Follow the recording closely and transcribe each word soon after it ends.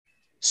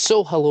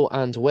So, hello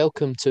and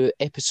welcome to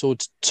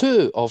episode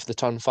 2 of the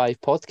Turn 5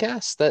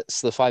 podcast.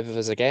 That's the five of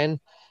us again.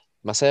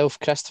 Myself,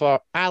 Christopher,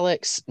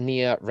 Alex,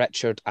 Nia,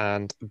 Richard,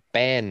 and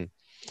Ben.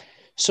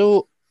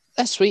 So,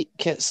 this week,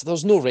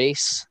 there's no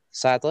race,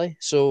 sadly.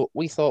 So,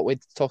 we thought we'd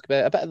talk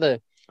about a bit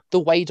of the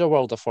wider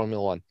world of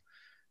Formula One.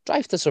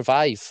 Drive to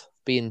Survive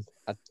being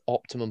an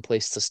optimum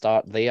place to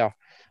start there.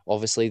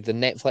 Obviously, the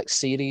Netflix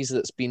series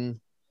that's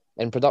been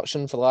in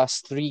production for the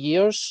last 3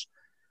 years.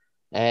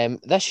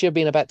 This year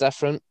being a bit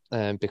different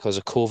because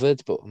of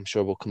COVID, but I'm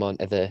sure we'll come on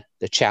to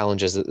the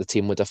challenges that the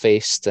team would have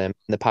faced in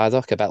the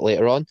paddock a bit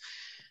later on.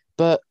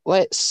 But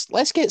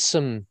let's get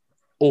some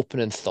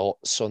opening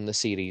thoughts on the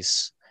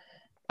series.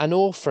 I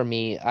know for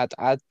me,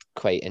 I'd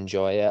quite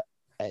enjoy it.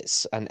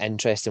 It's an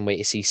interesting way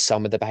to see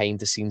some of the behind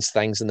the scenes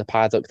things in the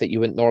paddock that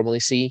you wouldn't normally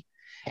see.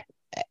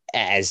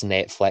 It is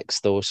Netflix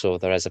though, so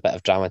there is a bit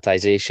of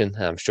dramatization.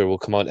 I'm sure we'll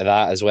come on to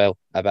that as well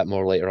a bit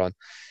more later on.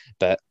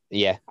 But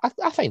yeah,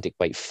 I find it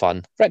quite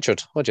fun.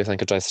 Richard, what do you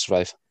think of Drive to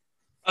Survive?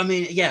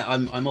 Yeah,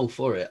 I'm all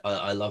for it.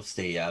 I love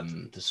the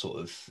sort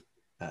of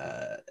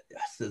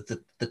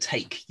the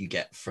take you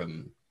get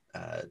from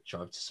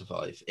Drive to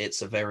Survive.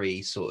 It's a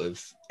very sort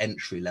of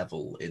entry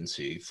level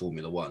into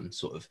Formula One.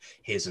 Sort of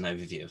here's an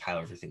overview of how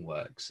everything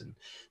works, and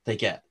they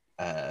get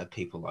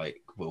people like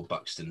Will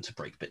Buxton to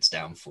break bits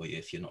down for you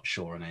if you're not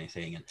sure on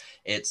anything. And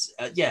it's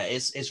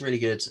really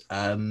good.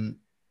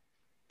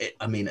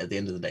 I mean, at the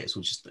end of the day, it's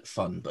all just a bit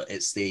fun, but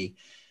it's the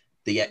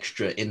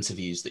extra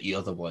interviews that you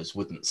otherwise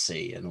wouldn't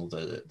see, and all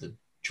the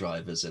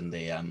drivers and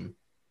the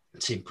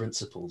team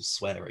principals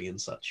swearing and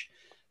such.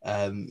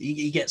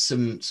 You get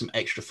some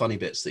extra funny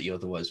bits that you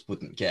otherwise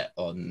wouldn't get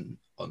on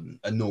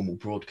a normal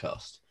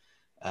broadcast.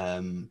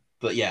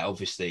 But yeah,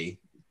 obviously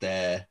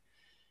their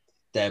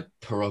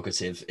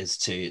prerogative is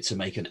to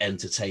make an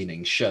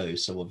entertaining show.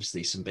 So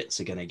obviously some bits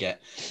are going to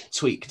get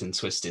tweaked and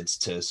twisted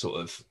to sort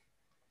of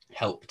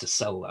help to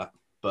sell that.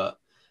 But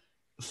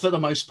for the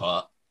most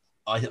part,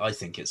 I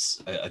think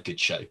it's a good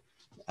show.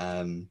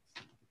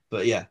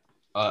 But yeah,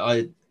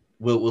 I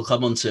we'll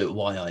come on to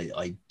why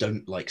I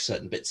don't like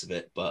certain bits of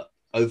it, but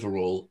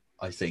overall,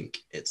 I think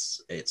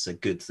it's a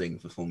good thing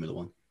for Formula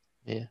One.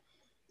 Yeah.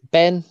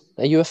 Ben,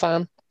 are you a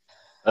fan?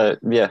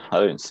 Yeah, I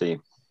don't see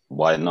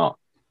why not.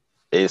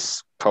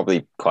 It's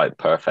probably quite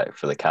perfect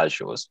for the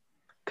casuals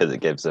because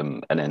it gives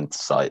them an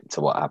insight to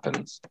what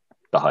happens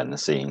behind the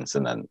scenes,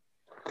 and then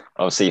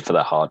obviously for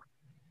the hardcore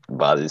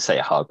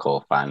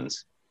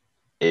fans,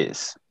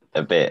 it's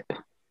a bit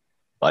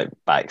like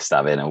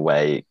backstabbing in a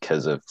way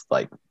because of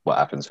like what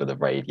happens with the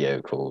radio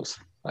calls.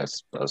 I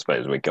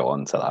suppose we go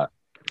on to that,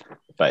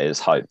 but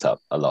it's hyped up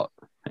a lot,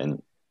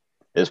 and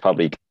it's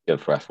probably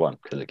good for F1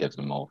 because it gives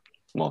them more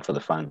for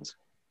the fans.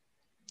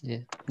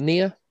 Yeah.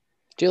 Nia,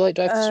 do you like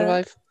Drive to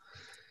Survive?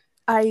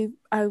 I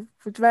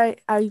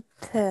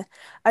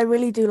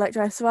really do like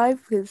Drive to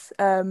Survive because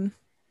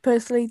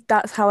personally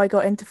that's how I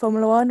got into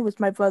Formula One, was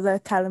my brother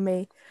telling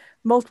me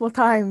multiple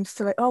times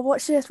to like, oh,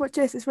 watch this,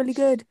 it's really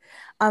good.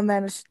 And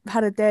then I just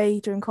had a day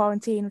during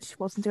quarantine, I just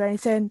wasn't doing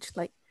anything, just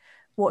like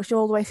watched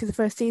all the way through the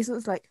first season.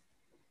 It's like,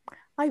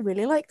 I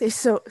really like this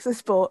sort of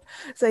sport.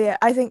 So yeah,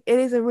 I think it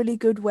is a really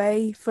good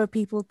way for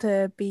people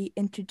to be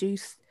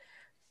introduced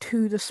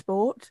to the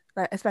sport,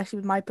 like especially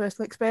with my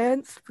personal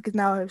experience, because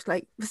now I was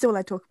like, still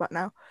I talk about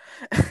now.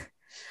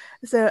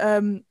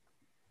 So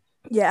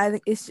yeah, I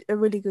think it's a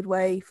really good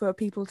way for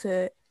people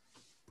to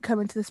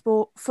come into the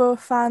sport. For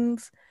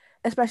fans,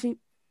 especially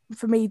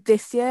for me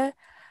this year,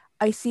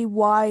 I see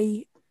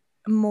why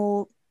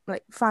more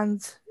like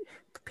fans,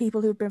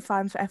 people who've been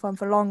fans for F1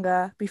 for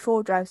longer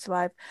before Drive to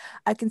Survive,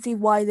 I can see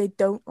why they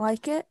don't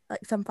like it.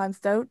 Like some fans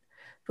don't,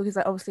 because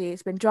like obviously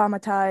it's been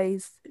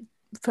dramatized.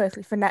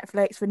 Firstly, for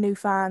Netflix, for new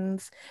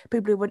fans,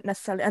 people who wouldn't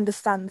necessarily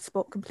understand the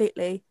sport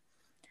completely,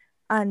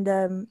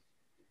 and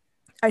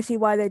I see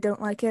why they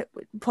don't like it.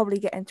 We'll probably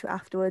get into it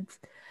afterwards,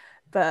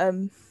 but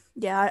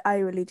yeah, I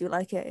really do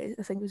like it.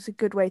 I think it's a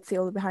good way to see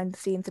all the behind the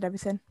scenes and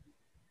everything.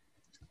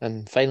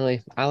 And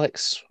finally,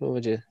 Alex,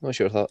 what's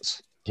your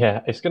thoughts?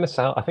 Yeah, it's going to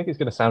sound. I think it's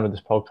going to sound in this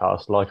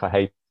podcast like I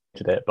hated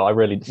it, but I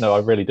really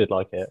did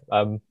like it.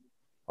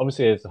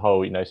 Obviously, there's the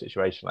whole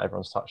situation that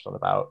everyone's touched on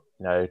about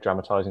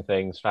dramatizing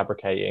things,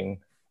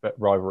 fabricating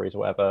rivalries or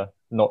whatever,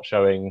 not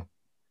showing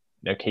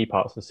key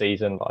parts of the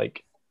season,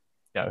 like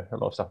a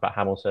lot of stuff about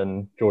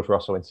Hamilton, George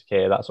Russell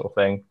insecure, that sort of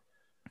thing.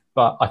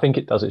 But I think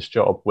it does its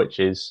job, which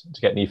is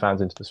to get new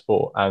fans into the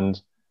sport.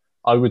 And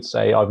I would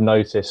say I've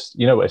noticed,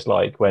 what it's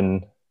like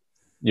when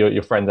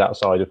your friends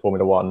outside of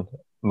Formula One,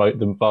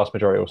 the vast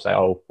majority will say,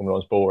 "Oh, Formula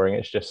One's boring.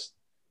 It's just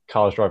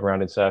cars driving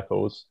around in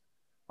circles."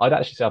 I'd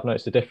actually say I've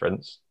noticed a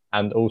difference,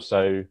 and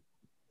also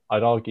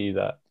I'd argue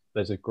that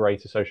there's a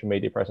greater social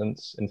media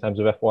presence in terms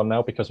of F1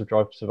 now because of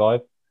Drive to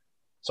Survive.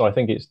 So I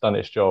think it's done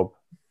its job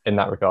in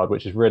that regard,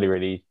 which is really,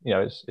 really,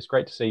 it's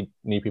great to see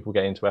new people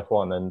get into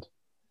F1. And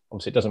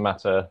obviously, it doesn't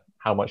matter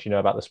how much you know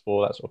about the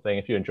sport, that sort of thing.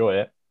 If you enjoy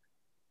it,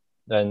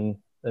 then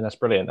that's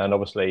brilliant. And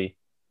obviously,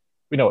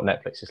 we know what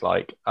Netflix is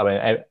like. I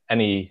mean,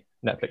 any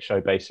Netflix show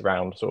based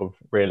around sort of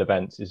real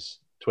events is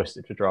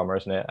twisted for drama,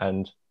 isn't it?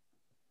 And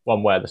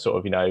one where the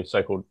sort of,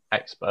 so-called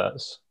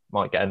experts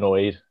might get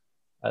annoyed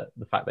at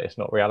the fact that it's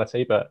not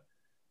reality. But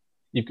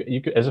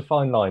there's a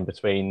fine line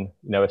between,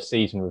 a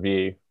season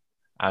review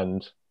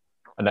and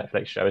a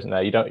Netflix show, isn't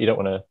there? You don't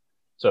want to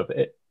sort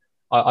of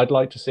I'd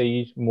like to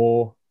see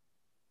more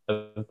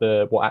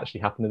of what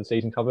actually happened in the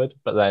season covered,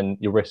 but then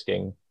you're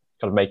risking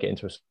kind of make it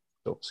into a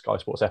sort of Sky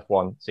Sports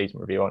F1 season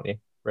review, aren't you?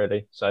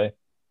 Really? So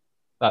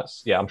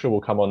I'm sure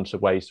we'll come on to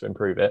ways to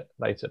improve it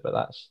later, but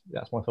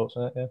that's my thoughts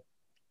on it.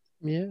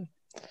 Yeah.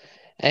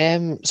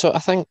 So I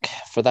think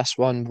for this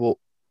one,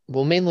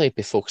 we'll mainly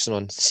be focusing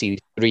on Series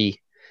 3,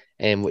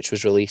 which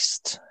was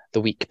released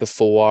the week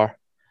before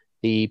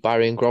the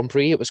Bahrain Grand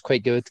Prix. It was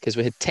quite good because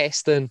we had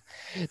testing,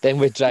 then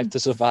we had Drive to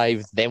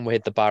Survive, then we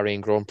had the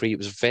Bahrain Grand Prix. It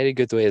was a very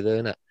good way of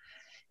doing it.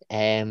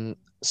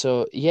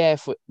 So yeah,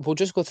 we'll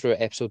just go through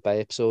it episode by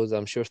episode.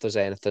 I'm sure if there's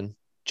anything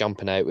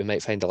jumping out, we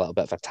might find a little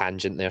bit of a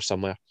tangent there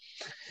somewhere.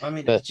 I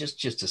mean, but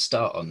just to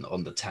start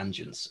on the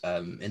tangents,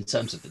 in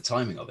terms of the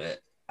timing of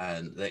it,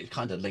 and it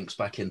kind of links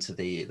back into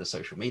the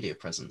social media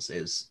presence,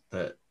 is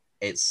that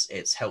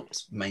it's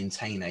helped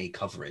maintain a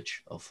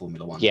coverage of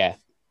Formula One. Yeah,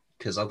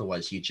 because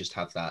otherwise you just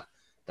have that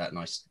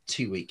nice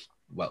 2 week,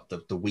 well,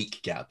 the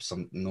week gap.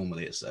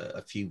 Normally it's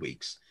a few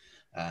weeks,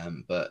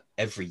 but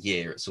every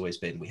year it's always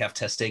been, we have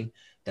testing,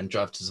 then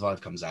Drive to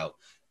Survive comes out,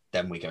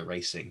 then we go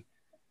racing.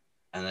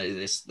 And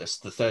that's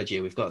the third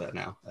year we've got that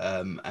now.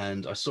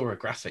 And I saw a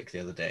graphic the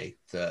other day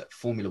that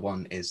Formula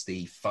One is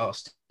the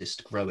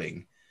fastest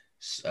growing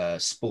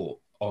sport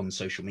on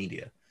social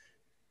media.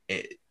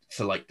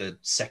 For like the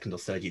second or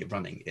third year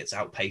running, it's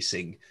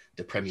outpacing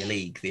the Premier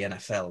League, the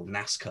NFL,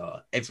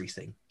 NASCAR,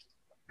 everything.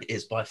 It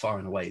is by far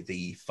and away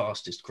the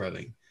fastest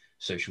growing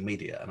social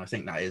media. And I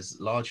think that is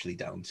largely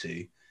down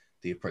to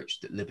the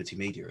approach that Liberty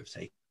Media have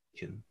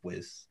taken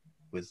with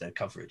their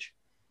coverage.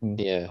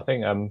 Yeah. I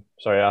think I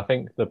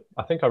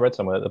think I read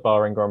somewhere that the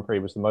Bahrain Grand Prix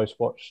was the most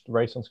watched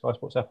race on Sky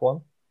Sports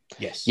F1.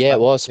 Yes. Yeah,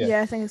 it was.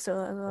 Yeah, I think I saw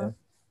that as well.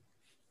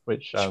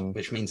 Which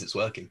means it's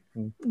working.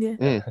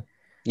 Yeah.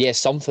 Yeah,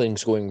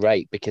 something's going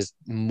right because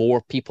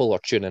more people are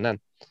tuning in.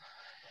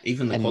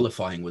 Even the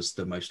qualifying was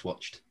the most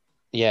watched.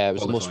 Yeah, it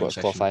was the most watched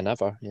qualifying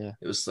ever. Yeah,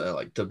 it was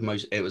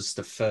It was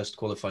the first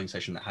qualifying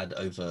session that had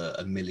over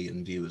 1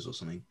 million viewers or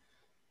something.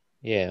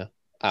 Yeah,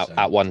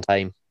 at one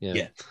time.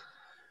 Yeah.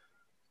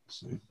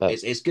 So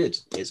it's good.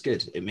 It's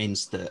good. It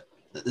means that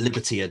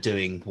Liberty are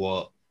doing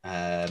what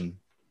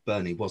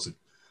Bernie wasn't,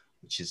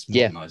 which is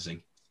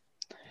modernising.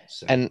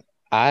 So. And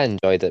I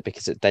enjoyed it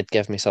because it did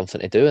give me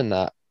something to do in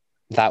that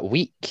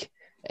week.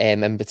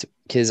 And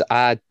because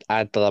I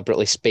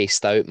deliberately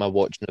spaced out my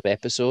watching of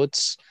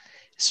episodes.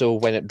 So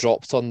when it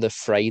dropped on the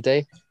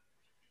Friday,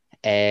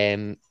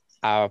 I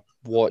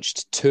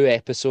watched 2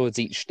 episodes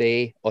each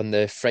day on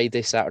the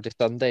Friday, Saturday,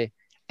 Sunday,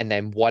 and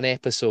then 1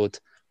 episode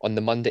on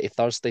the Monday to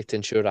Thursday to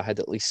ensure I had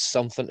at least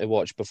something to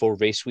watch before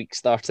race week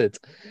started.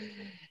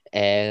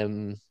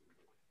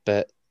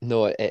 But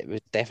no, it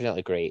was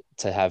definitely great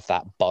to have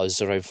that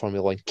buzz around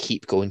Formula One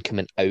keep going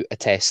coming out of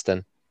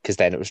testing, because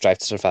then it was Drive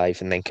to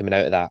Survive, and then coming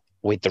out of that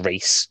with the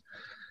race.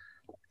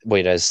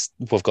 Whereas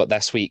we've got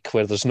this week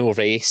where there's no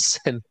race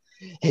and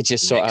it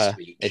just sort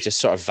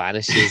of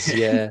vanishes.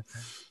 Yeah.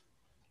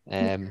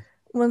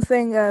 One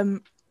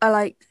thing I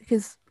liked,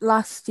 because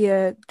last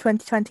year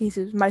 2020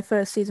 was my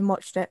first season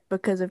watched it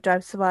because of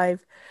Drive to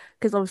Survive,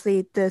 because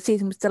obviously the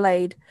season was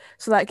delayed,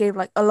 so that gave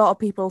like a lot of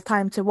people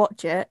time to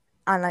watch it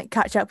and like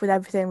catch up with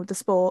everything with the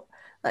sport,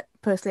 like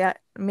personally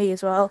me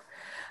as well.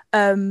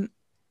 And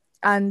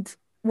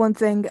one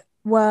thing,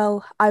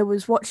 while I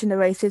was watching the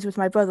races with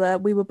my brother,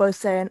 we were both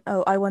saying,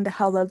 "Oh, I wonder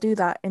how they'll do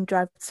that in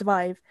Drive to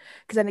Survive,"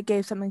 because then it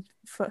gave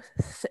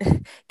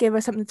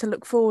us something to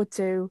look forward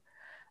to,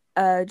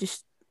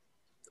 just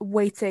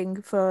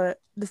waiting for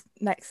the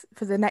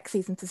next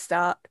season to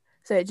start.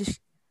 So it just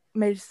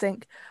made us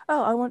think,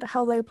 "Oh, I wonder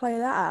how they play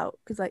that out,"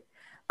 because like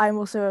I'm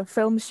also a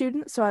film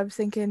student, so I was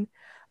thinking,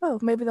 "Oh,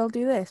 maybe they'll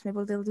do this,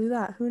 maybe they'll do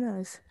that. Who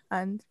knows?"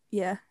 And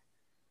yeah.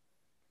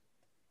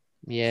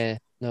 Yeah.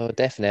 No,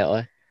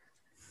 definitely.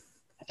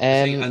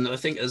 I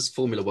think as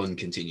Formula One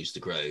continues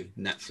to grow,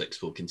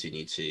 Netflix will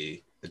continue to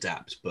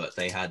adapt, but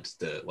they had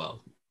the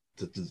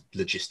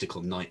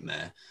logistical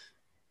nightmare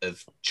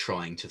of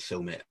trying to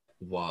film it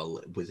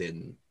while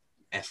within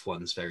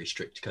F1's very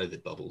strict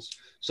COVID bubbles.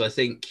 So I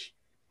think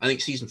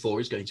season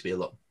 4 is going to be a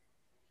lot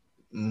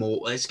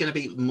more. It's going to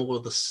be more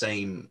the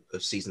same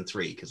of season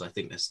 3, because I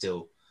think they're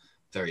still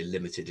very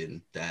limited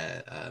in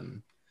their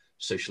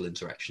social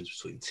interactions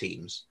between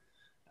teams.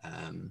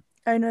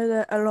 I know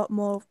that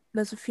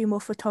there's a few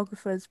more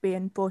photographers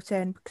being brought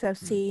in, because I've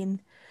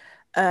seen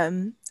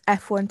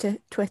F1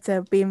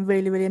 Twitter being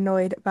really, really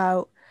annoyed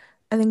about,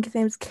 I think his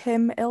name's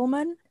Kim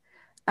Illman,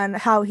 and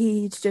how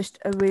he's just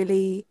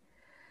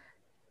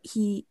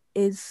he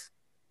is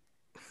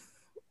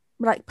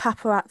like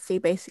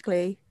paparazzi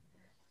basically,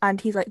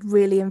 and he's like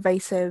really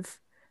invasive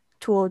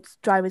towards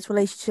drivers'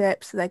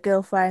 relationships, their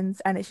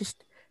girlfriends, and it's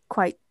just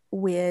quite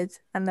weird,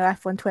 and the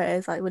F1 Twitter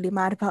is like really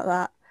mad about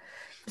that.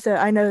 So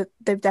I know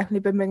they've definitely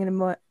been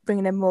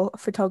bringing in more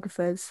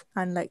photographers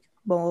and like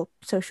more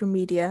social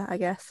media, I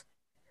guess.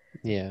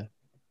 Yeah.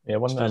 Yeah, I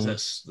one suppose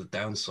that's the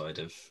downside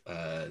of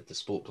the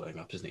sport blowing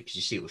up, isn't it? Because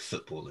you see it with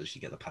footballers,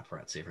 you get the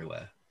paparazzi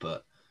everywhere.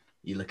 But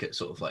you look at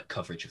sort of like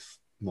coverage of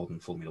modern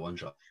Formula One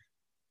drivers,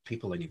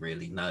 people only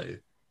really know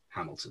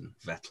Hamilton,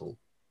 Vettel,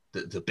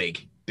 the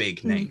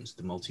big names,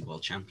 the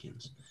multi-world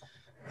champions.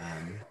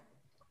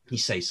 You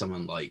say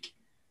someone like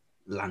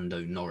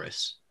Lando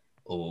Norris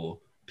or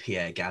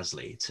Pierre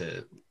Gasly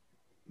to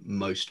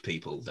most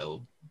people,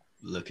 they'll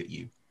look at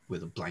you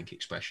with a blank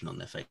expression on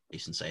their face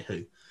and say,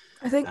 who?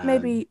 I think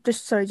maybe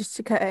just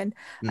to cut in.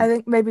 Mm. I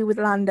think maybe with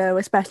Lando,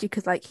 especially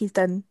because like he's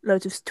done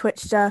loads of Twitch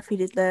stuff. He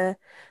did the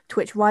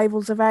Twitch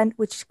Rivals event,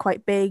 which is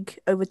quite big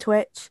over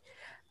Twitch,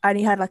 and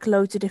he had like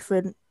loads of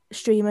different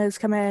streamers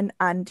come in,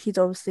 and he's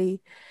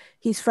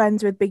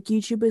friends with big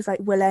YouTubers like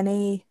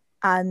Willenny,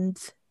 and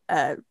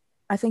I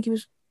think he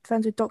was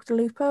friends with Dr.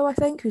 Lupo, I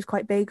think, who's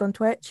quite big on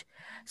Twitch.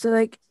 So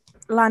like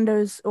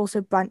Lando's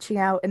also branching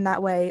out in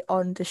that way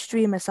on the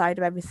streamer side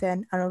of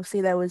everything, and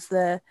obviously there was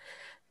the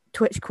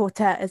Twitch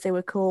quartet, as they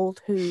were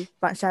called, who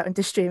branched out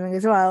into streaming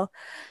as well.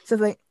 So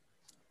like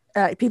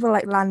people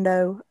like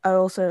Lando are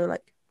also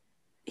like,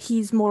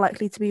 he's more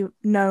likely to be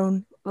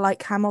known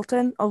like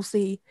Hamilton,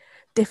 obviously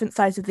different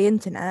sides of the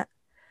internet,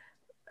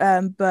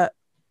 but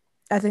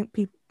I think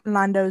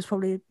Lando is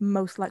probably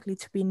most likely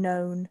to be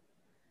known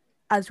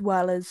as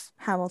well as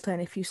Hamilton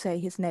if you say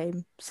his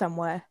name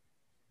somewhere.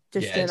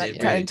 Just it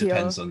really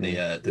depends on the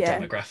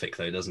demographic,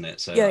 though, doesn't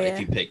it? So if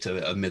you picked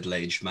a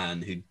middle-aged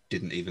man who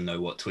didn't even know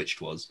what Twitch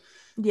was,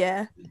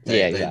 exactly.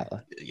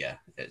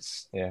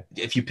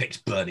 If you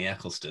picked Bernie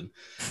Ecclestone,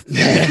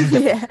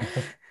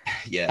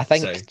 I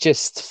think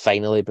just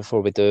finally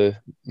before we do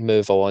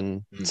move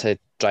on to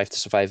Drive to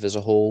Survive as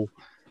a whole,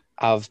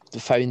 I've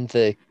found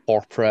the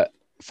corporate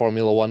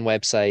Formula One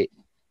website.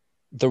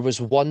 There was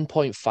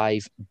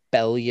 1.5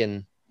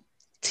 billion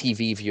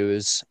TV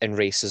views in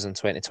races in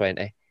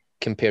 2020.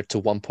 Compared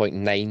to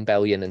 1.9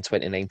 billion in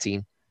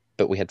 2019,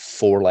 but we had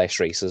 4 less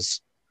races.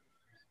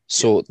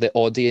 So the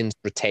audience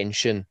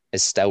retention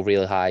is still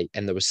really high,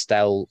 and there was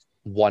still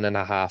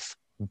 1.5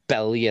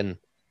 billion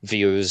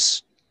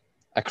views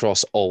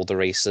across all the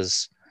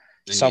races.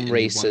 And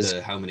races. You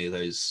wonder how many of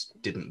those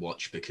didn't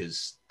watch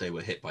because they were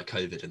hit by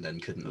COVID and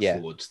then couldn't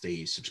afford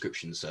the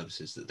subscription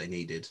services that they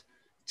needed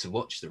to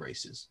watch the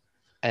races.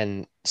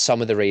 And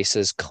some of the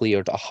races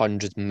cleared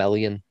 100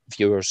 million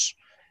viewers.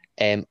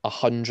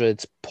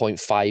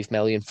 100.5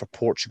 million for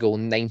Portugal,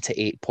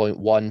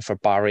 98.1 for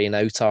Bahrain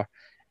Outer,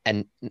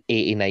 and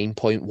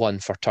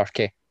 89.1 for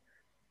Turkey.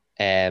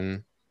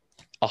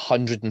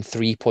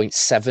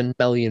 103.7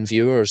 million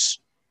viewers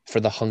for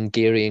the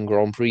Hungarian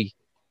Grand Prix.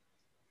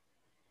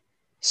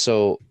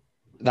 So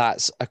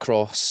that's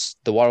across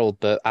the world,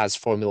 but as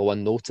Formula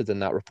One noted in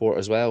that report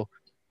as well,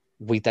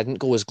 we didn't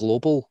go as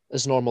global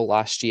as normal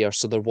last year,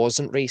 so there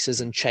wasn't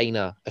races in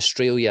China,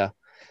 Australia.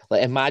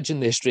 Like, imagine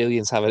the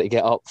Australians having to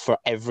get up for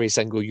every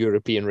single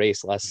European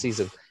race last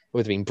season. It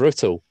would have been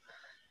brutal.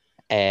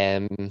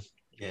 It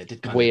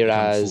did kind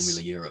whereas of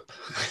Formula Europe.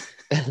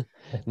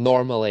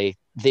 Normally,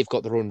 they've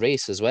got their own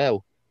race as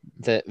well.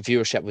 The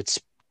viewership would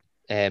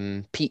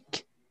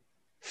peak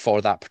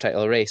for that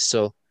particular race.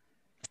 So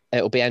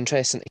it'll be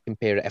interesting to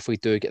compare it if we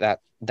do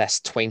get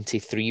this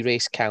 23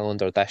 race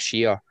calendar this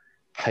year,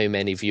 how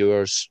many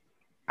viewers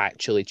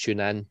actually tune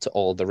in to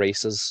all the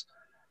races.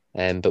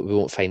 But we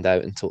won't find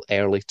out until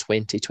early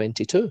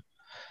 2022.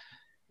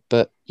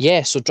 But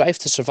yeah, so Drive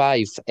to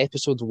Survive,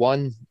 episode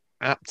 1,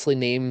 aptly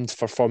named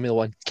for Formula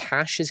One,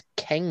 Cash is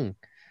King.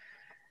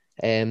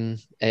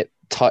 It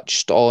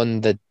touched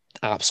on the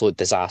absolute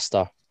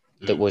disaster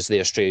that was the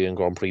Australian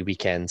Grand Prix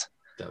weekend.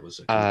 That was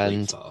a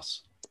complete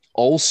farce.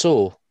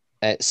 Also,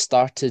 it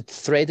started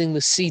threading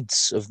the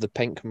seeds of the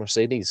pink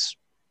Mercedes,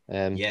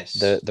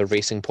 the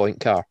Racing Point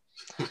car.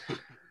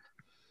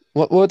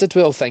 What did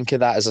we all think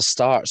of that as a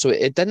start? So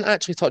it didn't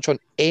actually touch on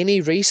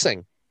any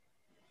racing.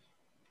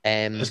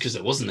 That's because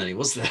there wasn't any,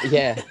 was there?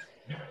 Yeah.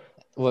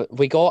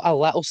 We got a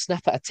little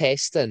snippet of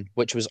testing,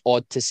 which was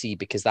odd to see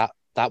because that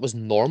was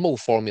normal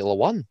Formula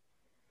One.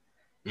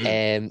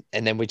 And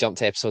then we jumped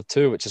to episode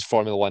 2, which is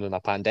Formula One in a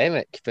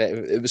pandemic. But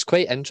it was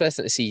quite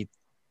interesting to see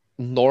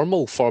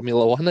normal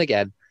Formula One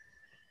again.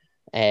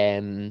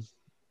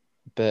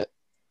 But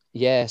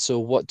yeah, so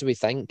what do we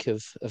think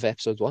of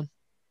episode 1?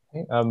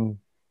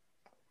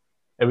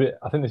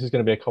 I think this is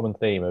going to be a common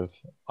theme of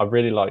I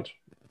really liked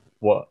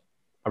the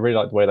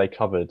way they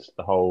covered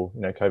the whole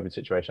COVID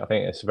situation. I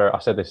think it's I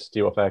said this to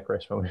you off air,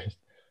 Chris,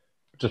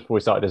 just before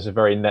we started. It's a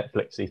very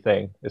Netflixy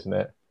thing, isn't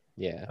it?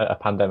 Yeah, a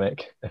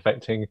pandemic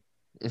affecting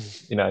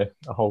a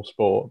whole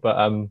sport. But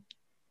I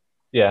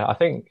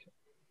think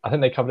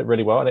they covered it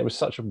really well, and it was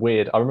such a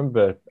weird. I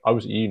remember I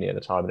was at uni at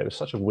the time, and it was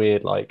such a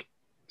weird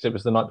because it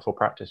was the night before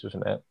practice,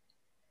 wasn't it?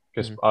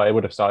 Because it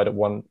would have started at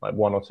 1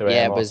 or 2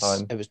 a.m. our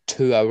time. It was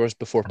 2 hours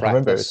before practice. I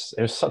remember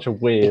it was such a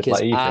weird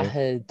evening.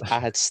 I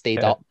had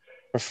stayed up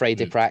for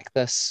Friday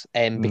practice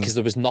because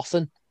there was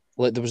nothing.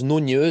 Like, there was no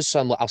news, so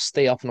I'm like, I'll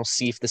stay up and I'll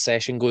see if the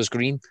session goes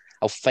green.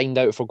 I'll find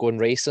out if we're going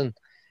racing.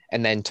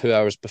 and then 2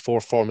 hours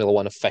before Formula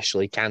One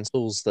officially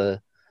cancels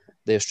the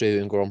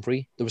Australian Grand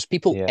Prix, there was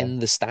people in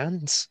the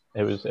stands.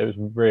 It was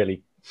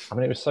really, I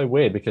mean, it was so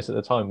weird because at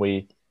the time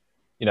we,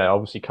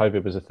 obviously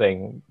COVID was a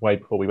thing way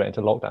before we went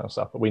into lockdown and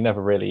stuff, but we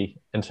never really,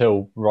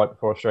 until right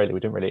before Australia, we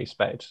didn't really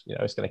expect,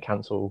 it's going to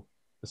cancel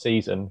the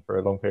season for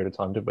a long period of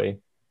time, did we?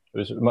 It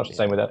was much the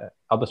same with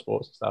other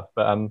sports and stuff.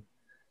 But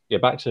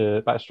back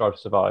to Drive to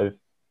Survive.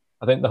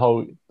 I think the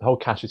whole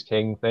Cash is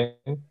King thing,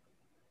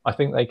 I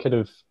think they could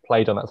have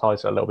played on that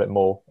title a little bit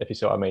more, if you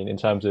see what I mean, in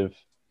terms of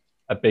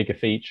a bigger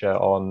feature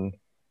on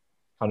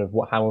kind of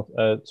what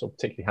sort of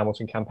particularly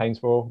Hamilton campaigns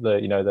for. We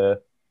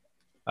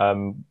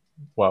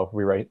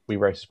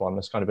Racist one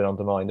that's kind of been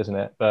undermined, isn't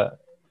it? But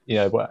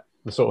what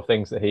the sort of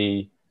things that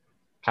he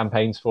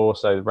campaigns for,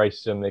 so the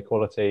racism, the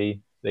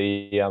equality,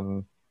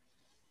 the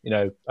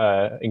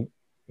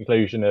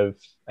inclusion of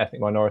ethnic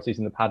minorities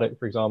in the paddock,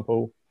 for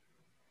example.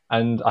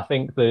 And I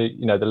think the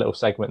little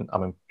segment,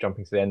 I'm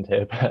jumping to the end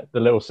here, but the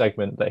little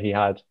segment that he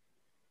had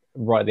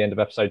right at the end of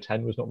episode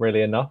 10 was not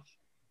really enough,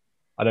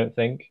 I don't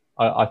think.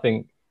 I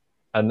think,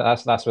 and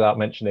that's without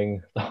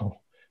mentioning, I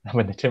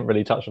mean, they didn't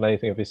really touch on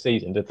anything of his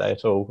season, did they,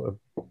 at all,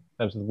 in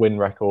terms of the win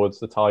records,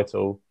 the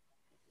title.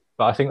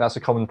 But I think that's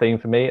a common theme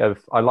for me of,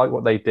 I like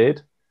what they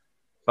did,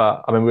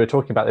 but I mean, we were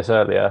talking about this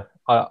earlier.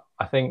 I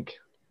think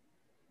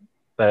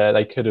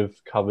they could have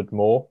covered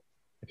more,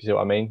 if you see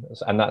what I mean.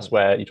 And that's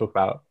where you talk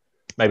about,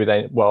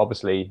 maybe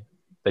obviously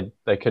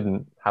they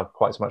couldn't have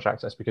quite so much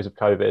access because of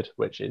COVID,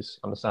 which is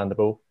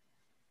understandable.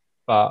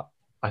 But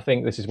I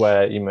think this is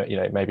where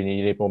maybe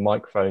you need more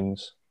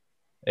microphones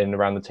in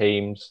around the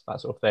teams,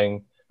 that sort of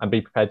thing, and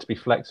be prepared to be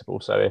flexible.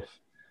 So if,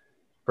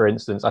 for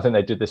instance, I think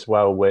they did this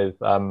well with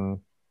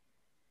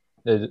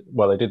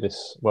they did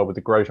this well with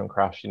the Grosjean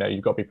crash.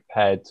 You've got to be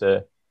prepared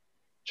to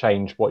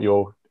change what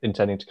you're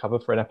intending to cover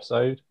for an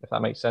episode, if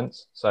that makes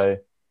sense. So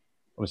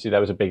obviously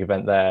there was a big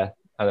event there,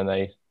 and then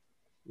they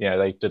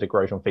did a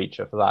Grosjean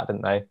feature for that,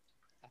 didn't they?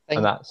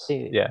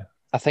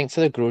 I think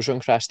for the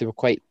Grosjean crash, they were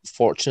quite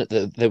fortunate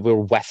that they were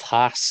with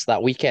Haas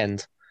that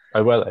weekend.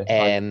 Oh, were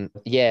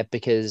they?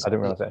 Because I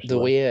didn't realize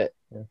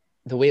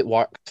the way it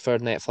worked for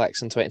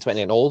Netflix in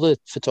 2020 and all the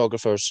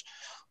photographers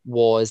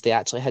was they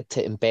actually had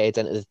to embed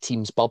into the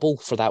team's bubble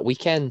for that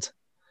weekend.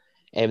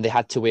 They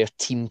had to wear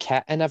team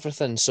kit and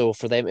everything. So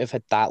for them to have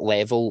had that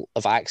level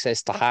of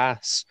access to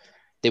Haas,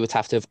 they would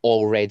have to have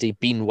already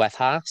been with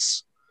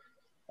Haas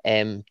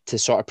to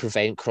sort of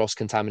prevent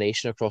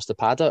cross-contamination across the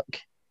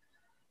paddock.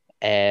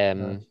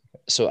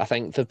 So I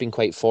think they've been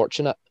quite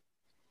fortunate.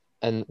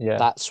 And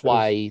that's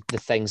why the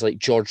things like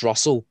George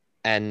Russell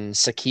and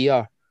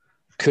Sakia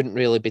couldn't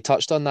really be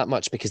touched on that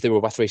much because they were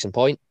with Racing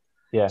Point.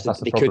 Yeah, so that's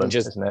the they problem, couldn't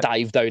just isn't it?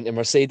 dive down to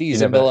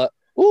Mercedes and be like,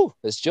 "Oh,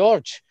 it's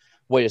George."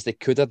 Whereas they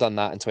could have done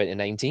that in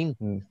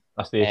 2019.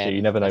 That's the issue.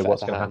 You never know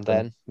what's going to happen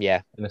then.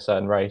 Yeah, in a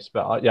certain race.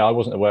 But I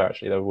wasn't aware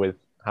actually they were with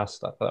Haas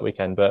that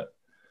weekend. But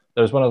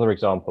there was one other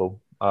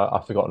example.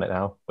 I've forgotten it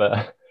now,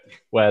 but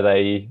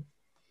where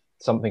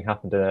something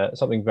happened.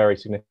 Something very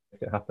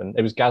significant happened.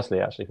 It was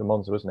Gasly actually for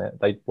Monza, wasn't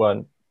it? They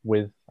weren't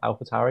with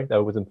AlphaTauri. They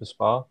were with them for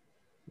Spa.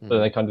 But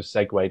then they kind of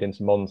segued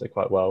into Monza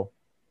quite well.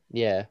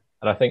 Yeah.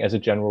 And I think as a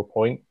general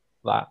point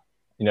that,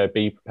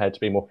 be prepared to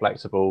be more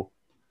flexible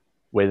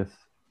with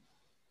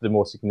the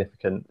more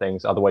significant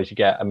things. Otherwise you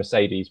get a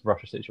Mercedes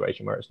Russia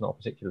situation where it's not a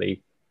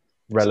particularly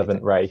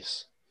relevant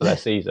race for their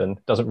season.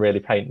 Doesn't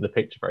really paint the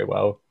picture very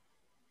well.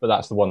 But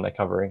that's the one they're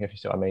covering, if you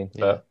see what I mean.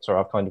 Yeah. But sorry,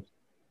 I've kind of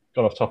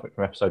gone off topic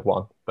from episode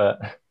 1,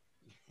 but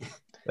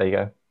there you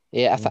go.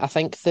 Yeah, I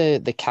think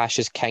the Cash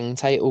is King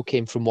title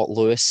came from what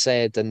Lewis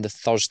said in the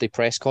Thursday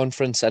press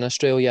conference in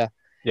Australia.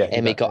 Yeah,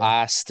 exactly. He got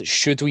asked,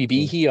 should we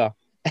be here?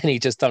 And he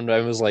just turned around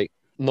and was like,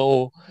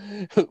 no,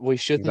 we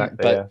shouldn't.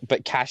 Exactly,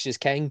 but Cash is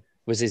King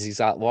was his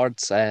exact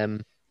words. I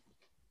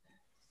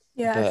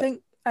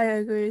think I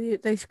agree with you.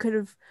 They could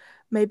have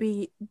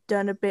maybe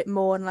done a bit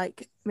more on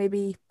like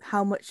maybe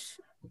how much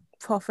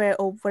profit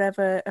or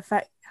whatever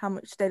effect, how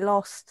much they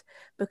lost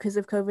because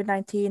of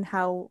COVID-19,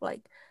 how like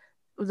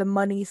the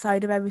money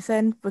side of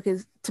everything,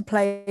 because to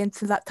play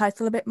into that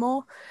title a bit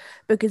more,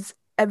 because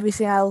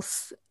everything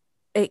else,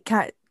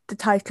 the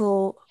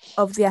title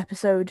of the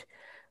episode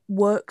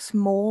works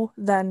more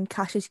than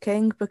Cash is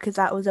King, because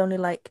that was only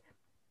like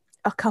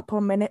a couple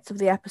of minutes of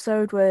the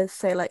episode where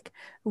say like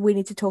we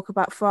need to talk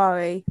about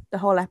Ferrari. The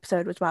whole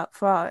episode was about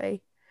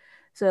Ferrari,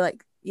 so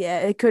like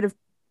it could have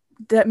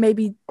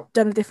maybe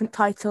done a different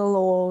title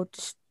or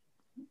just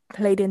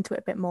played into it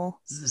a bit more.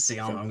 See,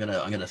 I'm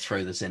gonna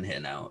throw this in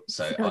here now.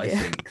 So I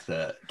think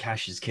that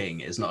Cash is King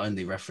is not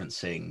only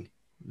referencing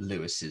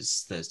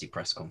Lewis's Thursday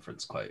press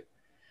conference quote,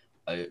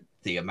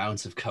 the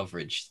amount of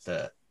coverage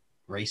that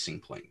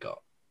Racing Point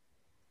got.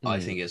 I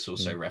think it's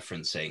also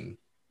referencing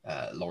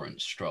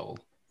Lawrence Stroll.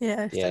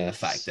 And the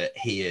fact that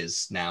he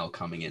is now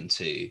coming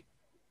into,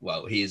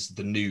 he is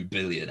the new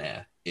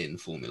billionaire in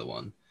Formula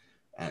One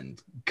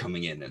and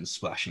coming in and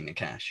splashing the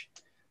cash.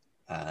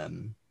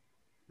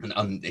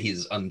 and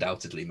he's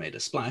undoubtedly made a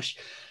splash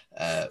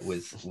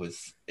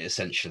with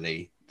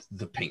essentially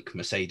the pink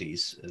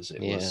Mercedes as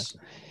it was.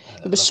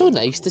 It was so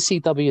nice to see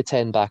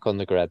W10 back on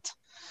the grid.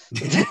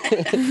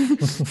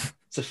 It's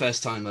the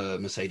first time a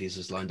Mercedes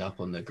has lined up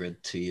on the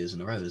grid 2 years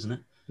in a row, isn't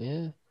it?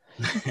 Yeah.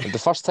 And the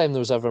first time there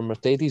was ever a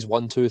Mercedes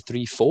 1, 2,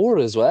 3, 4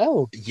 as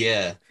well.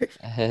 Yeah.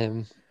 At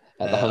the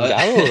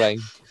Hungaroring.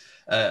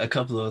 A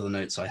couple of other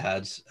notes I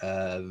had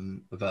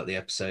about the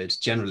episode.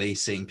 Generally,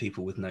 seeing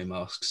people with no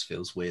masks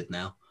feels weird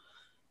now.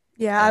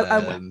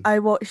 Yeah, I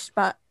watched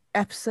that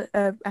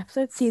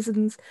episode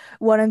seasons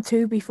 1 and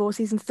 2 before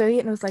season 3,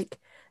 and I was like,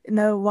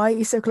 no, why are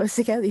you so close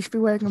together? You should be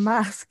wearing a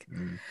mask.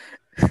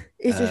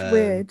 It's just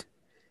weird.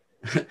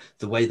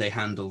 The way they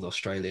handled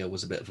Australia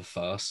was a bit of a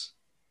farce.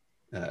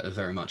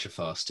 Very much a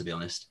farce, to be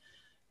honest.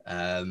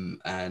 And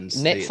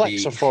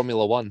Netflix or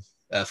Formula One?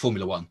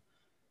 Formula One.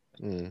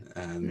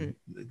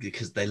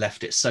 Because they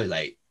left it so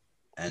late,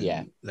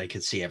 and they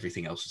could see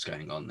everything else was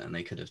going on, and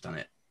they could have done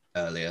it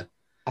earlier.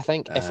 I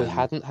think if we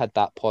hadn't had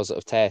that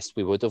positive test,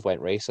 we would have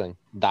went racing.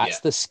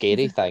 That's the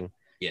scary thing.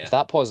 Yeah. If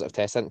that positive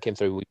test hadn't came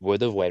through, we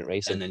would have went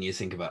racing. And then you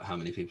think about how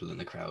many people in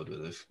the crowd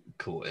would have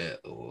caught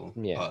it or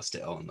passed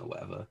it on or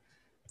whatever.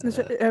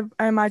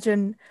 I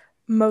imagine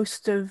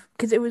most of,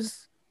 because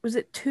was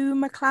it 2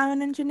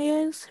 McLaren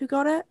engineers who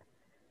got it?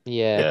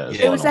 Yeah.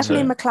 It was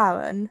definitely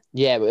McLaren.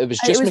 Yeah, it was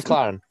just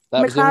McLaren.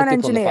 That was the only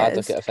people in the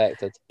paddock that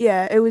affected.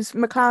 Yeah, it was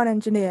McLaren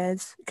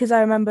engineers, because I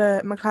remember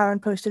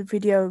McLaren posted a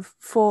video of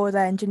 4 of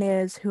their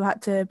engineers who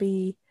had to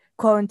be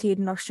quarantined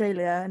in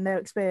Australia and their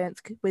experience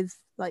with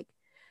like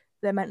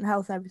their mental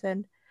health and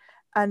everything.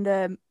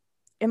 And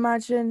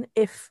imagine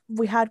if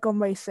we had gone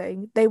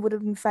racing, they would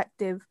have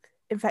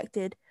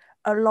infected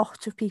a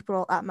lot of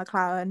people at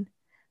McLaren.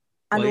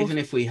 And even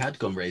if we had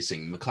gone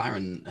racing,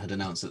 McLaren had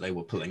announced that they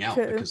were pulling out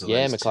because of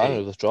those McLaren would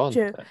have withdrawn.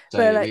 True.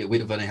 So we'd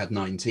have only had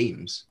 9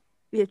 teams.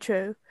 Yeah,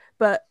 true.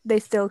 But they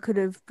still could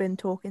have been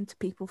talking to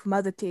people from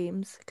other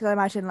teams, because I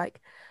imagine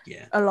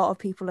a lot of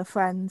people are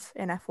friends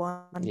in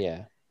F1.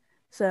 Yeah.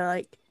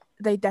 So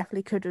they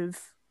definitely could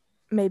have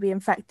maybe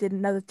infected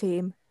another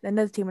team.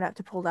 Another team would have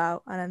to pull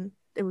out, and then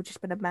it would just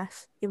been a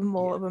mess, even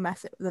more of a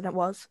mess than it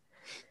was.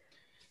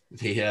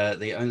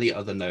 The only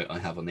other note I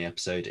have on the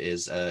episode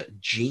is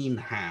Gene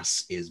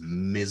Haas is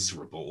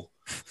miserable.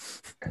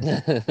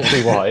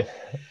 Why?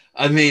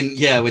 I mean,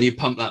 when you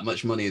pump that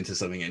much money into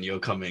something and you're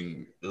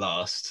coming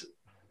last,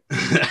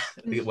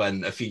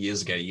 when a few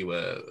years ago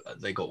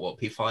they got what,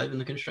 P5 in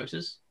the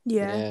constructors?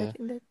 Yeah.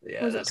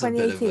 Was it that's a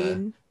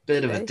 2018?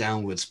 bit of a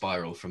downward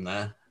spiral from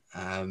there.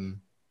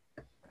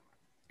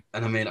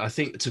 And I mean,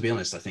 to be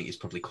honest, I think he's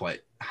probably quite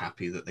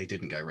happy that they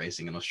didn't go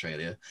racing in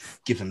Australia,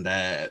 given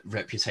their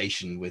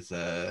reputation with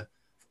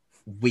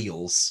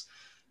wheels.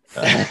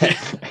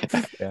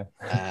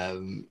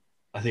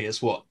 I think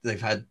it's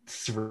they've had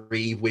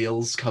 3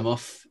 wheels come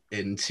off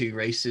in 2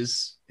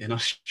 races in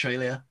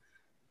Australia.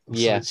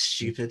 Something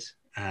stupid,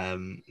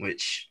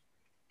 which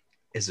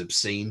is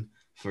obscene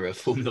for a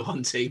Formula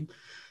One team.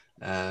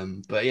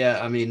 But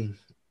I mean,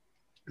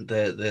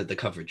 the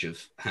coverage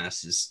of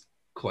Haas is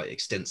quite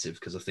extensive,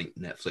 because I think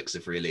Netflix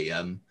have really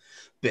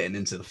bitten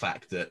into the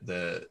fact that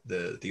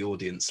the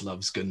audience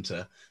loves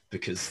Gunter,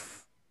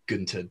 because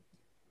Gunter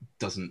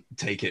doesn't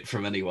take it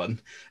from anyone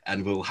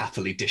and will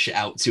happily dish it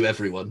out to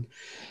everyone.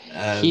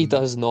 He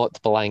does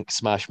not blank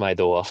smash my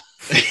door.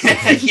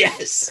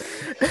 Yes.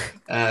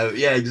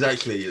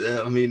 Exactly.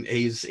 I mean,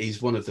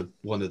 he's one of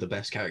the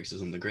best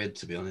characters on the grid,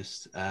 to be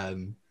honest. I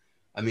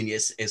mean,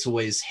 it's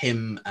always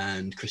him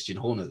and Christian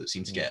Horner that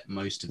seem to get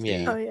most of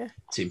the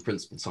team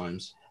principal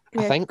times.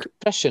 I think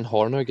Christian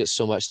Horner gets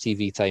so much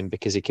TV time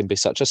because he can be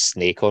such a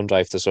snake on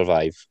Drive to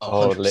Survive.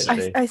 Oh,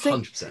 literally.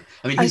 100%.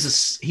 I mean, he's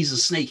a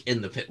snake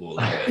in the pit wall.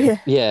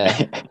 Anyway.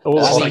 Yeah.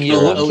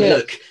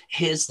 Look,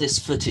 here's this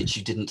footage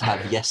you didn't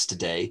have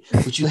yesterday.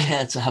 Would you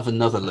care to have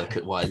another look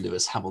at why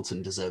Lewis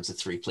Hamilton deserves a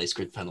 3-place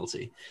grid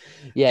penalty?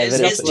 Yeah,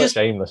 it's just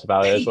shameless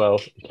about it as well.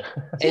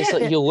 It's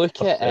like you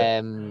look at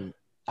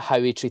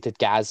how he treated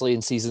Gasly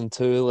in season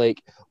 2,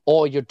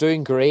 you're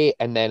doing great,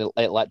 and then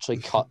it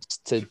literally cuts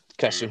to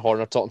Christian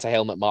Horner talking to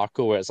Helmut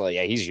Marko, where it's like,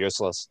 he's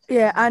useless.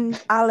 Yeah, and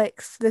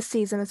Alex this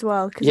season as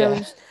well,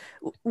 because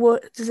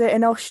what is it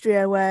in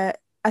Austria, where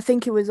I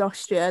think it was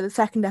Austria, the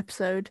second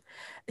episode,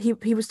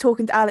 he was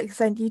talking to Alex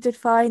saying, you did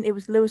fine, it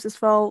was Lewis's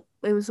fault,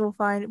 it was all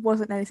fine, it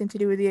wasn't anything to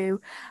do with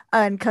you,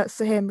 and cuts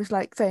to him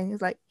saying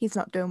he's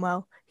not doing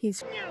well,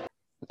 he's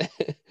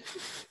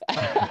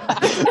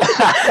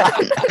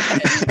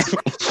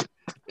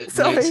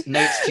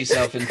Notes to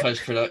yourself in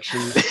post-production,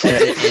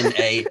 edit in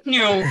a at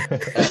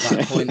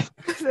that point.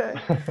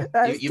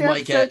 You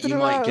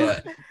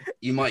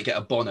might get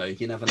a Bono,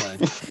 you never know.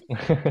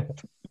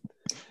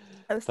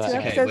 That's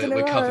okay,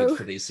 we're covered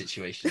for these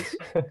situations.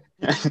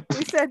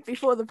 We said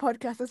before the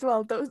podcast as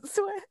well, don't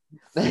swear.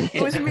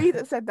 It was me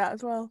that said that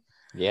as well.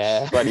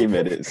 Yeah. 20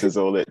 minutes is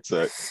all it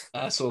took.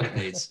 That's all it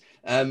needs.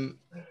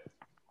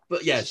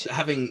 But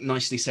having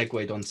nicely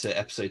segued onto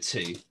episode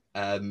 2,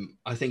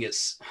 I think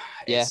it's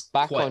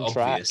back quite on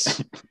obvious.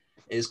 track.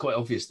 it's quite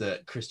obvious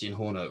that Christian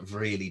Horner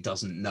really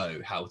doesn't know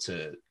how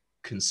to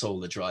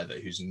console a driver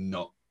who's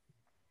not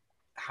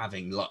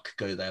having luck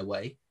go their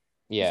way.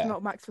 It's Yeah.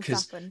 not Max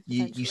Because Verstappen.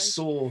 you potentially.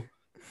 saw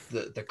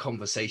the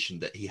conversation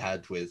that he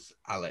had with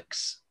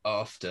Alex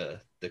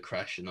after the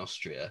crash in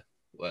Austria,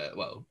 where,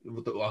 well,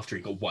 after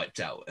he got wiped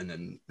out and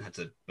then had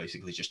to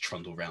basically just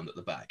trundle around at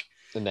the back.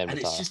 And then And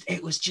retire.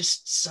 it was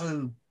just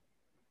so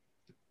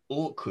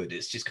awkward.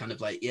 It's just kind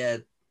of like, yeah,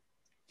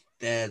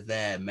 they're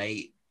there,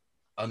 mate.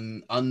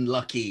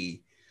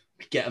 Unlucky.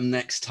 Get them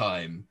next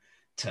time.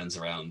 Turns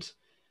around.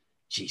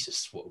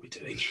 Jesus, what are we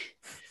doing?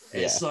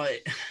 It's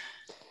like,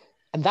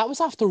 And that was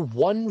after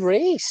one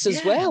race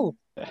as Yeah. well.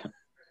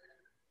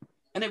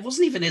 and it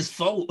wasn't even his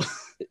fault.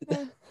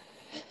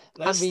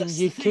 I mean,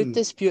 you could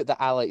dispute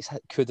that Alex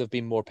could have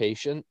been more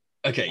patient.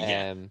 Okay,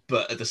 yeah. Um,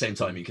 But at the same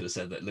time, you could have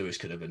said that Lewis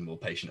could have been more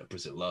patient at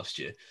Brazil last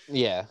year.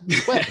 yeah.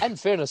 Well, in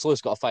fairness,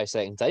 Lewis got a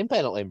 5-second time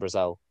penalty in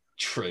Brazil.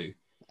 True.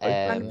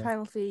 And Um,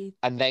 penalty.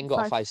 and then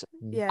got a 5.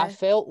 Yeah. I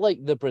felt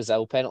like the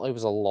Brazil penalty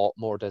was a lot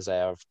more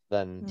deserved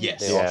than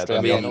Yes. the Yeah, Austria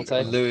I mean,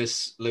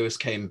 penalty. Lewis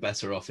came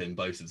better off in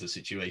both of the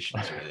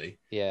situations, really.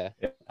 Yeah.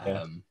 Yeah.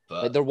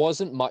 But Like, there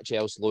wasn't much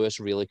else Lewis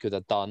really could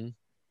have done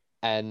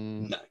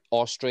in no,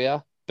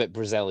 Austria, but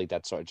Brazil he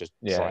did sort of just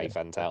Yeah. drive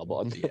into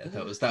Albon. yeah,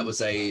 that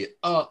was a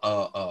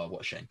what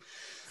a shame.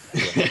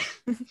 I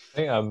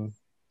think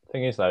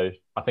thing is though,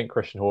 I think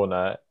Christian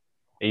Horner,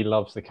 he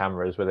loves the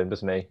cameras with him,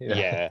 doesn't he? You know,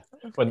 Yeah.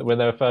 When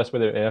they were first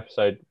with him in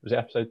episode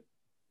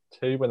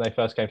 2 when they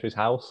first came to his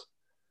house,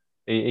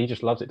 he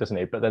just loves it, doesn't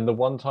he? But then the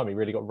one time he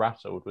really got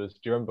rattled was, do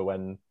you remember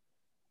when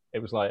it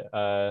was like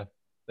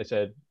they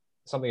said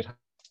something had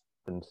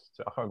happened?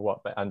 I can't remember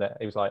what, but and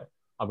he was like,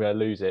 "I'm going to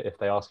lose it if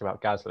they ask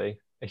about Gasly."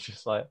 It's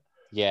just like,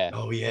 Yeah.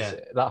 Oh yeah,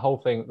 that whole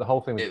thing. The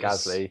whole thing with It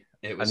was- Gasly,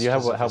 it was. and you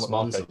have what because of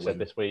Helmut his Marko Monza said win.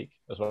 this week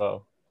as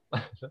well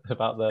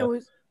about It the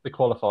was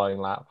qualifying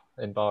lap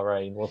in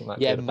Bahrain wasn't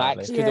that Yeah, good?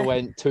 Max apparently. could have Yeah.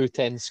 went 2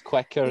 tenths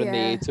quicker in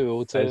Yeah. the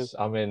A202. There's-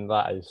 I mean,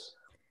 that is.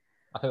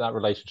 I think that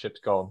relationship's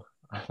gone.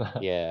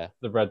 Yeah.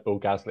 The Red Bull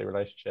Gasly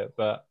relationship,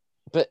 but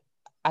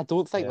I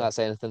don't think Yeah. that's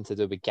anything to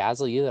do with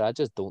Gasly either. I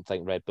just don't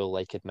think Red Bull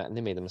like admitting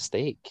they made a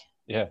mistake.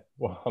 yeah.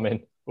 Well, I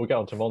mean, we'll get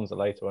on to Monza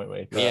later, won't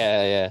we? But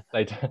Yeah.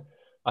 They.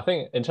 I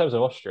think in terms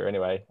of Austria,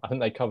 anyway, I think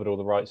they covered all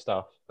the right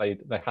stuff. They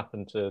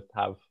happened to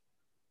have,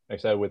 like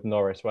I said, with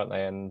Norris, weren't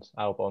they, and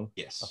Albon.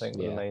 Yes. I think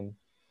were Yeah. the main,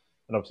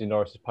 and obviously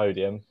Norris's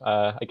podium.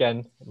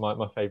 Again,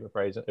 my favourite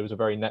phrase. It was a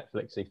very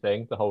Netflixy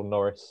thing. The whole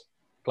Norris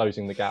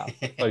closing the gap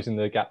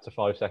to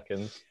 5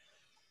 seconds.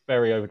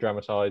 Very over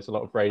dramatized. A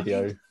lot of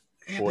radio.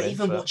 Yeah, for but it,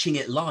 even but- watching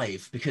it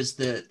live, because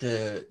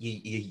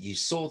you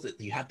saw that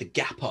you had the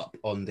gap up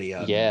on the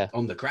Yeah.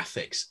 on the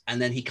graphics,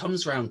 and then he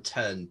comes around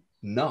turn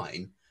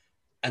 9,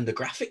 and the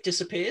graphic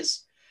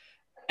disappears,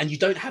 and you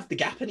don't have the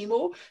gap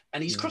anymore,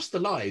 and he's Mm. crossed the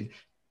line,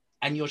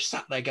 and you're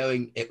sat there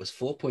going, "It was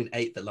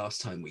 4.8 the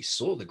last time we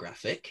saw the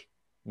graphic,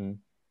 Mm.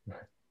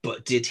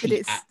 but did he Did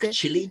it sti-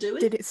 actually do it?"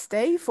 Did it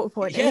stay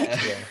 4.8?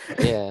 Yeah.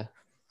 Yeah. Yeah.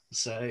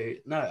 So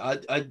no,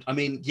 I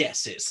mean,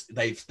 yes,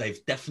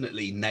 they've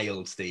definitely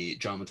nailed the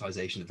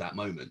dramatization of that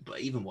moment, but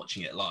even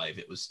watching it live,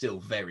 it was still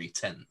very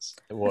tense.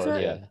 It was. So-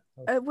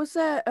 Yeah. Was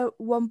there at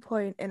one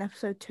point in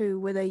episode 2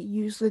 where they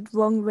used the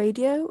wrong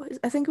radio?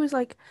 I think it was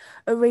like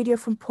a radio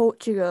from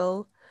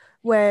Portugal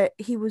where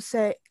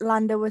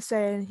Lando was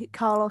saying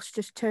Carlos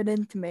just turned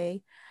into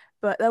me,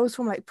 but that was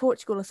from like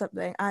Portugal or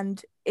something.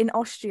 And in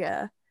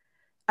Austria,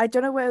 I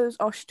don't know whether it was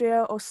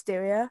Austria or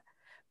Styria,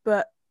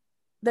 but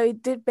they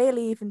did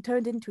barely even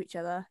turned into each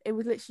other. It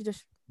was literally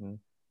just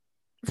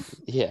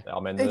Yeah. I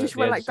mean, They the just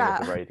went like editing of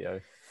that. the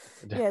radio.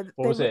 yeah.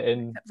 What was it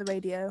in? The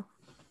radio.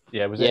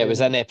 Yeah, was Yeah, it? it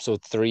was in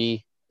episode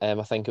 3,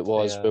 I think it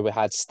was, Yeah. where we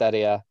had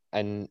Styria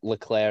and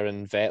Leclerc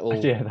and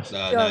Vettel Yeah, that's, No,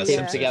 Oh, no, it's came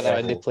yeah. together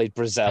and they awful. played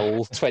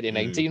Brazil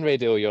 2019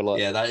 radio. You're like,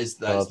 Yeah, that is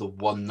God. the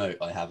one note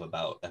I have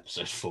about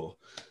episode 4.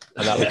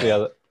 and that was the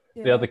other.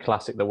 Yeah. The other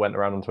classic that went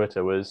around on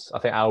Twitter was, I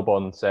think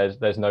Albon said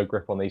there's no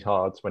grip on these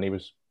hards when he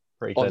was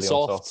pretty on clearly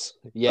on soft. softs.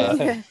 Yeah.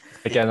 Yeah.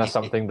 Again, that's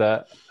something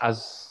that,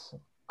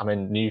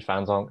 new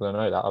fans aren't going to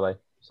know that, are they?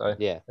 So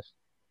Yeah.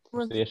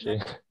 what's the issue?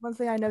 One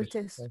thing I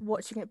noticed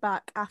watching it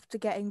back after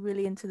getting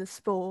really into the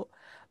sport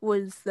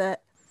was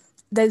that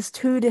there's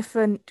 2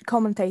 different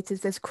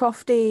commentators. There's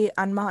Crofty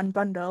and Martin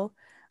Brundle,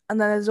 and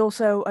then there's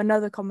also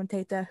another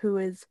commentator who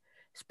is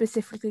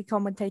specifically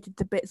commentated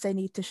the bits they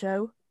need to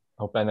show.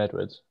 Oh, Ben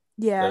Edwards.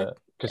 Yeah,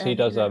 Because he yeah,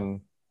 does, yeah.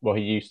 well,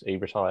 he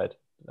retired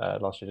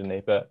last year, didn't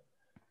he? But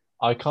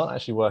I can't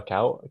actually work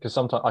out, because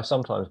I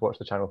sometimes watch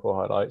the Channel 4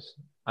 highlights,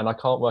 and I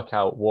can't work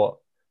out what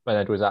Ben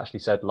Edwards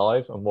actually said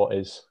live and what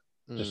is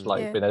just Mm.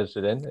 Yeah. been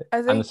edited in. I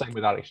And the think- same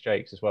with Alex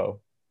Jakes as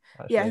well.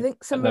 yeah. I actually.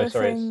 think some No, of the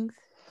sorry, it's- things.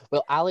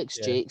 Well, Alex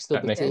Yeah, Jakes,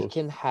 they'll be technicals.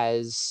 taking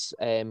his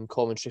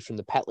commentary from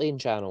the Pit Lane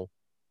channel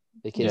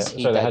because Yeah,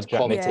 he so they had did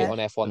Jack commentate Nicholls, on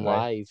F1 didn't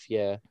they? Live.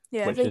 Yeah.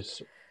 Yeah, I which think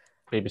is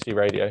BBC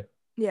Radio.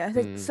 Yeah, I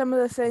think Hmm. some of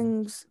the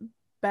things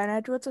Ben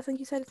Edwards, I think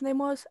you said his name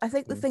was. I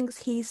think the Hmm. things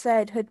he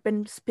said had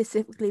been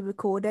specifically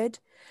recorded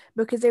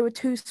because they were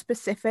too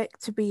specific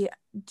to be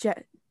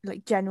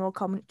general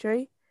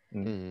commentary.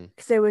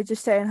 because they were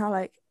just saying how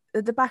like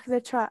at the back of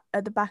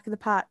the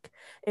pack,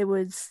 it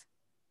was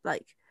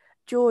like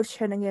George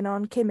turning in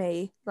on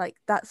Kimmy. Like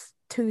that's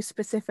too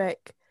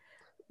specific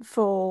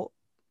for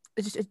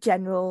just a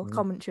general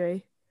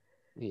commentary.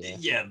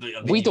 Yeah, but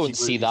I mean, We if don't you-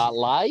 see that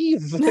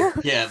live.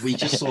 Yeah, we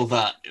just saw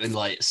that in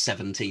like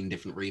 17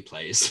 different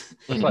replays.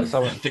 It's like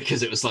someone,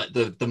 Because it was like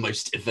the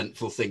most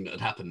eventful thing that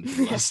had happened in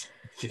the last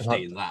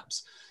 15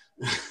 laps.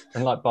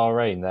 and like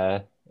Bahrain,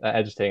 they're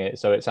editing it,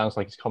 so it sounds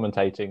like he's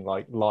commentating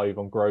like live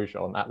on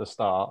Grosjean at the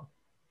start,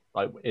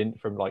 like in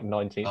from like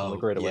 19th on the Oh,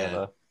 grid or yeah.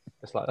 whatever.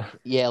 It's like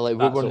Yeah, like we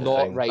That were sort of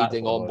not thing.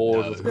 riding That's what on I board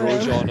want. with No.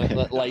 Grosjean at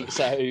the lights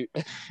out.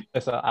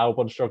 it's like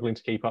Albon struggling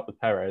to keep up with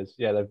Perez.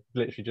 Yeah, they've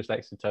literally just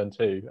exited turn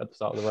 2 at the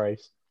start of the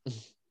race.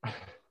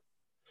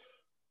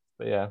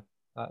 But yeah,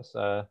 that's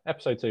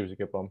episode 2 was a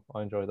good one.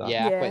 I enjoyed that.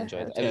 Yeah, I quite Yeah.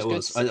 enjoyed it. Yeah, It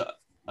was good.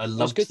 I It was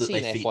loved good that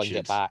seeing they F1 featured.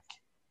 get back.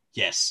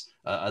 Yes,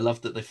 I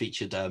loved that they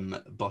featured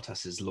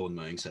Bottas's lawn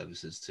mowing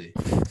services too.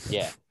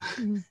 Yeah,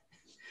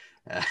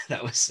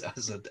 That was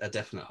a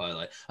definite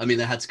highlight. I mean,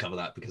 they had to cover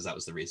that because that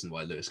was the reason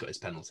why Lewis got his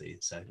penalty.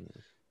 So,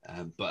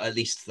 but at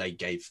least they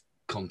gave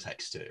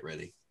context to it,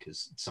 really,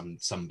 because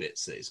some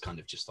bits it's kind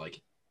of just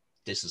like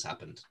this has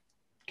happened,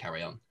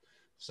 carry on.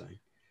 So,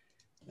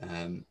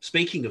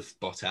 speaking of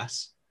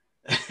Bottas,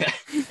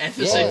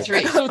 episode 3.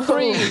 Episode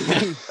 3.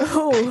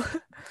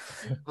 Oh,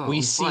 Oh, We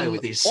on see fire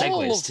with these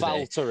all segues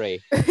of today.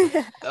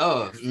 Valtteri.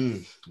 Oh,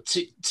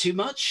 too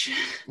much.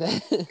 yeah,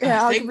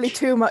 I think- arguably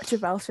too much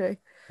of Valtteri.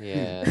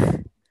 Yeah,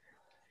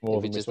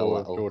 More Maybe than we just a saw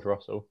little. George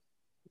Russell.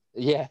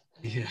 yeah.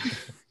 Yeah.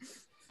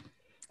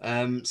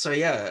 So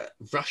yeah,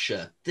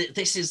 Russia.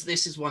 This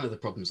is one of the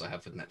problems I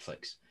have with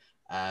Netflix.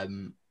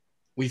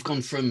 We've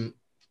gone from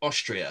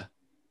Austria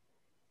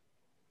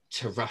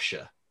to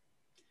Russia.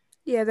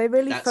 Yeah, they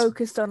really That's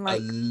focused on A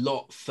like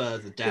lot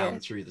further down Yeah.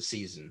 through the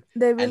season.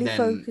 they really then-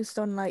 focused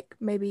on like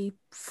maybe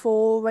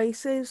 4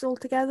 races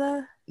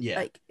altogether, Yeah.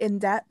 like in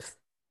depth.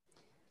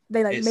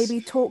 They like It's-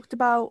 maybe talked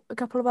about a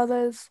couple of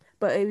others,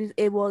 but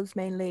it was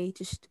mainly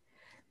just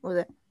what was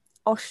it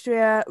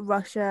Austria,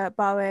 Russia,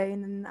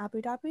 Bahrain, and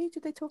Abu Dhabi.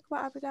 Did they talk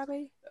about Abu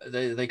Dhabi?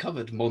 They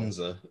covered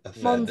Monza a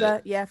fair Monza,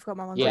 bit, yeah, I forgot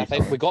my Monza. Yeah, I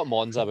think we got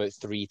Monza about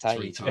 3 times.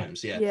 3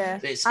 times. Yeah. Yeah,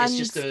 It's and,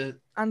 just and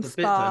the bit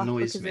Spa that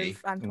annoys because me.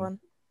 of Antoine.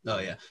 Oh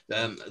yeah.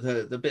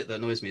 The bit that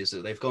annoys me is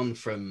that they've gone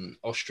from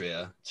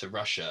Austria to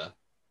Russia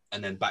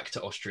and then back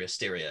to Austria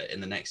Styria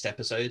in the next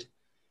episode.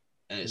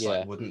 And it's Yeah.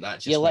 like, wouldn't that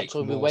just Yeah, make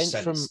literally, more we went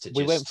sense from to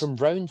we went just- from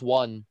round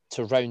 1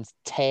 to round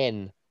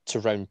 10 to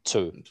round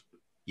 2.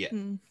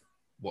 Mm,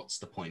 what's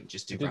the point?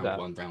 Just do We did round that.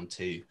 1, round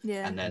 2,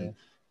 yeah, and then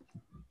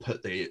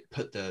put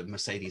the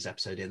Mercedes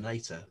episode in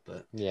later.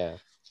 But Yeah,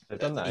 They've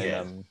done that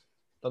Yeah. done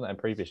that in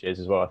previous years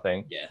as well, I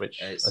think. yeah,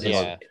 Which it's- I think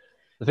yeah,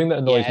 the thing that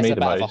annoys it's me a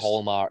the bit of a most.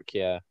 hallmark.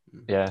 Yeah,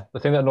 Yeah, the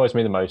thing that annoys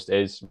me the most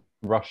is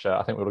Russia.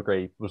 I think we'll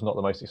agree was not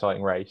the most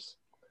exciting race.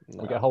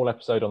 No. We get a whole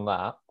episode on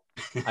that,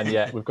 and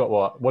yet we've got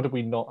what? What did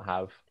we not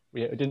have?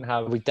 We didn't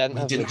have. we didn't we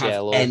have didn't have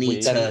Mugello, any we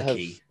didn't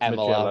turkey. have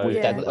Imola, we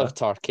Yeah. didn't have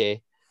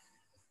Turkey.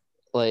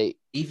 Like,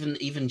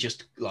 even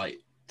just like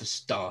the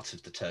start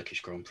of the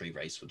Turkish Grand Prix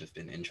race would have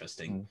been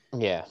interesting.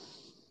 yeah,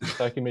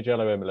 Turkey,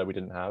 Mugello, Imola. We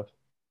didn't have.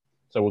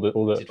 So all the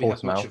Did we have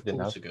Portimao much of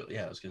didn't have. Portugal?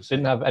 Yeah, I was going to say.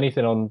 Didn't have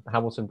anything on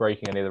Hamilton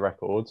breaking any of the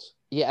records.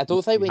 yeah. I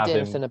don't think we have did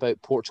him- anything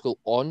about Portugal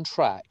on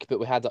track, but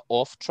we had it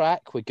off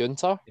track with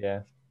Gunter.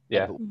 Yeah,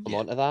 yeah. I'm Yeah.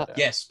 onto that.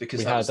 Yes, because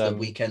We that was had, the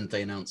weekend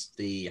they announced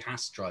the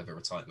Haas driver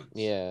retirement.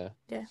 Yeah,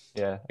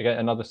 Yeah, again,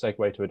 another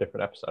segue to a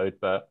different episode,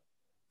 but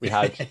we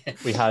had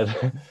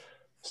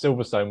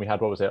Silverstone. We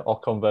had, what was it?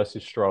 Ocon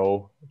versus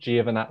Stroll,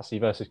 Giovinazzi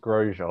versus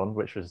Grosjean,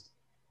 which was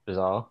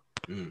bizarre.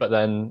 Mm. But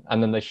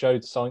then they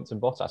showed Sainz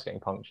and Bottas getting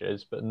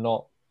punctures, but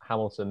not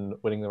Hamilton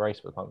winning the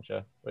race with a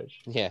puncture.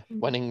 Which yeah,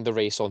 winning the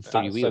race on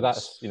 3 wheels. so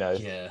that's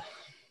Yeah.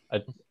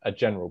 a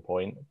general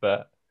point.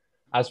 But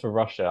as for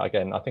Russia,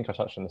 again, I think I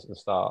touched on this at the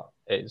start.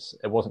 It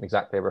wasn't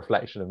exactly a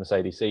reflection of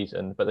Mercedes'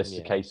 season, but this is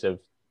a Yeah. case of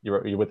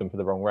you're with them for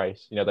the wrong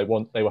race. You know,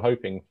 they were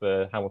hoping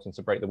for Hamilton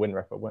to break the win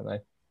record, weren't they?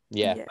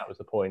 yeah, That was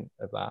the point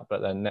of that.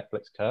 But then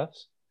Netflix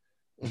curse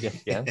yet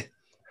again.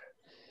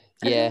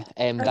 yeah.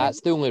 I That's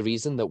the only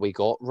reason that we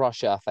got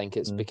Russia. I think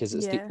it's Mm. because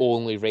it's the Yeah.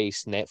 only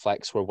race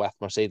Netflix were with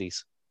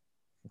Mercedes.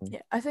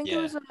 yeah. I think it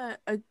Yeah. was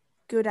a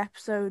good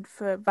episode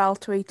for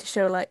Valtteri to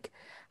show like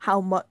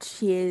how much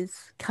he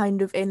is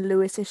kind of in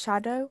Lewis's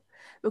shadow,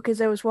 because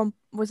there was one,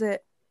 was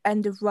it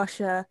end of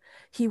Russia?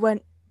 He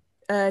went,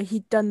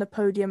 he'd done the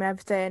podium and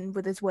everything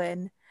with his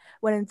win,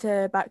 went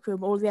into back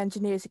room, all the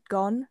engineers had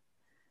gone,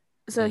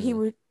 so he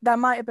would, that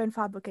might have been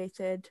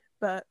fabricated,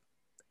 but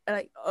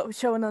like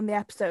showing on the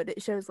episode,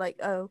 it shows like,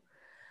 oh,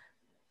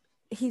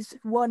 he's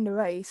won the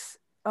race.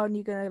 Aren't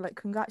you gonna like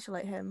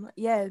congratulate him? Like,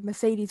 yeah,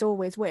 Mercedes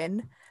always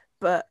win,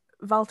 but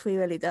Valtteri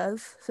really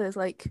does. So it's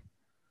like,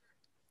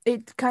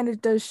 it kind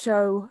of does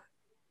show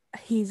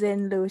he's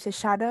in Lewis's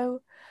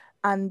shadow,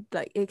 and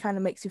like it kind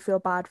of makes you feel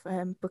bad for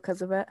him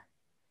because of it.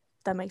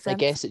 That makes sense. I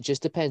guess it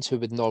just depends who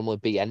would normally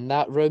be in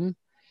that room,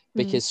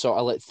 because sort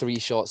of like 3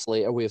 shots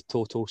later we have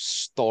Toto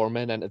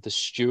storming into the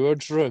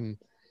steward's room,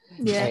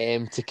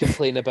 Yeah. to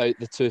complain about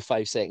the 2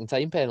 5-second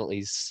time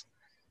penalties.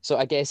 So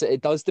I guess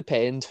it does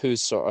depend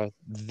who's sort of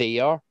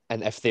there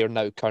and if they're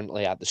now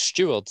currently at the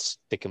stewards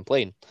to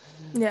complain.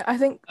 Yeah, I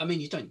think I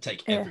mean, you don't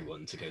take Yeah.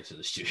 everyone to go to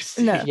the stewards.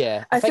 No.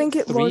 Yeah, I think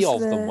it three was of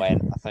them the-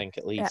 went, I think,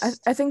 at yeah,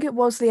 least. I think it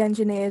was the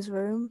engineers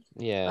room.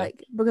 Yeah.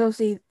 Like, because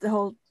obviously the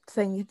whole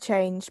thing had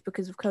changed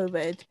because of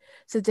COVID,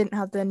 so they didn't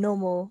have the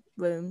normal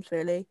rooms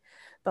really.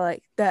 But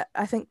like that,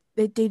 I think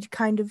they did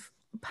kind of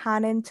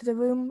pan into the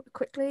room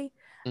quickly.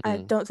 I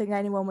Mhm. don't think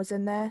anyone was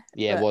in there.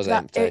 Yeah, it but was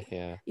empty.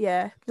 Yeah.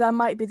 Yeah, that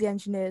might be the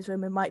engineers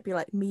room. It might be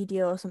like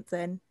media or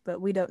something,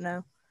 but we don't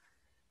know.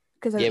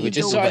 Because Yeah, we Either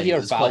just way, sort of it hear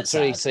was quite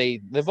Valtteri sad.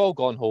 say they've all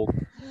gone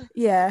home,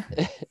 Yeah,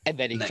 and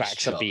then he Next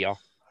cracks shot. a beer.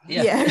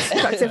 yeah,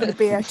 cracks over the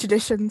beer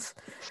traditions.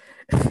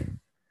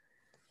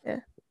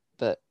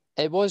 But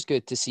it was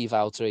good to see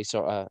Valtteri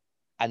sort of,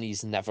 and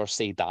he's never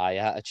say die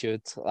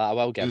attitude. I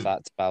will give Mm.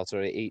 that to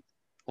Valtteri.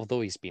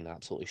 Although he's been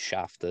absolutely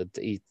shafted,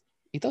 he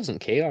doesn't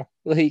care.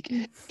 Like,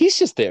 he's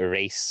just there to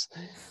race,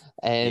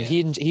 and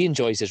Yeah. he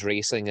enjoys his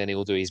racing, and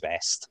he'll do his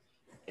best.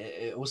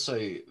 It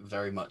also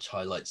very much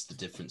highlights the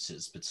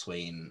differences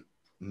between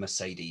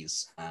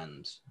Mercedes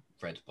and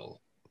Red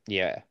Bull,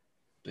 Yeah,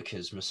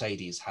 because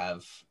Mercedes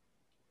have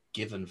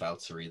given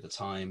Valtteri the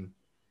time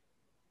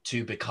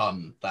to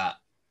become that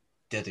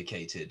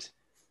dedicated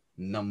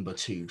number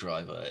 2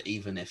 driver,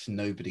 even if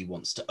nobody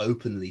wants to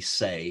openly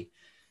say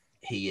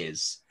he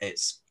is.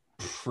 It's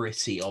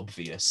pretty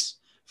obvious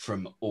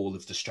from all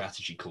of the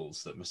strategy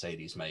calls that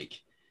Mercedes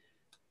make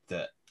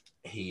that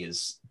he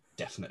is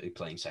definitely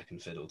playing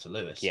second fiddle to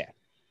Lewis. Yeah.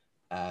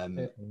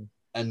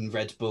 And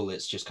Red Bull,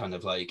 it's just kind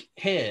of like,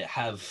 here,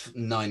 have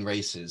 9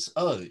 races.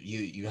 Oh,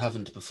 you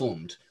haven't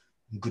performed.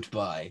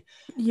 Goodbye.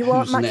 You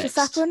want Who's Max next?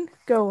 Verstappen?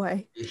 Go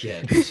away.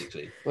 Yeah,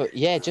 basically. well,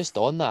 yeah. Just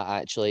on that,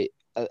 actually,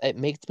 it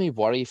makes me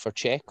worry for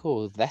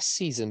Checo this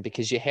season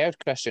because you heard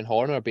Christian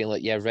Horner being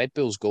like, "Yeah, Red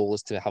Bull's goal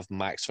is to have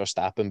Max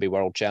Verstappen be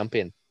world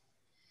champion."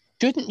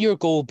 Shouldn't your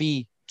goal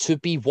be to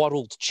be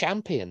world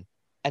champion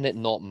and it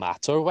not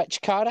matter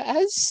which car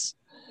it is?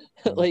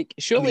 Like,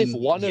 surely if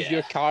one of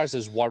your cars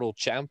is world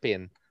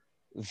champion,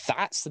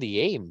 that's the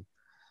aim.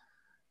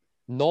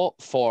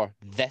 Not for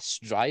this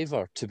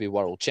driver to be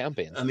world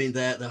champion. I mean,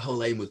 their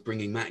whole aim with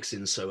bringing Max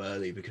in so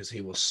early because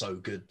he was so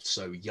good,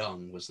 so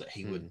young, was that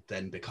he would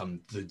then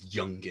become the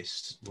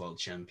youngest world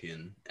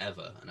champion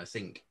ever. And I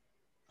think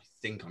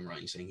I'm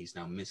right in saying he's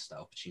now missed that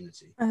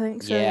opportunity. I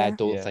think so. Yeah, I Yeah.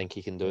 don't think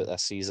he can do it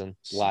this season.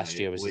 Last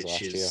year was his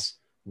last year.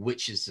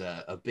 Which is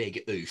a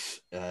big oof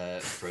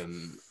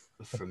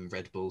from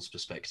Red Bull's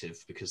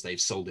perspective, because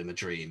they've sold him a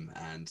dream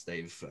and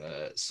they've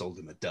sold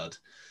him a dud.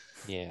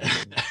 Yeah.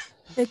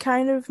 It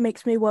kind of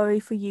makes me worry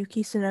for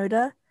Yuki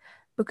Tsunoda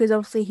because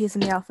obviously he's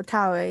in the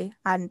AlphaTauri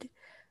and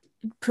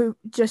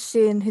just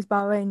seeing his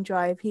Bahrain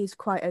drive, he's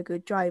quite a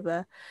good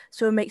driver.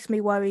 So it makes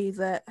me worry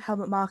that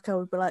Helmut Marko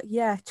would be like,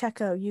 yeah,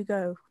 Checo, you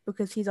go,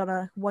 because he's on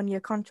a 1-year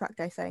contract,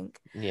 I think.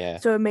 Yeah.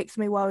 So it makes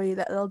me worry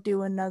that they'll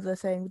do another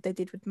thing they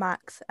did with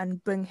Max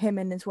and bring him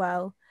in as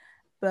well,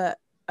 but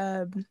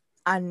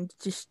and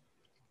just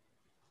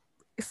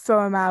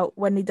throw him out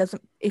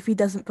if he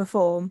doesn't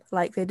perform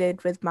like they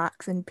did with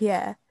Max and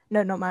Pierre.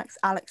 No, not Max,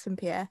 Alex and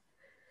Pierre.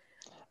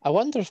 I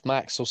wonder if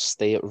Max will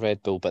stay at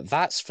Red Bull, but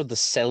that's for the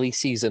silly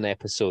season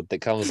episode that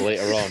comes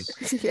later on.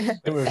 Yeah. I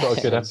think we've got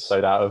a good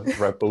episode out of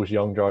Red Bull's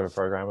young driver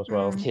program as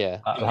well. Yeah.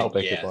 That'll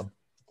be a good one.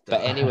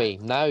 But anyway,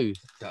 now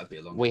That'd be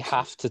a long we episode.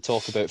 have to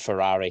talk about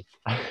Ferrari.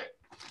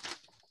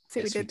 See,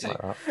 Yes, we we did.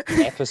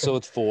 do.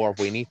 Episode 4,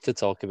 we need to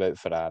talk about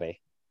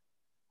Ferrari.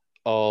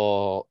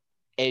 Oh,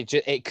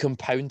 it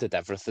compounded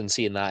everything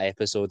seeing that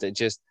episode.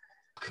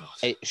 God.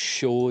 It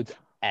showed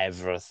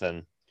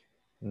everything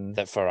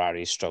that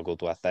Ferrari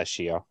struggled with this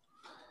year.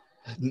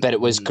 But it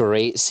was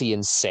great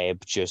seeing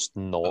Seb just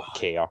not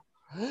care.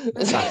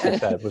 Classic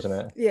Seb, wasn't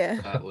it?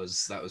 Yeah. That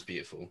was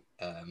beautiful.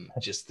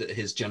 Just that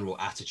his general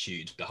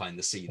attitude behind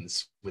the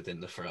scenes within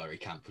the Ferrari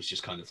camp was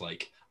just kind of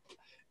like,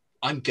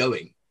 I'm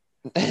going.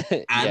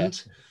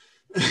 And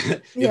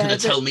you're going to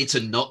tell me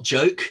to not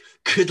joke?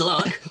 Good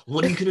luck.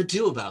 What are you going to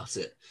do about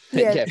it?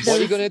 Yeah, what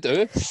are you going to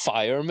do?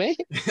 Fire me?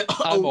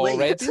 I'm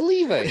already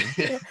leaving.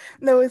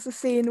 There was a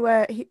scene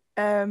where he,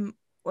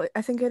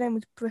 I think her name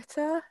was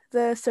Britta,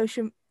 the sort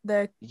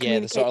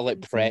of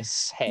like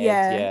press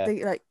head.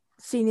 The like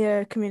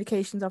senior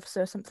communications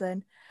officer or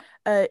something.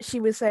 She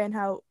was saying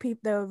how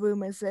there were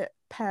rumors that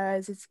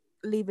Perez is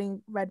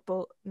leaving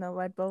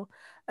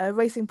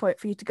Racing Point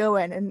for you to go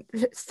in, and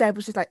Seb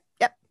was just like,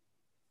 "Yep,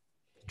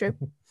 true."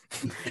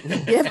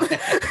 Yep.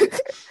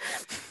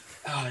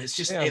 Oh, it's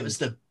just it was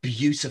the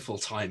beautiful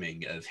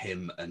timing of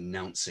him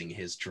announcing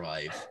his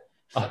drive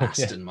for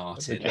Aston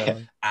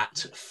Martin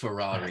at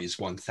Ferrari's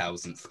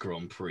 1000th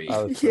Grand Prix.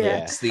 Wasn't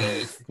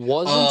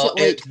it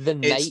like the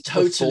night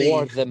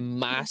before the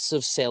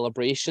massive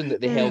celebration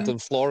that they held in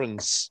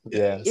Florence?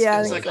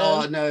 It's like,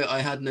 oh no, I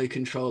had no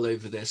control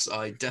over this.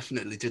 I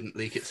definitely didn't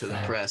leak it to the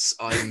press.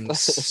 I'm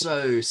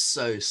so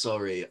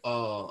sorry.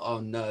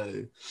 Oh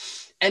no.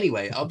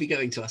 Anyway, I'll be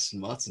going to Aston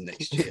Martin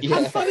next year.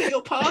 Have fun at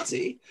your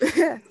party.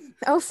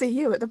 I'll see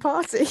you at the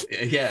party.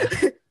 Yeah.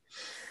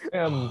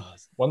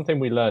 One thing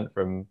we learned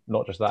from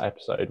not just that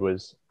episode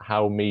was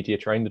how media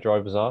trained the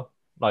drivers are.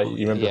 Like,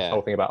 you remember Yeah. the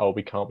whole thing about,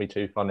 we can't be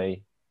too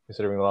funny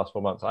considering the last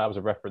 4 months. That was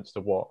a reference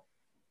to what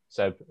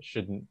Seb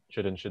should and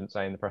shouldn't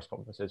say in the press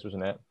conferences,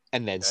 wasn't it?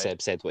 And then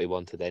Seb said what he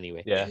wanted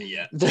anyway. Yeah.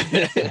 Yeah.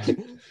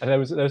 And there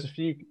was a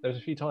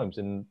few times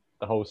in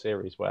the whole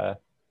series where,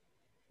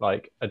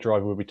 like, a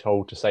driver would be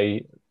told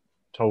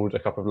a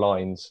couple of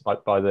lines,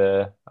 like, by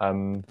the what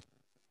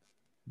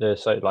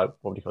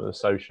do you call it, the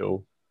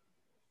social,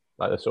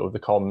 like the sort of the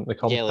com Yeah,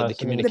 person like the in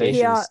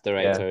communications PR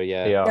director,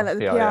 yeah. Yeah, like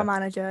the PR yeah.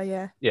 manager,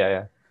 yeah.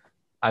 Yeah.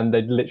 And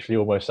they'd literally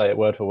almost say it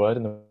word for word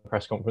in the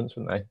press conference,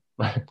 wouldn't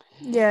they?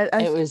 Yeah,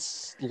 It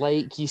was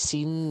like you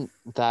seen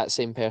that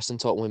same person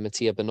talking with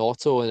Mattia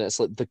Binotto, and it's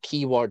like the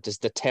key word is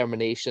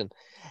determination.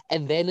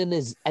 And then in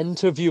his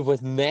interview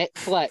with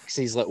Netflix,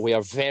 he's like, "We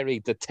are very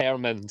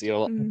determined." You're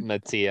like,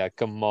 Mattia,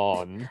 come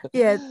on.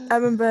 yeah. I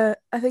remember,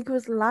 I think it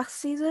was last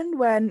season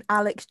when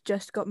Alex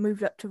just got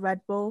moved up to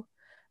Red Bull.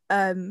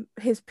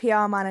 His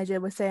PR manager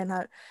was saying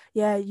that,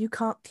 yeah, you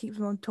can't keep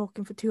them on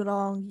talking for too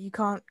long. You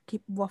can't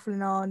keep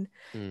waffling on.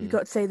 You've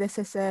got to say this,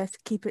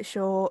 keep it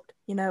short.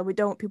 You know, we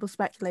don't want people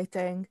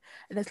speculating.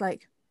 And it's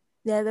like,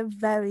 yeah, they're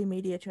very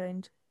media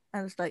trained.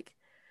 And it's like,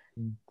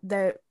 I'm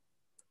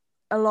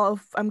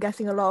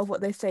guessing a lot of what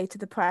they say to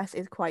the press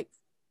is quite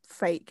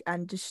fake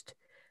and just,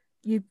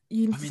 you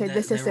need to say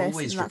this, they're and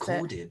always that's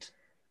recorded. it.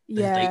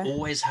 Yeah. They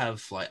always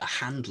have like a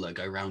handler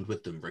go around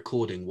with them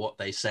recording what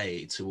they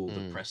say to all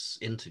the press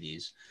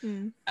interviews.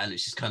 And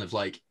it's just kind of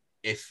like,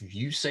 if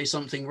you say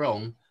something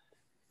wrong,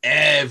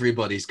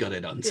 everybody's got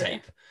it on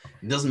tape.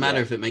 It doesn't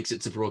matter if it makes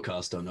it to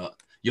broadcast or not.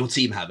 Your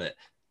team have it.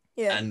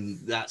 Yeah. And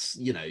that's,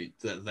 you know,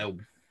 they'll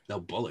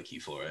bollock you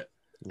for it.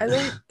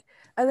 I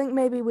think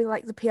maybe with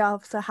like the PR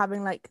officer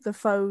having like the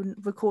phone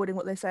recording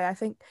what they say, I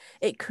think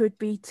it could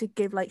be to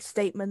give like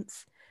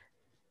statements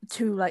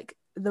to like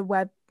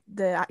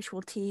the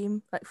actual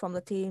team, like from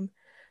the team,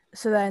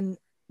 so then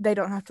they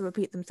don't have to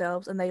repeat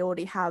themselves and they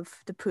already have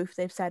the proof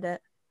they've said it.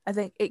 I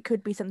think it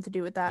could be something to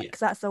do with that,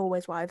 because that's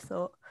always what I've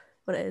thought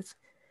what it is.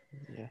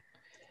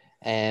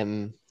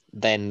 Then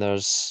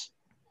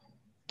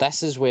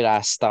this is where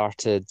I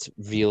started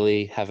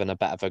really having a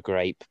bit of a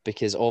gripe,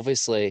 because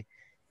obviously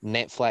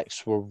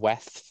Netflix were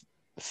with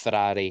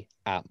Ferrari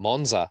at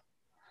Monza.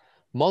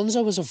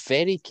 Monza was a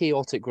very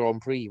chaotic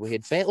Grand Prix. We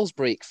had Vettel's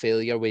brake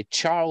failure. We had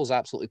Charles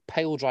absolutely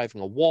pile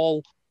driving a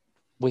wall.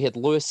 We had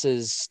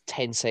Lewis's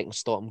 10-second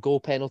stop and go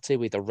penalty.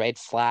 We had a red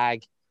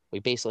flag. We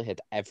basically had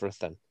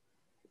everything.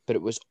 But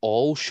it was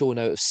all shown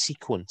out of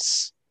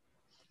sequence.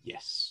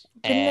 Yes.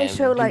 Didn't they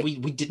show like... We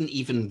didn't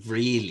even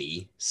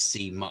really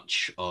see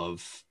much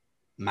of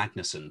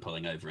Magnussen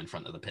pulling over in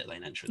front of the pit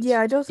lane entrance. Yeah,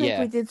 I don't think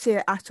we did see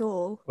it at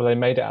all. Well, they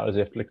made it out as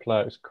if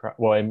Leclerc's...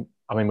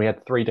 I mean, we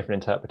had 3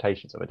 different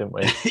interpretations of it, didn't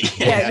we?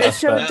 They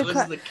showed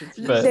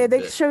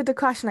they showed the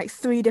crash in like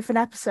 3 different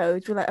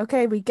episodes. We're like,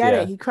 okay, we get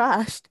it. He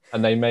crashed.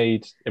 And they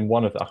made, in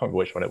one of I can't remember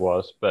which one it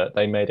was, but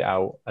they made it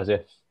out as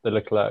if the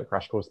Leclerc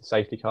crash caused the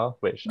safety car,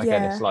 which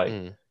again, it's like,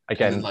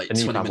 again, like a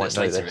new 20 fan minutes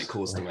might know later, this. it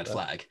caused the red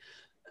flag.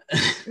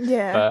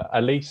 But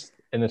at least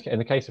in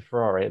the case of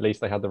Ferrari, at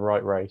least they had the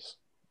right race,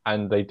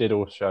 and they did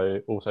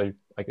also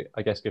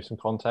I guess give some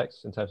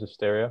context in terms of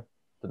stereo,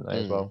 didn't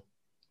they as well?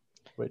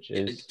 Which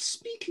is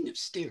speaking of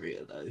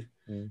stereo though,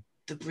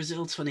 the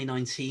Brazil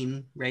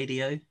 2019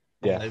 radio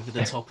over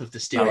the top of the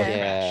stereo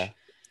crash.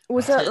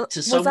 Was that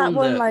to someone that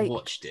one that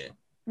watched it?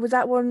 Was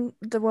that one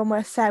the one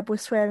where Seb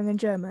was swearing in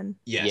German?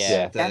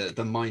 Yes.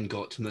 The Mein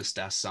Gott muss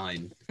das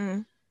sein.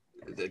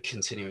 The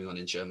continuing on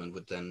in German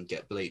would then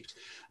get bleeped,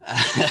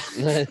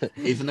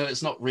 even though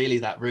it's not really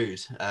that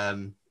rude.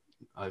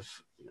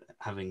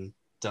 Having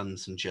done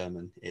some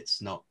German,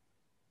 it's not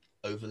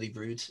overly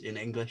rude in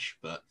English,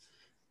 but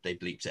they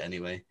bleeped it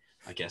anyway.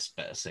 I guess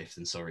better safe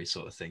than sorry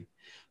sort of thing.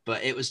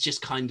 But it was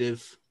just kind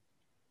of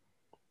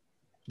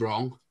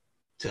wrong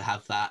to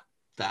have that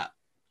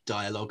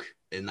dialogue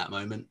in that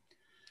moment,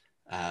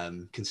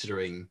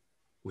 considering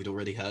we'd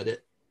already heard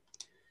it.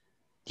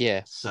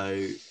 Yeah.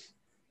 So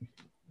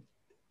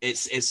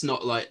it's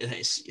not like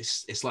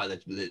it's like they're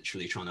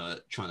literally trying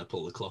to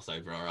pull the cloth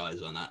over our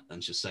eyes on that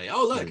and just say,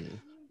 oh look,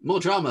 more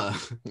drama.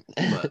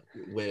 But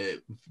we're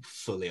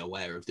fully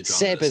aware of the drama.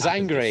 Seb is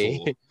angry.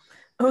 Before.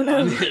 Oh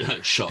no!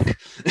 Shock.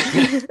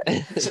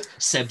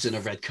 Seb's in a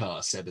red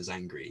car. Seb is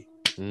angry.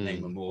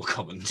 Name a more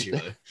common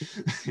duo.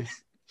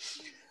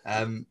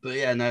 But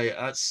yeah,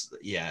 no,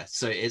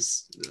 So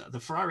it's the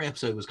Ferrari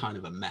episode was kind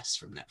of a mess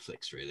from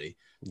Netflix, really.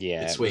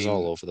 Yeah, it was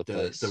all over the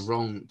place. The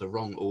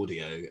wrong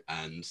audio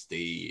and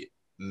the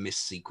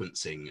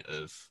missequencing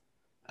of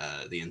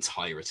the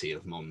entirety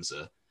of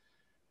Monza.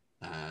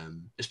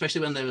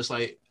 Especially when there was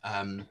like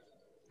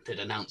they'd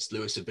announced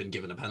Lewis had been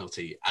given a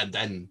penalty, and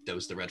then there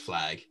was the red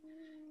flag.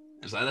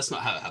 It's like, that's not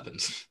how it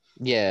happened.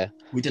 Yeah.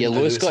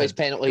 Lewis got his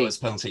penalty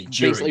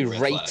basically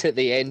right at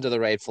the end of the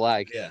red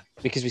flag. Yeah.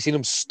 Because we seen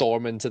him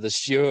storm into the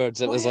stewards.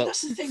 It was like,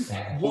 that's the thing.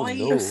 Why?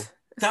 No.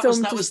 That Some was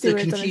just the do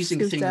it on a confusing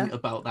thing scooter.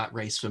 about that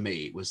race for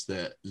me, was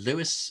that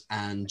Lewis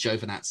and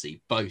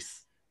Giovinazzi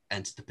both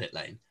entered the pit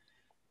lane,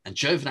 and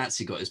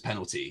Giovinazzi got his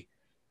penalty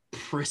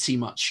pretty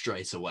much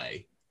straight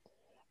away.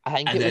 I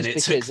think And it then was it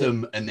because took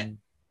them an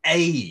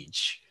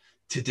age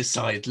to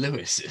decide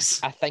Lewis's.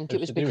 I think it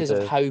It's was to do with because of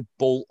the- how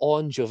bolt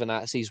on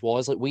Giovinazzi's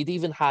was. Like, we'd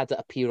even had it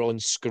appear on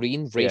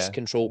screen, race Yeah.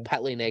 control,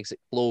 pit lane exit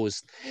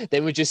closed.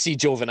 Then we just see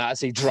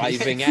Giovinazzi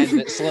driving in.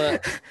 It's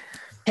like,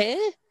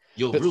 eh?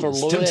 Your But for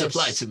rules don't Lewis-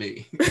 apply to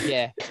me.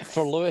 Yeah,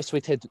 for Lewis,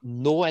 we'd had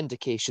no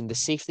indication. The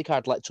safety car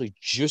had literally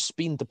just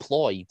been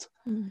deployed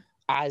Mm.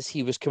 as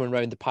he was coming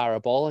around the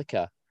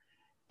parabolica.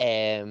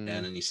 And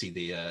then you see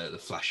the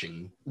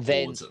flashing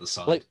Then, boards at the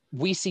side. like,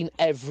 we seen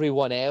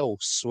everyone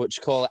else, what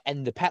you call it,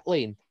 in the pit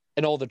lane,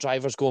 and all the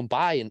drivers going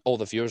by, and all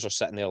the viewers are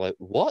sitting there like,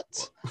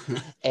 what?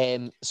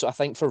 So I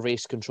think for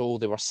race control,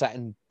 they were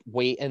sitting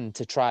waiting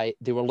to try.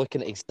 They were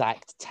looking at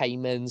exact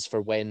timings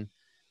for when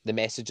the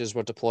messages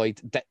were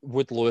deployed.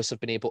 Would Lewis have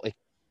been able to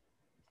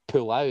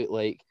pull out?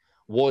 Like,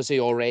 was he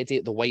already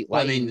at the white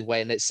Well, I line mean-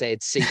 when it said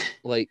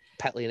like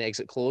pit lane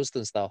exit closed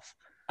and stuff?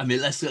 I mean,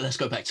 let's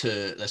go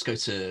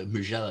to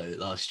Mugello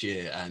last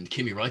year and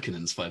Kimi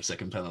Raikkonen's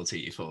 5-second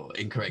penalty for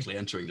incorrectly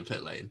entering the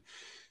pit lane.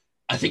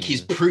 I think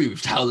he's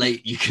proved how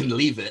late you can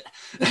leave it.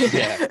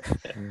 Yeah.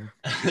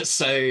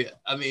 So,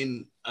 I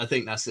mean, I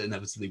think that's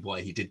inevitably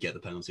why he did get the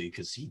penalty,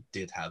 because he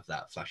did have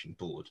that flashing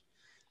board.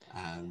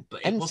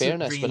 But it In wasn't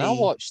fairness, really... when I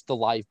watched the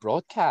live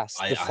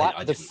broadcast, I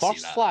the didn't see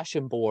first that.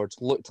 flashing board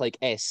looked like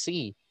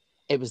SC.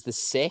 It was the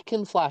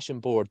second flashing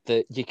board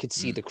that you could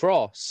see Mm. the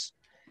cross.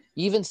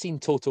 You even seen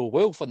Toto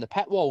Wolff on the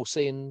pit wall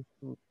saying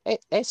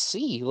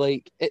SC,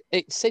 like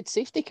it said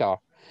safety car.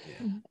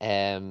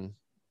 Yeah.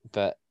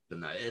 But But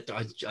no,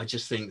 I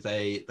just think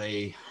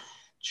they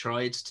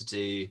tried to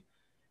do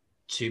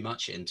too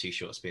much in too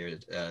short space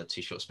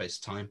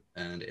of time,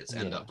 and it's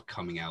ended Yeah. up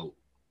coming out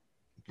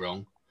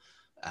wrong.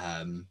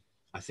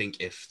 I think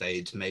if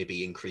they'd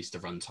maybe increased the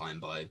runtime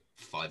by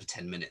 5 or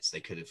 10 minutes, they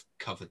could have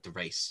covered the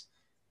race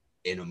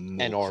in a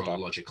more In order.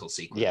 chronological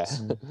yeah,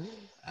 sequence,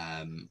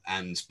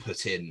 and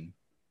put in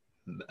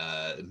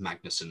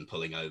Magnussen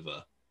pulling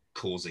over,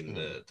 causing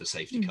the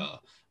safety car,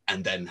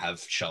 and then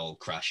have Charles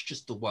crash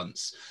just the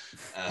once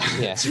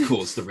Yeah. to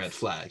cause the red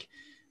flag.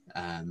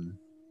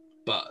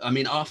 But I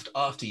mean, after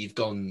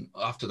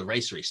the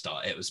race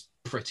restart, it was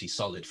pretty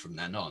solid from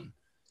then on.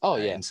 oh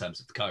yeah, In terms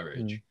of the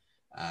courage.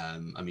 I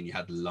mean, you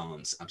had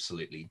Lance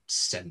absolutely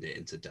send it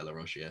into De La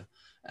Rogia,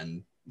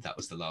 and that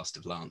was the last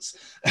of Lance.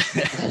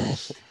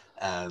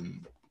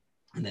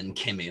 And then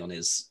Kimi on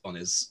his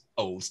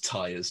old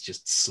tires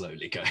just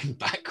slowly going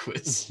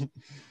backwards.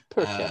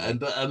 Poor Kimi.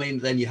 But I mean,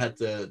 then you had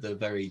the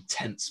very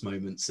tense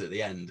moments at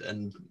the end,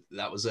 and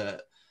that was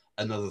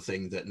another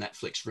thing that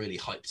Netflix really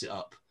hyped it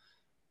up.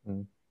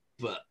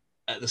 But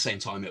at the same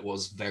time, it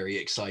was very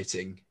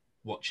exciting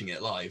watching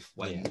it live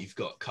when you've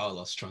got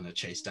Carlos trying to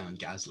chase down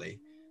Gasly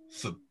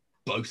for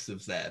both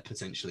of their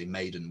potentially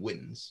maiden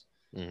wins.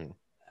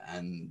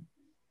 And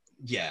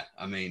yeah,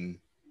 I mean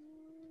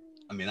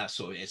that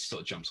sort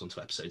of jumps onto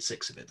episode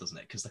 6 of it, doesn't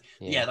it? Because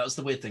that was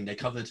the weird thing. They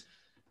covered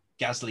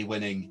Gasly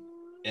winning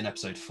in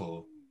episode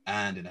 4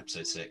 and in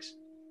episode 6,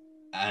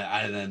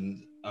 and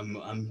then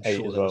I'm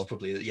sure there was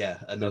probably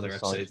another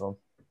episode.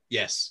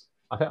 Yes,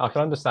 I think I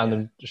can understand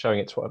them showing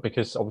it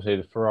because obviously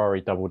the Ferrari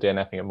double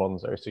DNFing at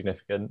Monza is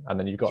significant, and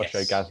then you've got to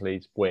show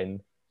Gasly's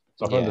win.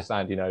 So I can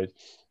understand,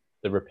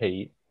 the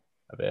repeat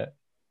of it.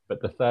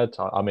 But the third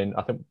time, I mean,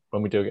 I think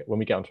when we get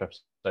onto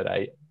episode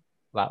 8,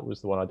 that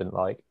was the one I didn't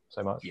like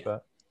so much. Yeah.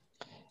 But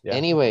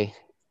Anyway,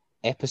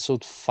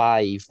 episode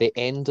 5, the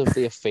end of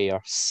the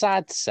affair.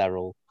 Sad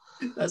Cyril.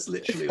 that's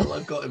literally all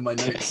I've got in my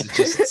notes.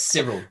 Is just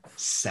Cyril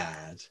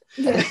sad.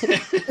 Yeah.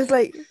 It's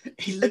like,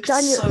 he looks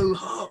Daniel- so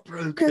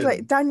heartbroken. because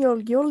like,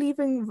 Daniel, you're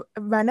leaving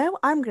Renault.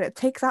 I'm gonna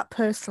take that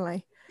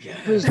personally. Yeah.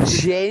 It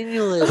was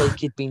genuinely like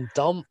he'd been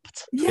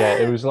dumped. yeah,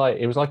 it was like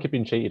he'd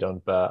been cheated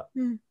on, but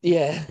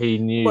Yeah. he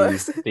knew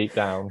Worse. deep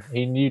down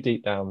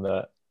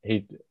that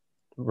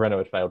Renault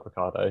had failed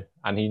Ricardo,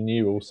 and he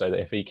knew also that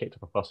if he kicked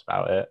up a fuss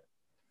about it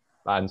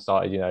and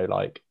started,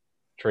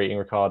 treating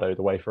Ricardo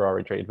the way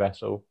Ferrari treated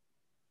Vettel,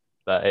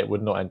 that it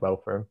would not end well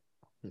for him.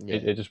 Yeah.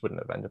 It just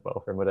wouldn't have ended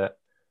well for him, would it?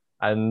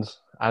 And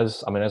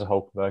as a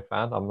Hulkenberg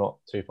fan, I'm not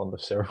too fond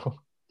of Cyril,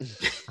 to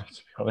be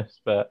honest.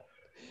 But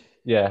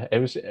yeah, it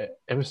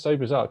was so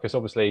bizarre because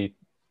obviously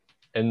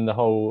in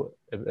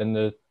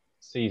the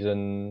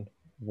season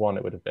 1,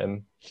 it would have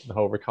been the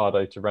whole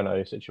Ricardo to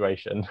Renault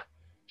situation.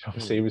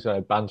 Obviously, he was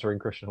bantering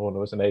Christian Horner,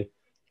 wasn't he?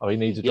 Oh, he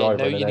needs a driver.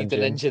 Now and you an need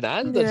an engine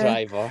and a Yeah.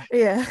 driver.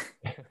 Yeah.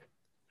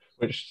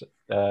 which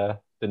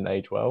didn't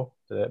age well,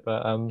 did it?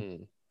 But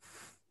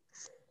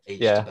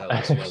Aged yeah. about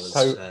as well as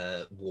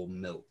So-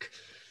 warm milk.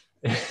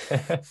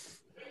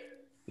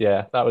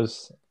 yeah, that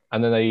was,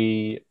 and then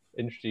they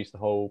introduced the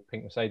whole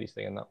pink Mercedes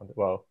thing in that one.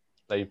 Well,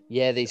 they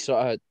They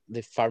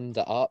firmed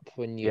it up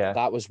when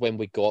that was when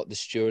we got the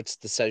steward's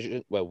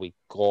decision. Well, we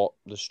got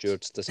the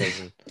steward's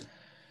decision.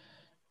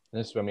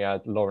 this is when we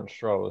had Lawrence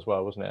Stroll as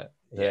well, wasn't it?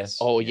 Yes.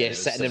 Oh Yeah, yeah, it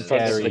was sitting in the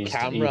front of the Scary,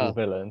 camera. evil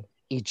villain.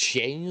 he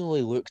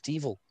genuinely looked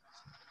evil.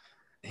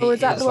 Or was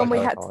that He the is one like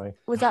we a- had?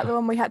 Was that the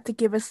one we had to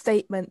give a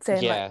statement saying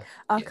like Yeah.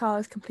 our Yeah. car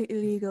is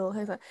completely legal?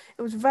 It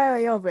was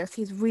very obvious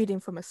he's reading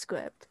from a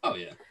script. Oh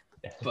yeah.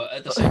 But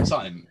at the same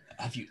time,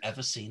 have you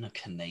ever seen a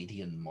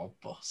Canadian mob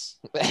boss?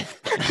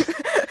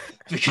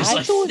 Because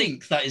I don't-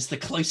 think that is the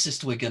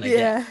closest we're gonna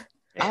Yeah,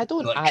 I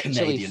don't Like actually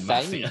Canadian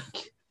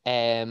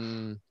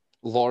think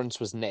Lawrence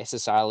was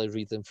necessarily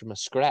reading from a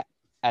script,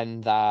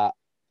 and that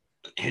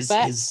get. His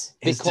But his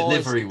because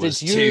delivery was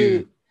did you-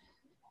 too.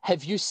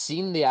 have you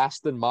seen the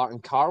Aston Martin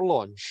car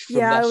launch from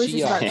yeah. I this was just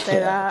year? about to say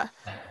that.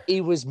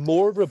 He was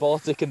more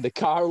robotic in the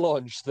car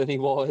launch than he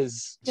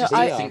was. Yeah, Do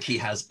you here. think he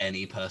has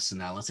any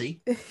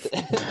personality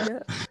Yeah.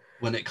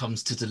 when it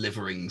comes to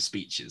delivering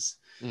speeches?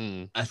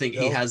 Mm. I think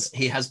No.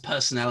 he has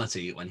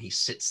personality when he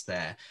sits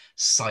there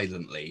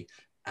silently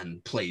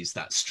and plays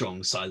that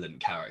strong silent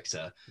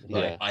character.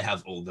 Like, Yeah. I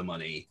have all the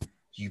money.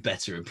 You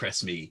better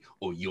impress me,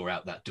 or you're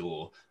out that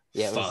door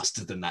Yeah, it was-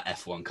 faster than that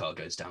F1 car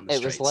goes down the It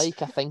straights. was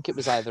like, I think it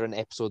was either in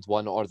episode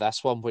 1 or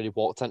this one where he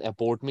walked into a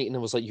board meeting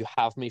and was like, "You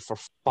have me for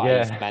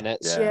 5 Yeah.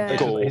 minutes. Yeah. Yeah.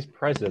 Go." His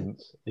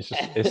presence is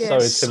just it's Yeah. so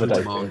So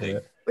intimidating. demanding.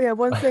 isn't it? Yeah,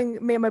 one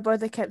thing me and my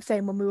brother kept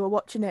saying when we were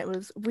watching it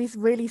was we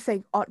really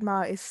think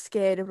Otmar is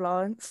scared of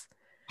Lawrence.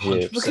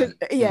 100%. Because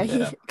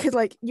Yeah. because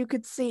like you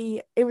could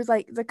see it was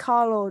like the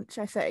car launch,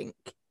 I think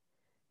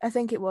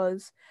it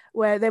was,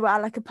 where they were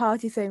at like a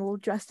party thing, all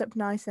dressed up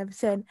nice and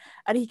everything,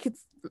 and he could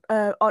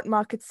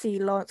Otmar could see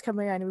Lawrence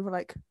coming in, and we were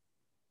like,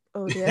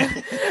 oh dear.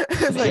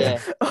 It was like,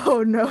 Yeah.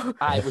 oh no.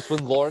 It was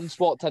when Lawrence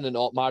walked in and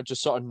Otmar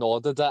just sort of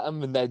nodded at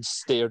him and then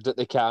stared at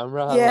the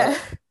camera. Yeah.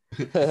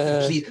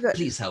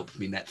 Please help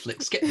me,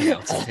 Netflix. Get me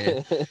out of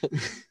here.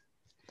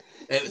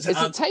 It was, Is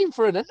it time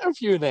for an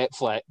interview,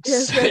 Netflix?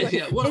 Yes. Like,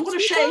 yeah, what a interview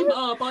shame.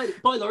 time?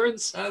 Bye,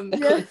 Lawrence.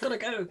 Yeah. Gotta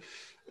go.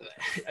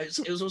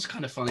 It was also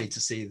kind of funny to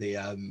see the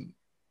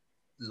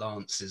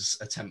Lance's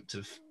attempt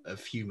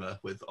of humor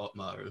with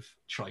Otmar of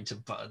trying to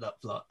button up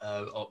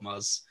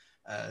Otmar's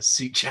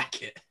suit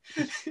jacket.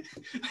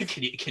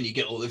 Can you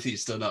get all of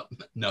these done up?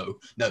 No,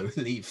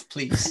 leave,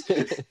 please.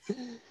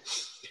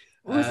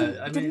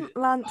 Didn't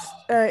Lance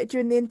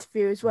during the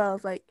interview as well,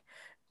 like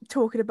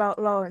talking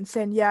about Lawrence,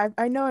 saying, "Yeah,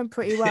 I know him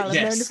pretty well. I've known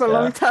him Yes, for a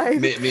long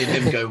time." me and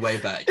him go way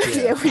back.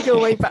 Yeah, we go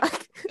way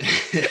back.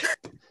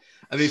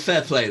 I mean,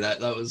 fair play. That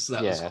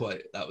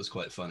was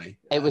quite funny.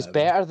 It was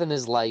better than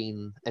his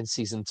line in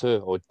season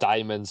 2. Oh,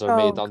 diamonds are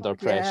Oh, made under God,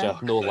 pressure. yeah.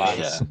 No,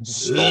 Lance,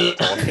 Yeah. stop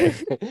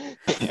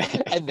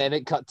talking. And then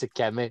it cut to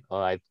Kimmy.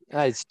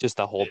 It's just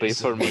a hobby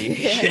It's for a me.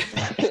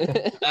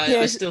 hobby. I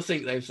Yeah. still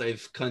think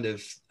they've kind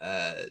of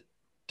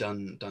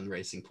done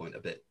Racing Point a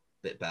bit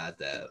bad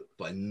there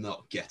by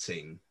not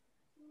getting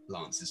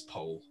Lance's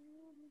pole,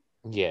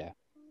 Yeah.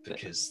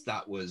 because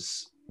that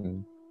was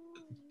Mm.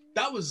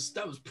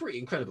 pretty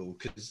incredible.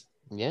 Because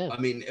Yeah. I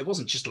mean, it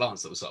wasn't just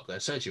Lance that was up there;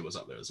 Sergio was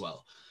up there as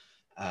well.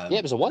 Yeah,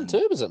 it was a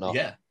 1-2, was it not?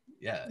 Yeah.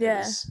 Yeah. It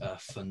was a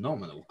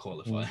phenomenal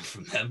qualifying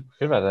from them.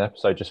 Could have had an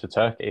episode just for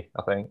Turkey,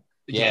 I think.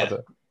 Yeah.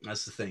 But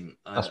That's the thing.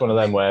 that's one of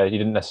them where you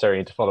didn't necessarily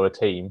need to follow a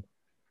team.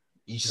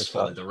 you just It's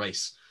follow like- the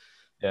race.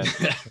 Yeah,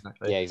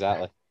 exactly. Yeah,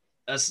 exactly.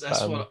 That's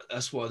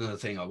one other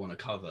thing I want to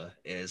cover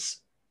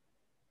is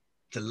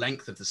the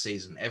length of the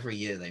season. Every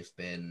year they've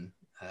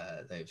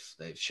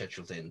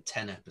scheduled in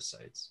 10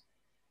 episodes.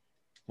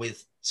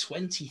 With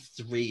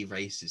 23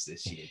 races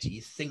this year, do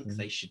you think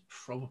they should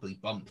probably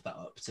bump that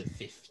up to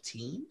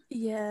 15?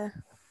 Yeah.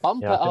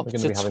 Bump Yeah, I it think up we're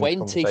gonna to be having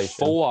this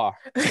 24.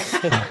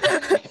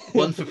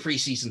 One for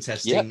pre-season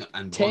testing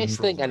and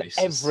Testing one in for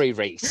races. every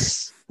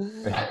race.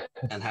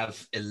 And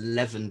have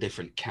 11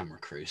 different camera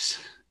crews.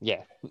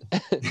 Yeah.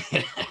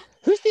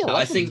 Who's the No,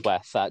 I 11th think-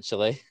 with,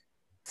 actually?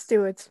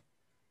 Stewards.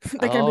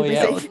 They're gonna Oh, be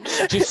yeah. busy.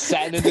 Just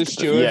sitting in the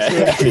stewards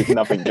Yeah, room.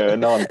 nothing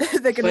going on.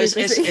 They're gonna But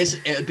be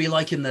busy. it would be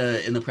like in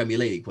the Premier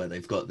League where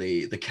they've got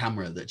the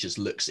camera that just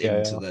looks Yeah,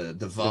 into yeah. the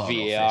The VAR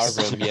VAR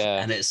office. room,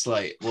 yeah. And it's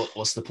like,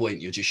 what's the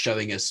point? You're just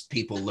showing us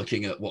people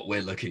looking at what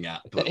we're looking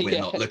at, but we're Yeah.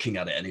 not looking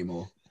at it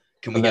anymore.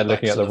 Can we And get they're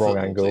back looking to at the wrong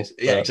football, angle, please?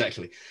 Yeah, but-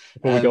 exactly.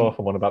 Before we go Um, off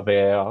on one about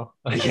VAR.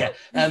 Yeah.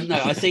 No,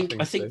 I think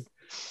so.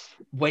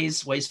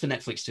 ways for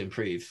Netflix to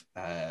improve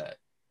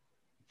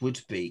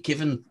would be,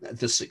 given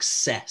the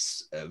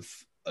success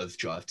of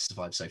Drive to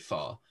Survive so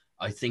far,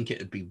 I think it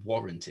would be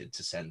warranted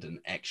to send an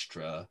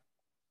extra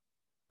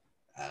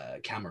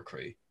camera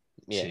crew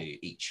Yeah.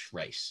 to each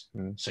race,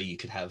 Mm. so you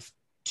could have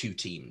 2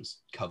 teams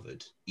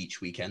covered each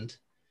weekend.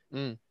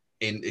 Mm.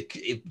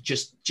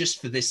 Just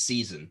for this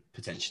season,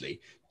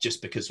 potentially,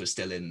 just because we're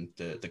still in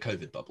the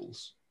COVID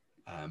bubbles,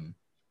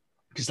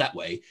 because that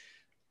way,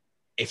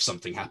 if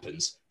something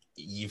happens,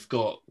 you've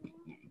got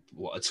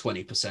a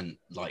 20%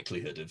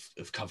 likelihood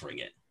of covering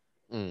it.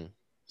 Mm.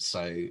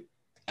 So,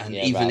 and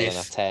Yeah, even rather than a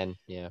if 10,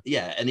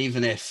 yeah. and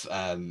even if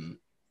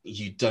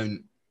you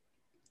don't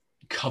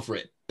cover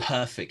it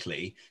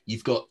perfectly,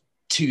 you've got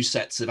 2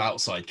 sets of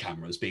outside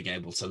cameras being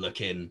able to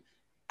look in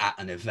at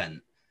an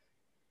event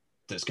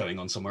that's going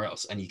on somewhere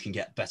else, and you can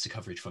get better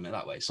coverage from it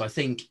that way. So I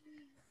think,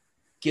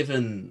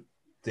 given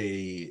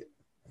the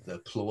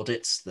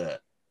plaudits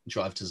that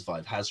Drive to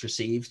Survive has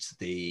received,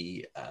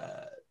 the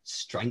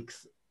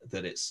strength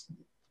that it's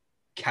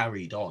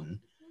carried on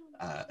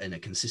in a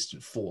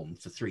consistent form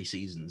for 3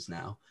 seasons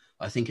now,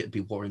 I think it'd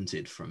be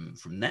warranted from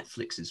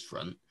Netflix's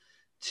front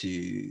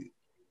to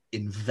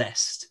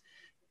invest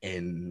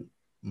in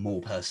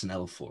more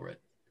personnel for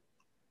it.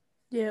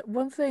 Yeah,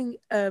 one thing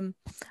I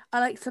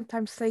like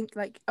sometimes think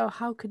like, oh,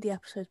 how could the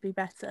episodes be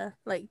better?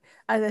 Like,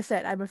 as I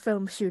said, I'm a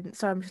film student,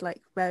 so I'm just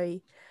like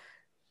very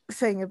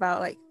thing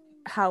about like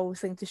how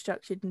things are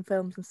structured in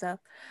films and stuff.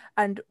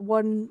 And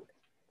one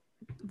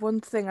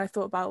thing I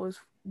thought about was,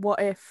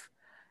 what if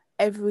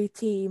every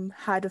team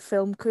had a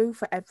film crew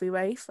for every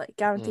race? Like,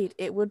 guaranteed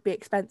it would be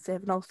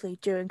expensive, and obviously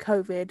during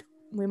COVID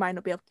we might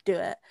not be able to do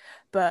it,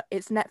 but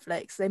it's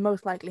Netflix, they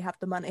most likely have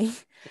the money.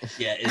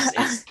 Yeah,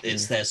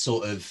 it's their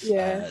sort of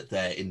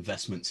their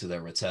investment to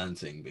their return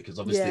thing, because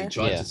obviously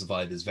Drive to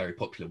Survive is very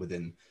popular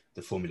within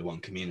the Formula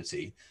One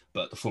community,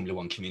 but the Formula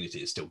One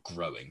community is still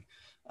growing.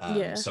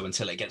 So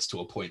until it gets to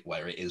a point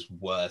where it is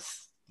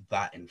worth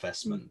that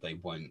investment, they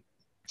won't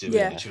do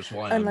it, which is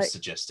why I'm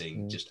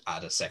suggesting just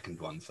add a second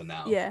one for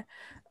now. Yeah,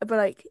 but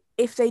like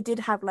if they did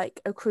have like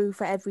a crew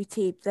for every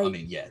team, that would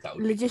be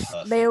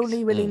perfect. They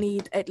only really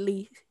need at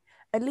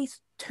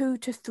least 2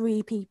 to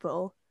 3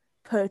 people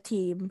per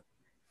team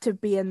to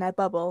be in their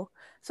bubble.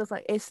 So it's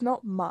like, it's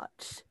not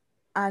much.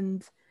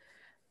 And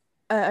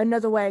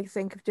another way I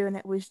think of doing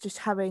it was just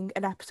having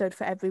an episode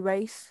for every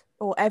race,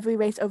 or every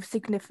race of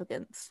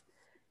significance,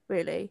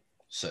 really.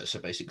 So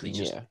basically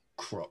just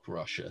crop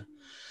Russia.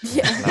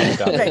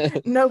 Yeah,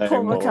 no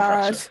Paul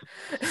Ricard.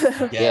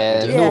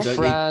 No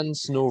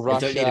France, no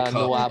Russia,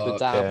 no Abu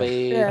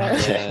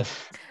Dhabi.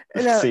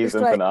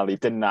 Season finale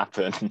didn't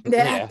happen.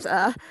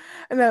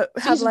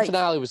 Season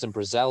finale was in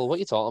Brazil. What are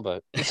you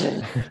talking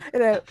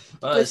about?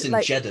 It's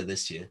in Jeddah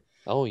this year.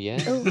 Oh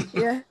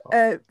yeah.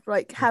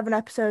 Like have an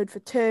episode for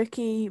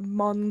Turkey,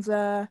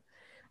 Monza,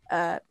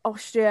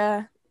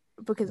 Austria,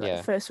 because like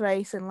the first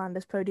race and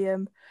Landers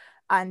podium,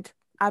 and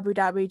Abu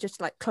Dhabi,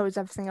 just like close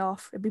everything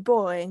off. It'd be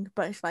boring,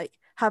 but it's like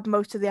have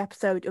most of the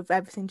episode of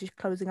everything just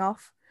closing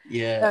off.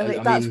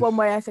 That's one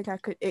way I think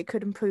it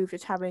could improve,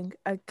 just having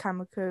a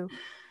camera crew.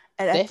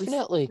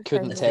 Definitely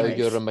couldn't tell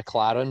you're a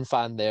McLaren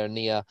fan there,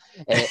 Nia.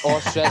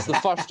 Austria's the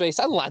first race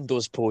and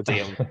Lando's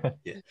podium.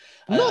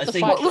 Not the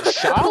fact that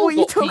Charles what are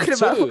you talking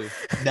about?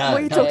 What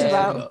are you talking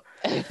about?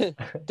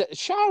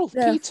 Charles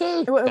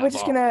P2. We're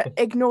just gonna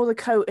ignore the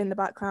coat in the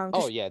background.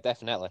 Oh yeah,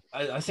 definitely.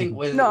 I think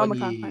when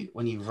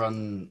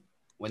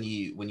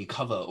you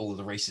cover all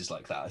the races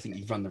like that, I think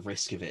you run the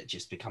risk of it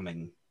just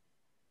becoming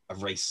a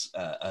race,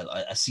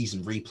 a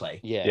season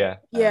replay.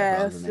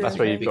 That's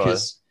where you've got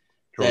to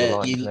draw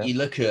the line. You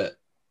look at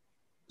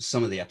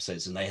some of the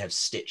episodes and they have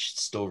stitched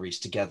stories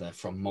together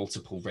from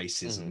multiple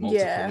races and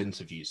multiple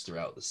interviews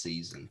throughout the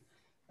season.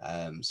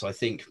 So I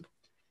think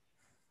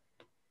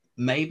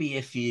maybe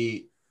if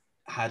you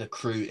had a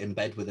crew in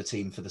bed with a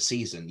team for the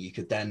season, you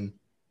could then,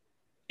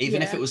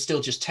 even if it was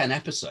still just 10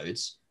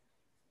 episodes,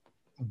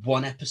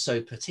 1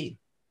 episode per team.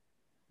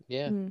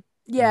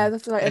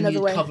 That's like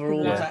another way. And you'd cover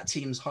all of that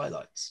team's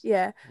highlights.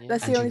 That's and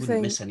the only you wouldn't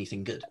thing. Miss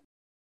anything good.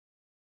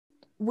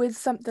 With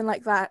something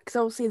like that, because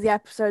obviously the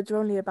episodes are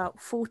only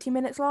about 40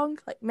 minutes long.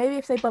 Like maybe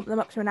if they bump them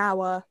up to an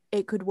hour,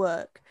 it could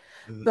work.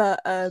 But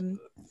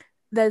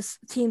there's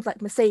teams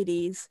like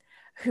Mercedes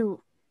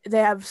who they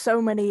have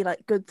so many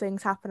like good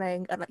things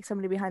happening and like so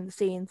many behind the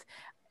scenes.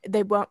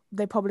 They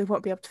probably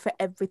won't be able to fit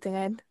everything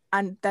in.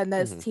 And then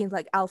there's teams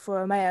like Alfa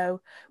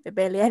Romeo where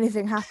barely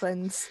anything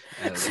happens.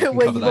 So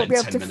where you won't be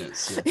able to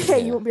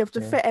you won't be able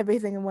to fit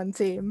everything in one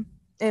team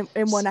in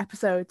one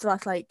episode. So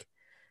that's like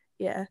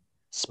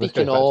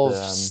Speaking of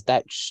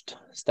stitched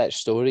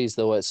stories,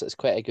 though, it's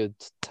quite a good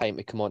time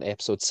to come on to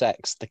episode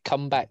 6, the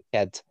comeback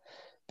kid,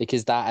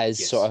 because that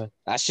is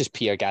that's just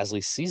Pierre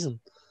Gasly's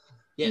season.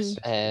 Yes.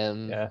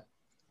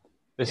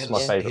 This is my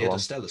favourite one. He had a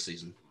stellar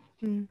season.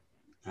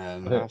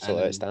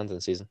 Absolutely outstanding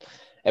season.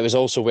 It was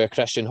also where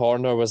Christian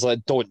Horner was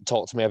like, "Don't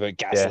talk to me about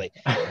Gasly."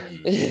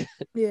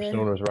 Christian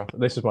Horner was rough.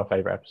 This is my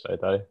favourite episode,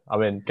 though. I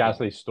mean,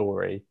 Gasly's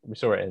story. We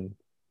saw it in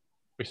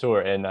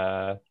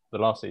the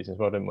last season as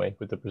well, didn't we?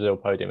 With the Brazil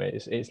podium,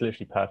 it's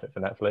literally perfect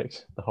for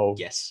Netflix. The whole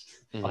idea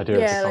of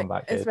the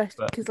comeback kid.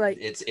 Because like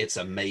it's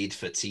a made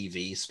for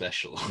TV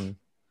special.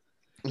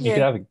 You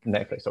could have a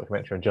Netflix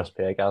documentary on just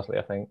Pierre Gasly,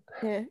 I think.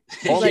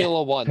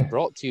 Formula One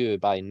brought to you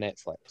by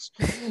Netflix.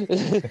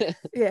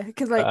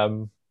 Because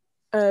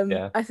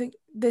I think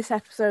this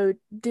episode,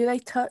 do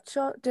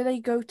they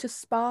go to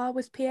Spa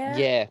with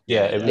Pierre?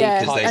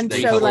 And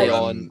show like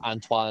on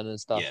Antoine and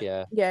stuff.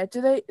 Do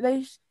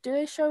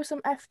they show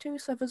some F2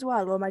 stuff as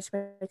well, or am I just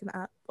making that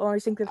up? Or I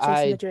think they've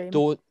chasing the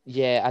dream.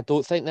 I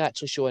don't think they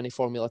actually show any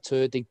Formula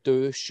 2. They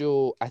do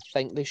show, I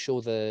think they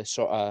show the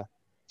sort of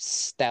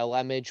still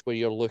image where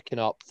you're looking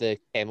up the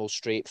Kemmel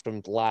Straight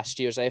from last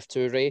year's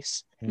F2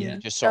 race.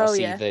 Just sort of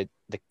see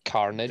the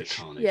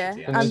carnage.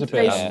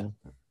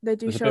 And they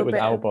do There's a show bit a with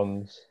bit of,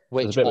 Albon's.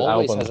 There's which a bit with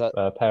always Albon's has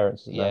a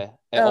parents, isn't yeah.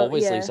 It Oh,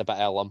 always yeah. leaves a bit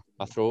ill on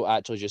my throat.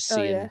 Actually, just Oh,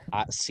 seeing yeah.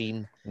 that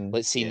scene, Mm.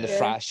 like seeing the Yeah.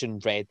 flashing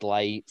red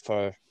light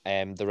for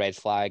the red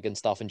flag and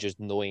stuff, and just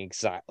knowing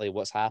exactly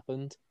what's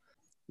happened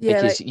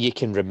yeah, because like, you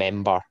can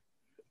remember,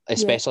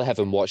 especially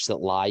having watched it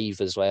live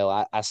as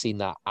well. I seen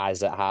that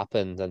as it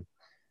happened, and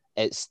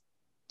it's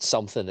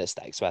something that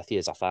sticks with you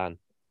as a fan.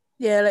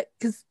 yeah, like,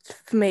 because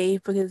for me,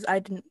 because I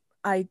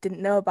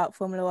didn't know about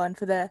Formula One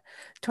for the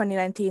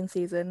 2019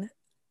 season,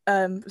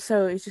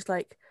 so it's just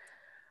like,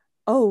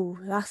 oh,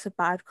 that's a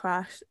bad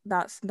crash.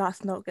 That's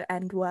not gonna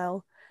end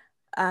well,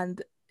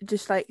 and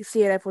just like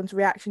seeing everyone's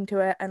reaction to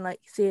it, and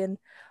like seeing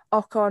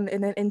Ocon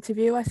in an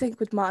interview, I think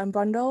with Martin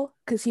Brundle,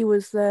 because he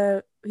was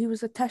the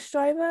test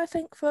driver, I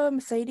think, for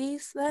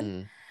Mercedes then,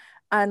 Mm.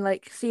 and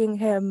like seeing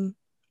him,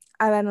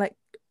 and then like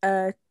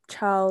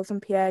Charles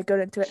and Pierre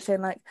going into it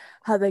saying like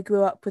how they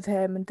grew up with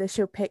him, and they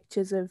show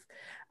pictures of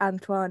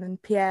Antoine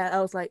and Pierre. I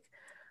was like,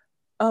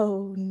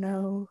 oh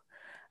no.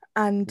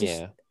 And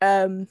just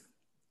Yeah.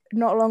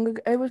 not long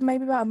ago, it was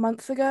maybe about a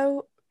month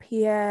ago,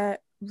 Pierre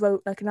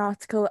wrote like an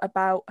article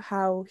about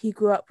how he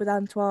grew up with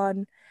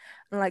Antoine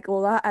and like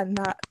all that, and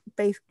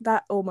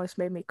that almost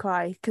made me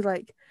cry, because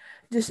like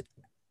just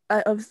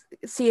of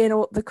seeing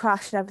all the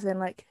crash and everything,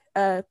 like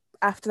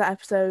after that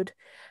episode,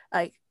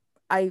 like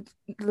I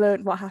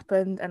learned what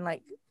happened, and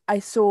like I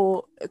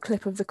saw a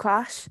clip of the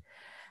crash,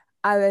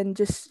 and then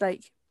just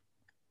like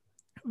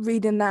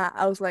reading that,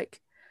 I was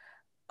like,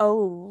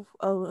 oh,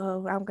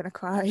 I'm gonna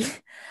cry.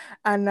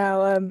 And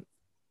now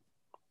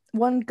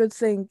one good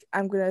thing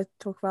I'm gonna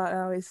talk about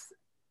now is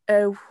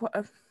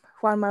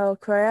Juan Manuel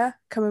Correa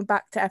coming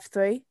back to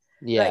F3. Like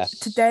Yes.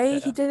 today Yeah.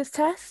 he did his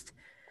test.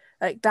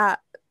 Like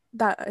that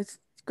is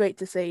great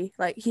to see.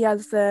 Like he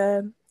has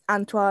the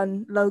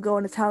Antoine logo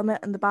on his helmet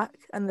and the back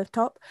and the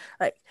top.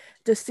 Like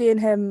just seeing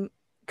him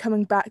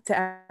coming back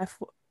to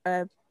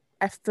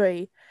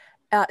F3,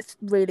 that's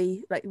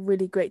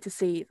really great to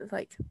see.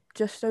 Like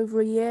just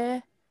over a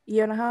year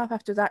and a half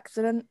after his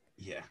accident,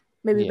 Yeah.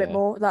 maybe a bit Yeah.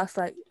 more. That's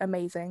like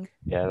amazing.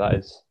 Yeah, that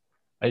is.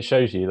 It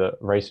shows you that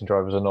racing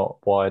drivers are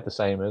not wired the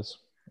same as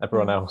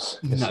everyone else.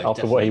 'Cause No,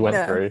 after what he definitely went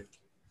not. No. through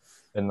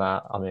in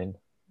that, I mean,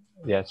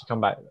 yeah, to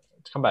come back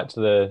to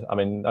the, I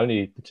mean,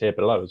 only the tier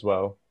below as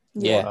well.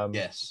 Yeah.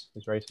 Yes.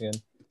 He's racing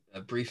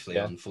in. Briefly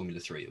Yeah. on Formula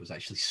 3, it was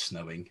actually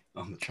snowing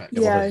on the track. Yeah,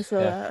 was I it? saw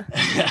Yeah.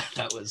 that.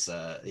 That was,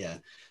 yeah.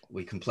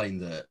 We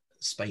complained that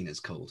Spain is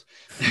cold.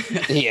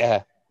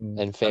 Yeah. Mm.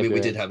 In I February. mean,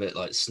 we did have it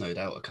like snowed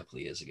out a couple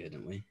of years ago,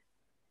 didn't we?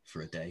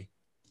 For a day.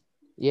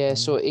 Yeah,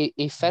 so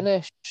he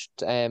finished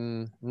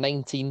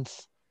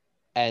 19th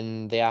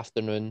in the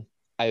afternoon,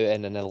 out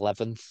in an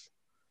 11th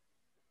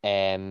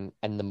in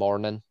the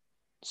morning.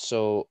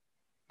 So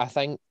I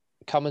think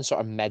coming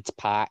sort of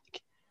mid-pack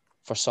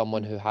for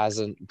someone who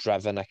hasn't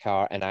driven a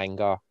car in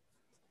anger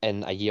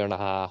in a year and a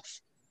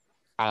half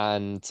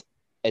and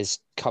is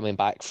coming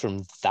back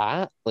from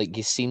that, like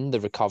you've seen the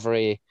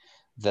recovery,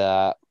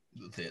 the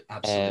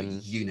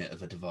absolute unit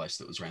of a device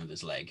that was around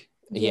his leg.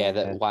 yeah,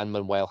 that Juan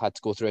Manuel had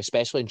to go through,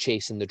 especially in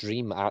Chasing the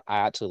Dream. I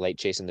actually like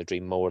Chasing the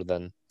Dream more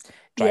than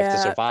Drive to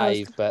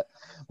Survive, but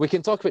we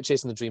can talk about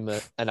Chasing the Dream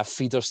in a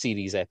feeder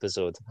series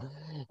episode.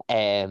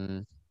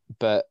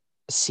 But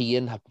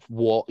seeing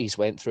what he's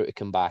went through to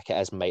come back, it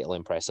is mightily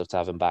impressive to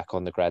have him back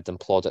on the grid, and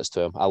plaudits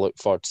to him. I look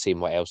forward to seeing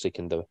what else he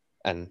can do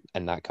in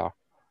that car.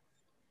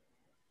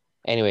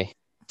 Anyway,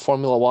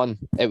 Formula One.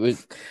 It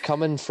was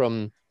coming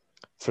from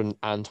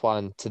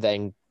Antoine to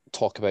then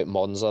talk about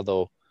Monza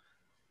though.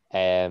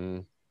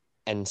 And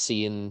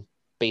seeing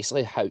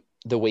basically how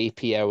the way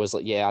Pierre was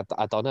like, yeah,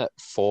 I done it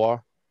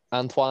for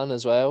Antoine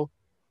as well.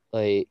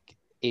 Like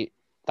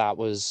that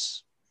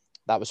was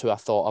who I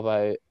thought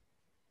about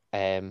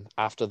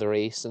after the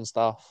race and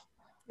stuff.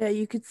 Yeah,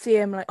 you could see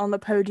him like on the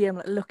podium,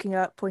 like looking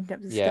up, pointing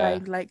up to the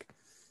sky, like,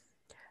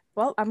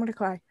 well, I'm gonna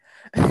cry.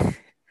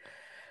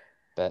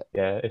 But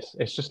yeah,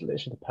 it's just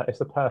literally it's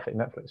the perfect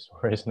Netflix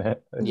story, isn't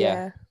it?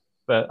 Yeah.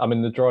 But I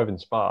mean, the drive in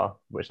Spa,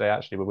 which they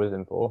actually were with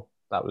him for,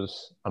 that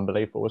was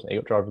unbelievable, wasn't it? He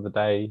got driver of the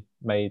day,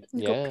 made.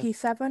 He got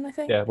P7, I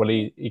think. Yeah, well,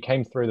 he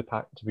came through the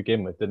pack to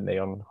begin with, didn't he,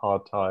 on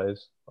hard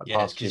tyres? Like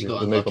yeah, because he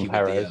got unlucky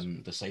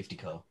with the safety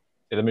car.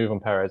 Yeah, the move on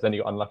Perez, then he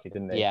got unlucky,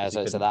 didn't he? Yeah,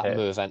 so that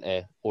move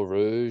into Eau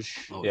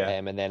Rouge,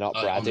 and then up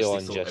Radio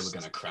and thought they were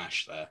going to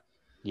crash there.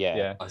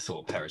 Yeah. I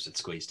thought Perez had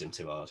squeezed him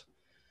too hard.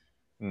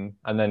 And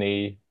then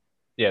he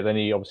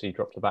obviously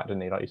dropped the back,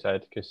 didn't he, like you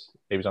said, because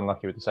he was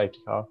unlucky with the safety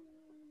car.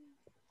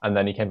 And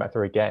then he came back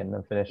through again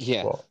and finished,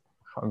 what?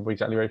 I can't remember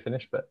exactly where he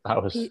finished, but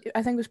that was...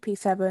 I think it was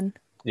P7.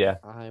 Yeah.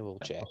 I will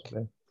check.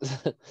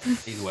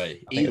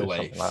 Either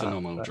way,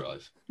 phenomenal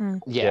drive.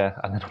 Yeah,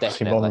 and then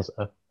obviously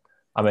Monza.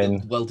 I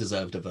mean... Well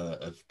deserved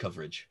of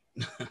coverage.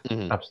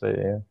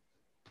 Absolutely, yeah.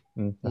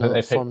 I think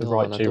they picked the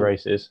right two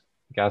races.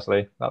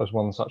 Gasly, that was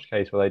one such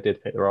case where they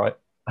did pick the right...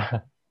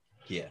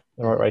 the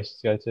right races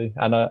to go to.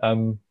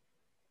 And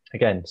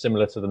again,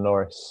 similar to the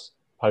Norris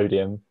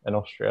podium in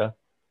Austria,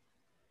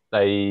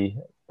 they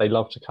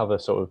love to cover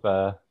sort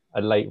of a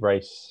late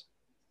race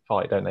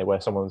fight, don't they, where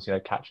someone's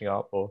catching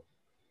up, or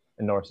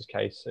in Norris's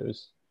case, it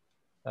was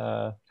catching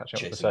up at a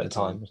Chasing certain the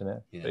time. time, wasn't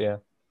it? Yeah. But yeah,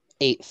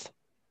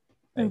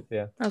 8th.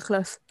 yeah. Oh,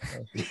 close.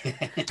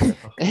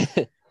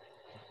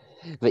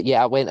 But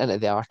yeah, I went into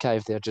the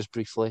archive there just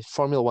briefly.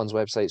 Formula One's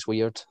website's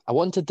weird. I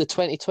wanted the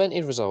 2020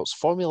 results.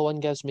 Formula One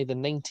gives me the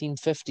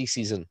 1950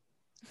 season.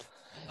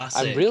 That's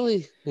I'm it.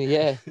 really,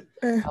 yeah.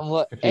 Uh, I'm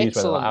like, Confused whether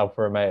excellent. like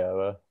Alfa Romeo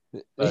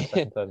were first,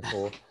 second, third, and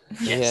fourth.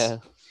 Yes.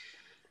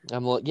 Yeah.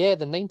 I'm like, yeah,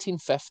 the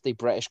 1950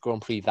 British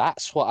Grand Prix.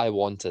 That's what I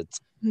wanted.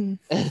 Hmm.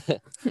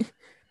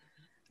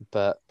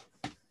 But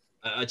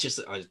I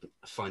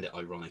find it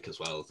ironic as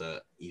well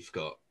that you've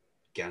got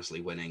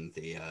Gasly winning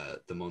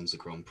the Monza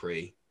Grand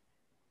Prix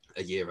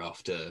a year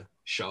after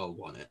Charles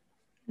won it,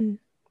 Mm.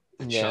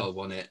 and Yeah. Charles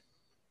won it,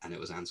 and it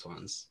was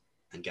Antoine's,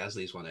 and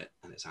Gasly's won it,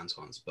 and it's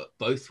Antoine's. But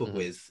both were Mhm.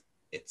 with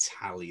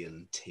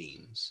Italian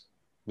teams,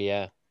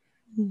 yeah,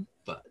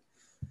 but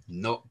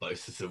not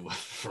both of them were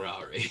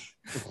Ferrari.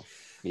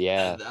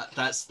 yeah, And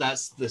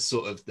that's the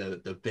sort of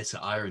the bitter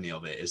irony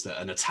of it, is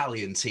that an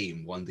Italian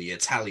team won the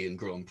Italian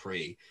Grand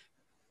Prix,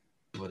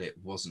 but it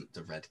wasn't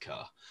the red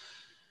car.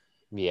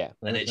 yeah.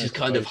 And it just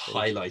kind of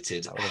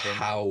highlighted That would have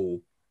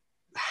been-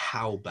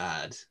 how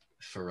bad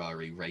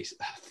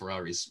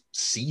Ferrari's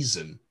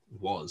season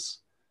was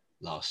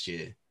last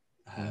year.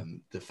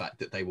 The fact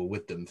that they were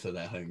with them for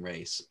their home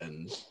race,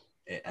 and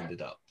it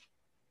ended up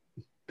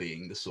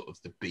being the sort of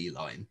the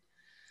beeline.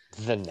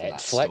 The that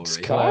Netflix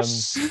story.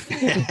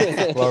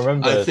 curse. Well, I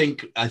remember.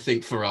 I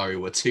think Ferrari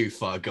were too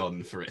far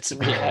gone for it to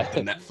be Yeah.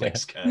 the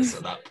Netflix curse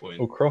at that point.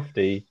 Well,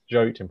 Crofty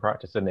joked in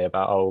practice, didn't he,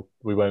 about, oh,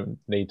 we won't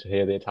need to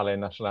hear the Italian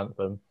national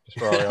anthem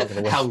because Ferrari aren't going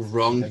to win. How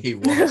wrong he Oh,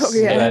 was.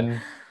 yeah. And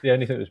then the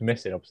only thing that was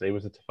missing, obviously,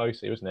 was the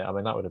Tifosi, wasn't it? I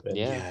mean, that would have been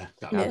Yeah.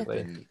 That Yeah. would have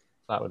been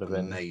that would have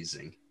been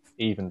amazing.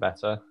 even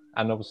better.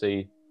 And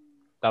obviously,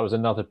 that was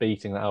another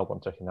beating that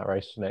Albon took in that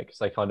race, wasn't it? Because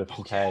they kind of Oh,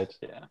 compared,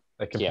 Yeah.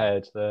 they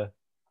compared the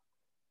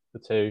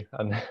two,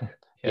 and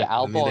Yeah,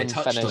 I mean, they Albon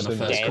touched on finished the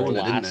first dead corner,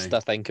 didn't last, they? I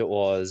think it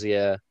was.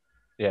 Yeah,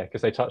 yeah,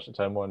 because they touched at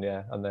turn one,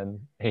 yeah, and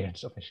then he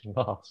ended up finishing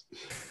last,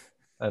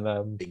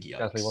 and Big yikes.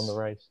 Gasly won the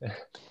race.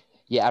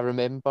 yeah. I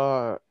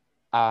remember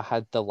I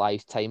had the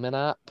live timing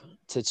app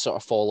to sort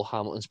of follow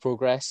Hamilton's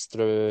progress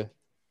through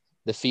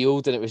the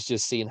field, and it was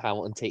just seeing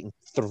Hamilton taking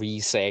 3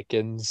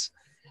 seconds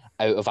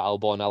out of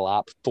Albon a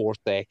lap, 4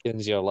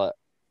 seconds. You're like,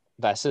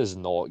 this is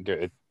not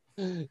good.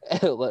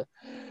 Like,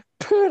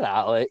 poor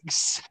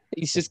Alex.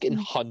 He's just getting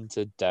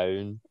hunted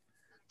down.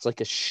 It's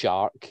like a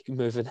shark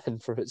moving in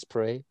for its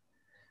prey.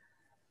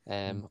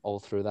 All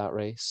through that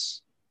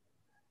race.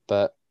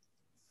 But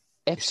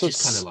It's just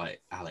episodes, kind of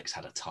like Alex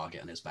had a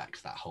target on his back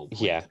for that whole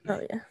point. Yeah. didn't Oh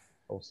he? yeah.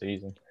 Whole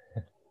season.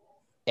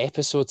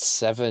 episode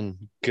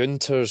 7,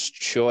 Gunter's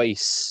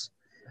Choice.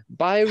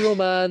 Bye,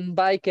 Roman.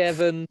 Bye,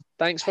 Kevin.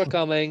 Thanks for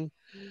coming.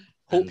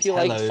 Hope And you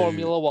liked hello-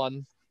 Formula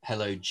One.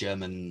 Hello,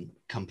 German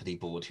company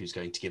board, who's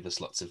going to give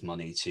us lots of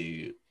money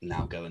to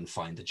now go and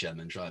find a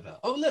German driver.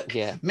 Oh, look,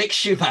 Yeah. Mick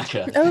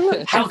Schumacher. Oh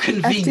look, How F2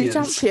 convenient.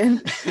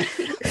 champion.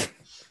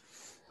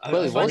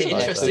 Well, I he find wasn't it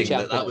interesting F2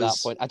 champion that at that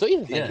point. I don't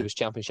even think yeah. he was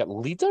championship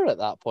leader at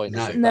that point.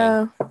 No.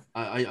 No.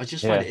 I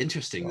just find Yeah. it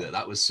interesting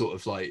that was sort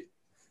of like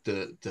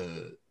the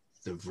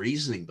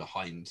reasoning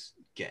behind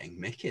getting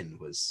Mick in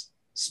was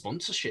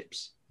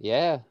sponsorships.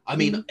 Yeah, I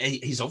mean,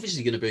 he's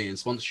obviously going to be in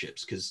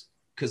sponsorships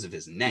because of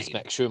his name. he's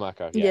Mick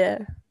Schumacher. Yeah.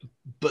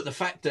 But the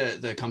fact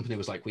that the company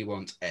was like, we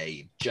want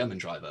a German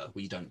driver,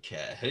 we don't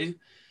care who,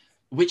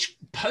 which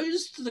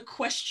posed the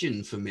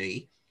question for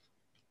me,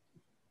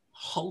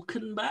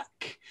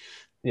 Hulkenbach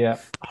Yeah,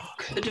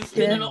 could have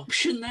been an Yeah.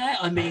 option there.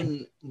 I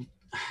mean,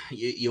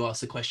 you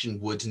asked the question,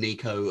 would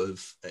Nico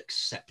have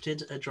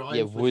accepted a drive?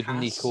 Yeah, with would Haas?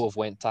 Nico have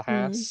went to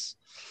Haas?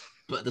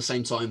 But at the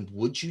same time,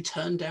 would you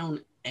turn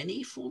down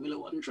any Formula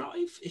One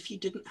drive if you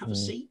didn't have a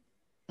seat?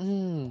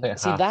 think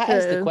See, Haas. that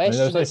is the True. I mean, question.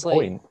 there was no It's like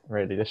point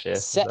really this year.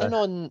 was sitting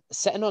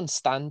there? on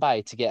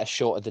standby to get a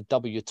shot of the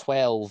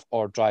W12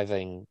 or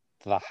driving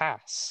the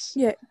Haas.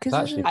 Yeah, because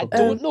actually I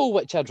don't know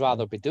which I'd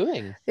rather be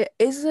doing.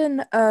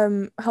 Isn't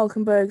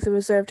Hulkenberg the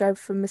reserve driver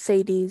for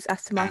Mercedes,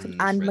 Aston Martin,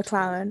 And and Red Bull.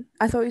 McLaren?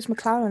 I thought he was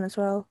McLaren as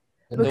well.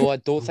 No, I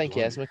don't Oh, think he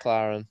is blimey.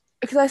 McLaren.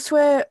 Because I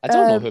swear, I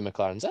don't know who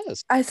McLaren's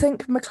is. I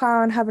think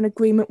McLaren have an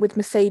agreement with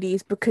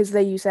Mercedes because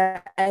they use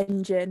their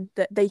engine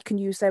that they can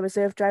use their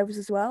reserve drivers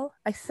as well.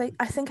 I think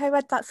I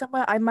read that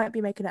somewhere. I might be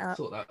making it I up.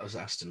 thought that was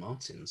Aston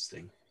Martin's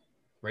thing.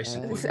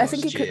 Racing Uh, Point I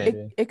think last it could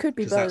year. it could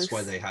be Because both.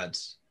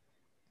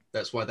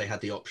 that's why they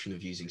had the option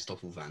of using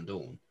Stoffel Van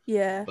Dorn,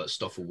 Yeah, but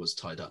Stoffel was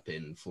tied up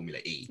in Formula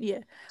E, yeah.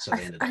 so I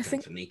they th- ended I up going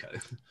think- for Nico.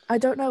 I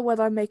don't know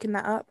whether I'm making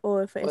that up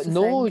or if it is But the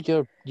no,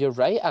 thing. you're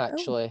right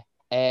actually.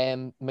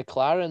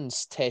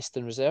 McLaren's test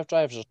and reserve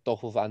drivers are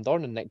Stoffel Van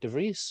Dorn and Nick De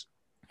Vries.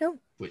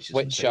 Which is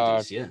Which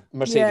Mercedes, yeah.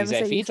 Mercedes FE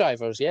Mercedes.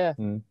 drivers, yeah.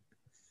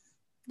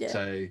 Yeah,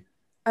 So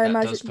I that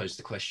imagine. does pose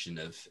the question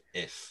of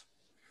if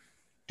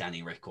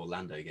Danny Rick or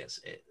Lando gets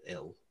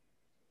ill.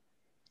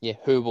 Yeah,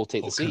 who will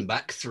take the seat?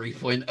 Hulkenbach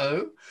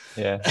 3.0.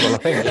 Yeah, well, I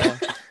think Yeah.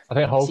 I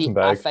think Hulkenberg See,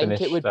 I think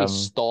finished. it would be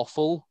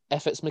Stoffel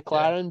if it's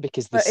McLaren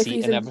because the But if seat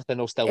he's and in- everything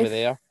will still be if-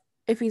 there.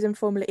 if he's in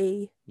Formula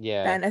E,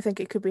 Yeah. then I think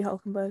it could be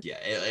Hulkenberg. Yeah,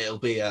 it'll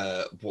be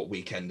what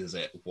weekend is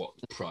it? What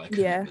prior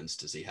Yeah. commitments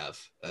does he have?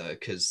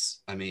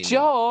 Because I mean,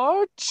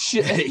 George.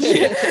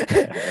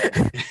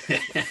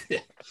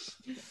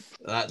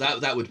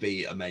 that would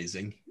be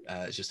amazing.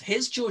 It's just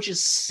here's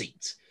George's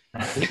seat.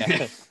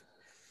 Yeah.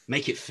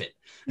 Make it fit.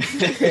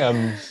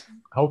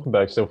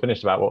 Hulkenberg still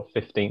finished about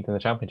 15th in the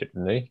championship,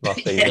 didn't he?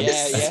 Last season.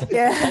 Yes.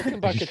 Yeah. Yeah.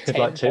 Hulkenberg had 10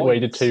 like points. he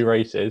did 2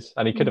 races,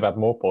 and he could have had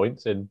more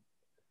points in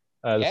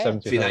the Yeah.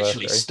 70th If he'd actually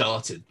anniversary.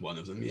 started one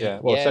of them, Yeah,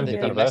 well, yeah, 70th they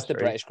missed anniversary. the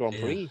British Grand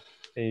Prix.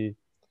 He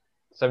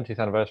 70th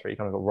anniversary, he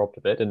kind of got robbed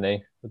a bit, didn't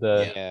he? At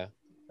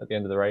the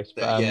end of the race.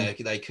 But,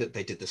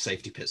 they did the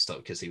safety pit stop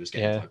because he was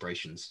getting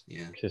vibrations.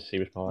 Yeah. because he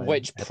was behind.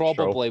 Which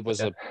probably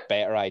was a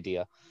better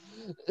idea.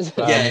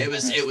 It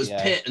was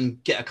Yeah. pit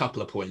and get a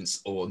couple of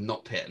points, or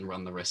not pit and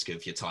run the risk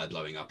of your tyre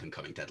blowing up and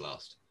coming dead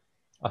last.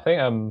 I think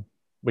I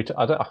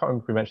can't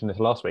remember if we mentioned this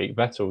last week.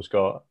 Vettel's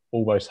got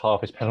almost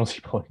half his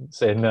penalty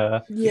points in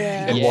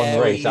Yeah. one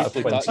race out of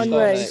we touched 20. on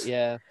race. it,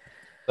 yeah.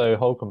 So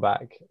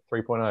Hulkenberg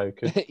 3.0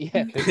 could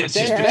Yeah. It's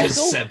Then just because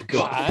Vettel Seb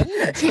got.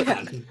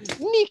 banned.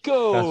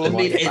 Nico. I mean,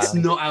 Might it's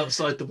ban. not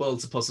outside the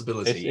world's of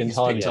possibility. It's He's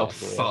entirely picked up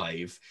possible, yeah.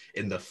 5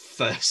 in the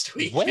first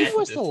weekend. When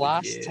was of the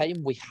last year.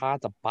 time we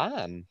had a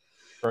ban?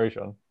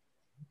 Grosjean.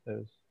 It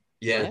was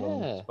Yeah.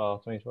 Grosjean Yeah. Spa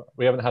 2012.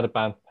 We haven't had a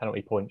ban for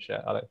penalty points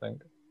yet, I don't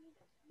think.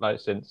 Like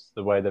since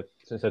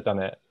they've done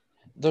it.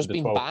 There's The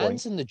been 12 bans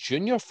points. in the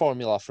junior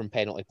formula from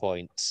penalty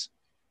points.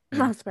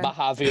 That's been. But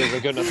Javier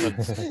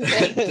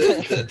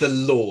Ragunathan. the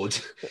Lord.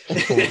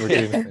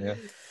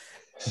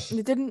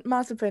 Didn't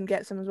Mazepin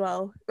get some as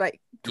well?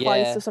 Like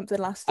twice Yeah. or something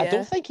last I year.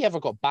 don't think he ever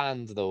got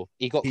banned though.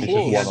 He got He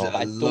close, had but a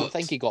I don't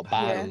think he got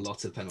Had a banned.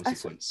 lot of penalty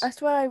points. I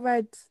swear I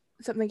read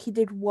something he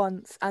did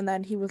once, and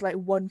then he was like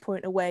 1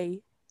 point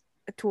away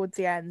towards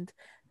the end.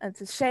 And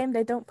it's a shame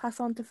they don't pass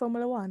on to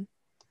Formula One.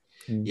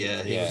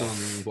 Yeah, he Yeah.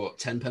 was on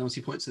 10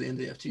 penalty points at the end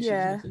of the F2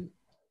 Yeah. season,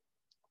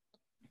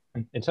 I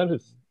think. In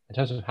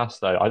terms of Haas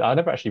though, I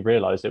never actually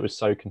realised it was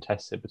so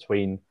contested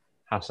between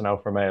Haas and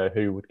Alfa Romeo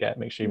who would get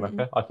Mick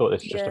Schumacher. I thought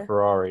this was just Yeah. a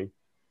Ferrari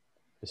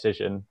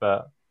decision,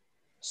 but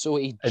So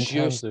he In just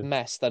terms of-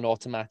 missed an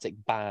automatic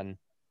ban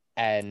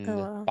in Oh,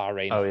 wow.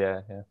 Bahrain. oh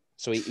yeah.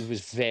 So he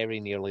was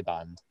very nearly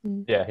banned.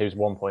 Yeah, he was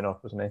 1 point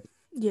off, wasn't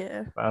he?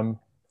 Yeah.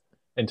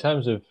 In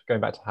terms of going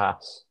back to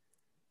Haas,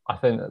 I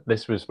think that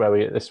this is where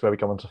we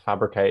come on to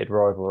fabricated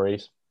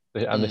rivalries,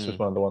 and this was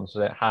one of the ones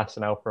that Haas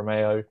and Alfa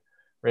Romeo,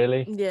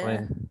 really. Yeah. I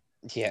mean,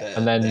 Yeah.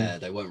 And then-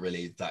 they weren't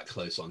really that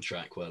close on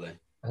track, were they?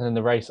 and then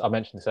the race I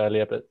mentioned this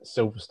earlier, but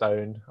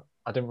Silverstone,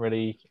 I didn't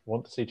really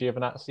want to see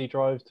Giovinazzi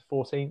drive to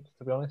 14th,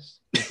 to be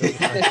honest.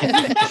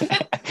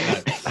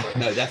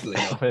 No, definitely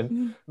not. I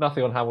mean,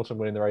 nothing on Hamilton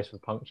winning the race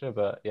with puncture,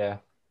 but yeah,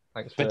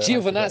 thanks for. But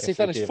thanks for Giovinazzi letting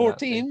finished me see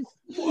 14th.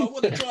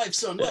 What a drive,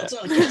 son. Well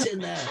done. Get in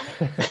there.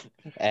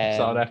 Giovinazzi.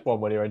 So on F1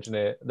 when your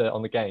engineer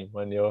on the game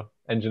when your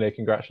engineer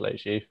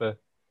congratulates you for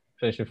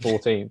finishing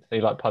 14th,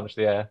 he like punched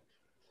the air.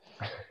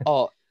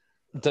 Oh,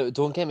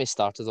 don't get me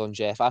started on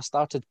Jeff. I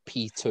started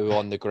P2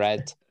 on the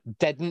grid.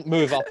 Didn't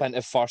move up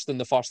into first in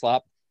the first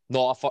lap.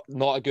 Not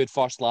a good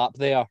first lap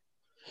there.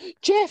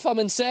 Jeff, I'm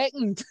in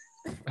second.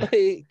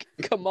 Like,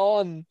 come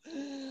on.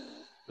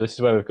 This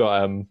is where we've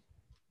got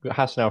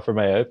Haas and Alfa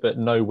Romeo, but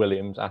no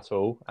Williams at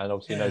all, and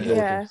obviously no Yeah. George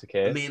Yeah. and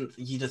Sakir. I mean,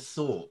 you'd have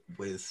thought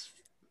with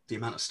the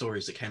amount of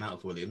stories that came out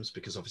of Williams,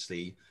 because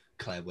obviously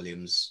Claire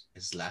Williams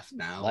is left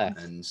now,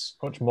 and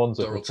Watch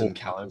Monza for Doralton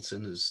 4 times.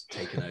 Capleton has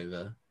taken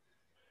over.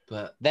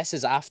 But This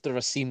is after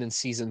a scene in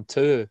season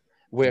 2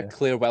 where Yeah.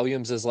 Claire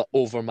Williams is like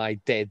over my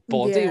dead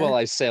body Yeah. while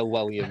I sell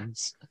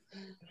Williams.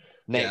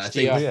 Next I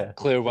think- year, Yeah.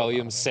 Claire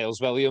Williams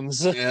sells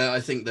Williams. yeah, I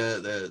think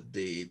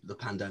the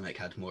pandemic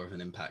had more of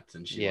an impact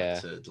than she Yeah.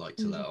 liked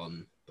to let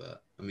on.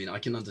 But I mean, I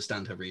can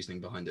understand her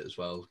reasoning behind it as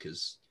well,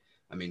 because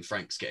I mean,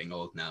 Frank's getting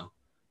old now,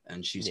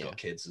 and she's Yeah. got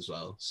kids as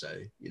well.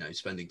 So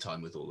spending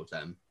time with all of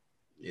them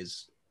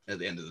is at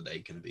the end of the day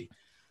going to be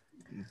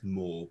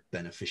more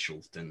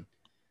beneficial than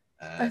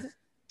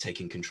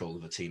taking control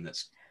of a team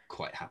that's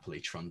quite happily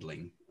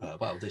trundling.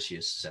 This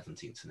year's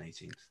 17th and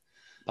 18th.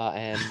 But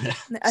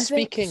I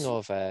speaking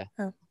think...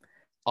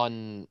 of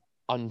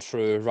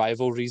untrue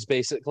rivalries,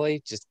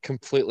 basically, just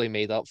completely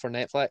made up for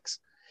Netflix.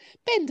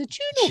 Ben, did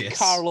you know Yes.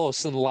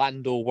 Carlos and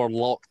Lando were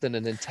locked in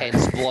an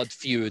intense blood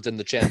feud in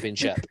the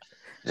championship?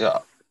 Yeah,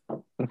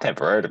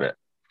 never heard of it.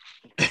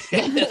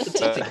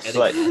 It's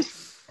Like,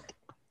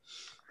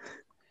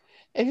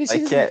 And you I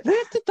see, get-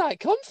 where did that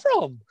come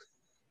from?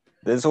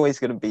 there's always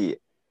going to be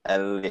a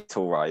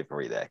little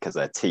rivalry there because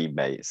they're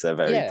teammates. They're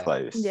very Yeah.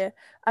 close. Yeah,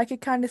 I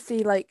could kind of see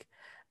like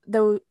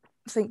though.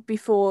 I think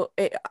before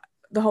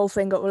the whole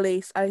thing got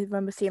released, I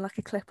remember seeing like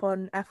a clip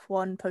on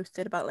F1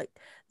 posted about like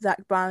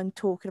Zach Brown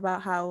talking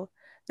about how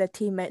they're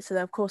teammates, so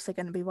of course they're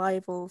going to be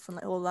rivals and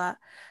like all that.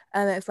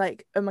 And it's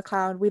like a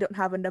McLaren, we don't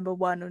have a number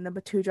 1 or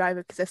number 2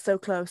 driver because they're so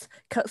close.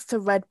 Cuts to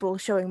Red Bull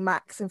showing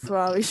Max and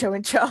Ferrari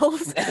showing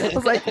Charles. I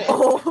was like,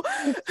 oh,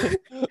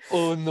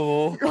 Oh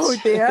no. oh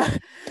dear.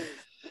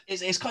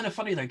 It's kind of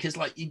funny though, because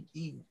like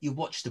you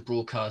watch the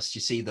broadcast,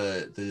 you see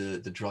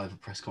the driver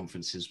press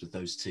conferences with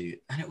those two,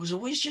 and it was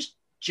always just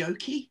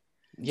jokey.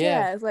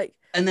 Yeah. It's like,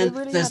 And they then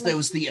really there had, like,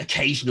 was the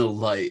occasional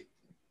like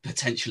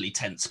potentially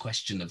tense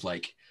question of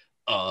like,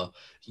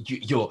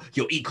 you're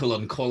equal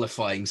on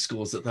qualifying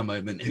scores at the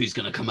moment. Who's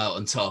going to come out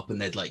on top?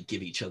 And they'd like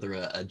give each other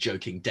a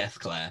joking death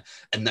glare,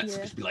 and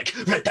Netflix would be like,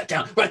 write that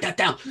down, write that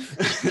down.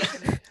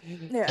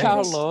 Yeah, I think-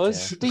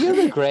 Carlos, do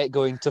you regret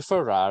going to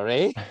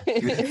Ferrari?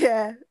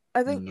 yeah,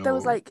 I think there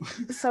was No. like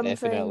some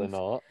Definitely things.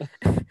 not.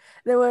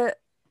 There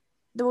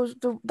was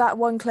that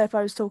one clip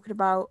I was talking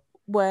about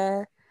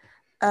where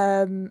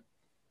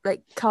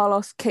like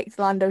Carlos kicked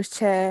Lando's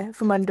chair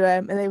from under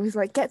him, and they was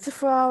like, "Get to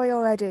Ferrari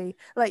already!"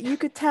 Like, you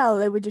could tell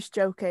they were just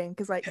joking,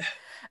 because like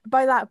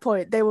by that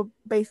point they were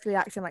basically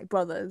acting like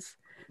brothers.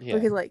 Yeah.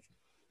 Because like,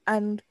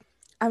 and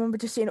I remember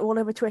just seeing all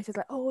over Twitter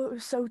like, "Oh, it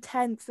was so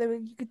tense."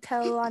 You could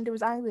tell Lando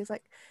was angry. It's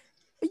like,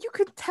 you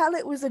could tell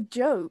it was a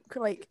joke.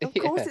 Like, of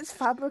course Yeah. it's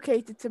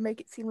fabricated to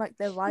make it seem like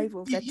they're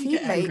rivals, they're You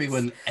get angry teammates.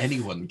 when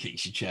anyone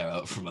kicks your chair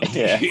out from under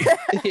Yeah. you.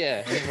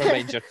 Yeah, never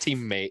mind your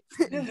teammate.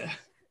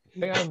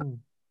 Yeah. I think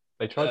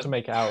they tried to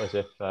make it out as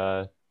if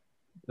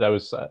there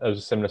was a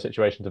similar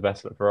situation to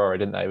Vettel at Ferrari,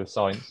 didn't they, with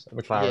Sainz and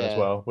McLaren as Yeah.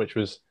 well, which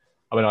was,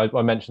 I mean,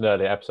 I mentioned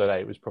earlier, episode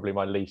 8 was probably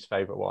my least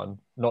favourite one,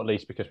 not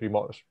least because we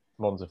watched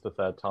Monza for the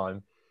third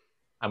time,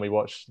 and we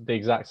watched the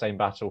exact same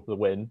battle for the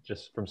win,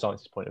 just from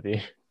Sainz's point of view.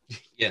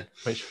 Yeah.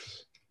 Which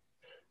was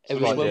It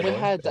was slightly when we annoying,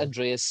 had yeah.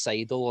 Andreas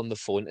Seidel on the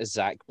phone to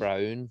Zach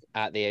Brown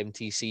at the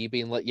MTC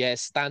being like,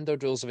 yes,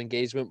 standard rules of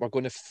engagement, we're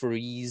going to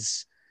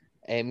freeze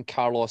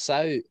Carlos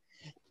out.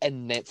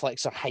 And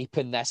Netflix are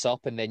hyping this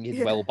up, and then you had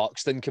Yeah. Will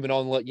Buxton coming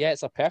on like, yeah,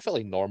 it's a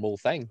perfectly normal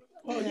thing.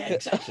 Well, yeah,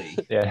 exactly.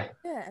 Yeah.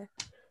 Yeah.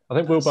 I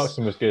think Will That's-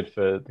 Buxton was good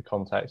for the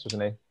context,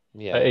 wasn't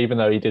he? Yeah. Even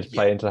though he did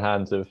play Yeah. into the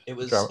hands of It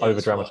was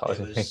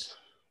over-dramatising it things.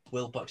 was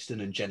Will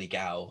Buxton and Jenny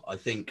Gow. I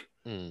think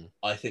Mm.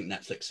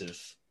 Netflix have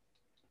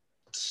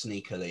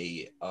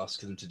sneakily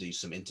asked them to do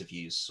some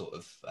interviews, sort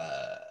of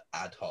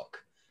ad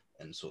hoc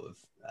and sort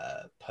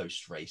of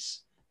post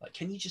race. Like,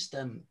 can you just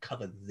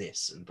cover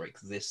this and break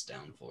this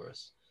down for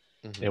us?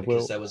 Mhm. Yeah, Because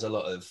Will, there was a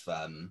lot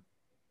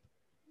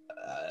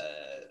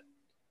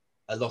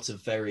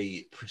of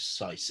very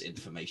precise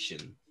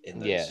information in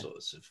those Yeah.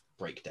 sorts of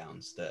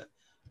breakdowns that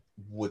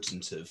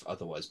wouldn't have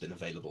otherwise been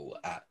available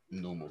at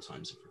normal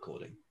times of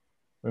recording.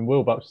 I mean,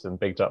 Will Buxton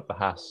bigged up the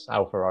Haas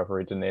Alpha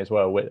rivalry, didn't he, as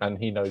well? And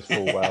he knows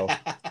full well.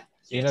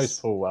 He knows Yes.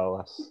 full well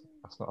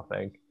that's not a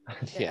thing.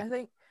 Yeah,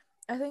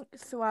 I think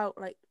throughout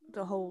like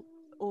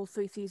all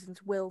 3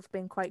 seasons, Will's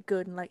been quite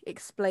good in like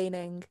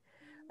explaining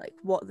like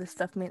what this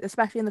stuff means,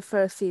 especially in the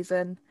first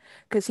season,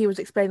 because he was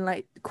explaining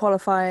like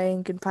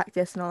qualifying and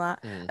practice and all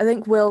that. Mm. I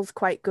think Will's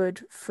quite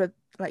good for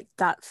like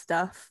that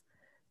stuff.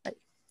 Like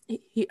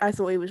I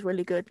thought he was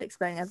really good at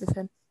explaining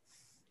everything.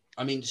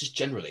 I mean, just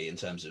generally in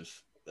terms of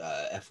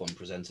F1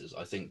 presenters,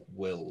 I think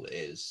Will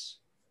is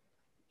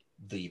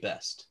the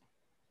best.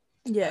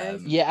 Yeah,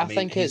 Yeah, I mean,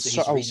 think he's it's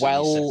sort of recently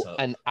Will set up-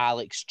 and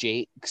Alex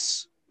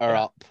Jakes are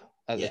Yeah. up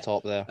at the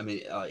top there. I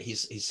mean,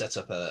 he's set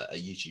up a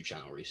YouTube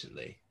channel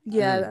recently,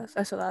 yeah,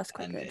 I thought that's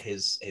quite and good.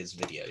 his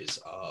videos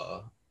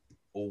are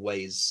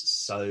always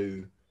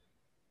so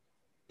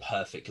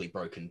perfectly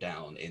broken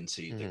down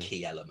into the Mhm.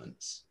 key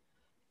elements,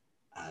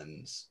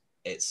 and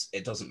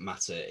it doesn't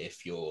matter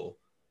if you're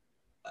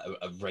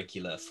a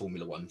regular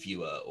Formula One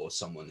viewer or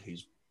someone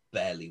who's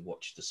barely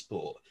watched the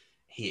sport.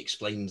 He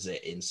explains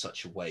it in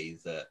such a way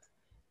that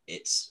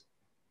it's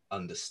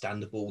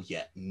understandable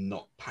yet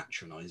not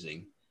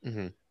patronizing,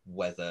 Mhm.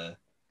 whether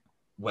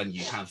when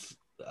you have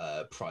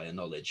prior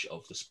knowledge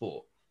of the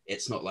sport.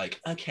 It's not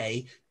like,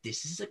 okay,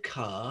 this is a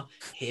car,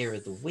 here are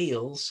the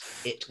wheels,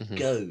 it Mhm.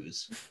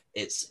 goes.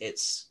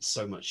 It's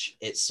so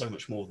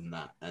much more than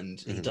that, and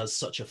he Mhm. does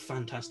such a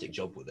fantastic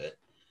job with it,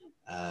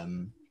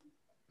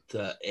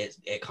 that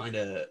it kind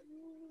of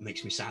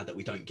makes me sad that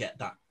we don't get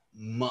that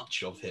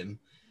much of him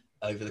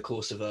over the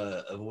course of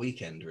a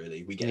weekend.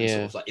 Really, we get him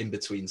sort of like in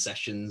between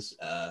sessions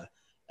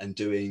and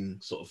doing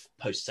sort of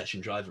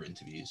post-session driver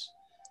interviews.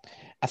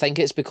 I think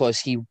it's because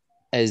he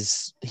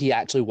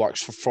actually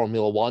works for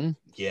Formula One,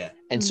 Yeah,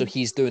 and so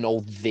he's doing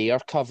all their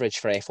coverage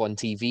for F1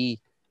 TV,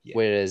 Yeah.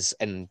 whereas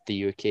in the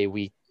UK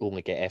we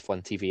only get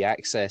F1 TV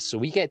access, so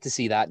we get to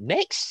see that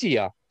next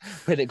year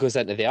when it goes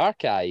into the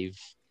archive.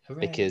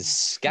 Hooray. Because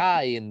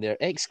Sky and their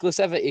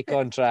exclusivity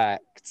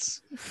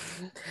contracts.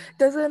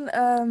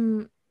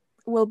 Doesn't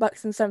Will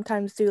Buxton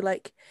sometimes do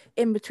like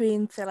in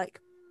between to like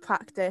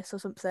practice or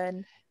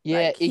something?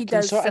 Yeah, Like, he can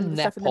does sort of some of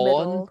the nip stuff in the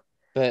on, middle.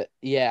 but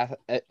yeah,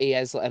 he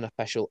is like an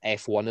official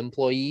F1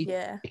 employee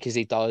Yeah, because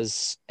he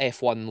does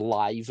F1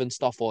 live and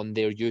stuff on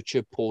their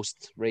YouTube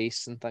post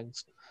race and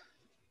things.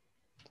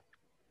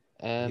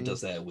 He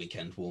does their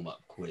weekend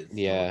warm-up with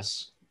Yeah.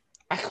 Lawrence.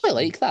 I quite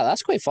like that.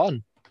 That's quite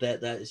fun.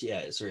 That is, yeah,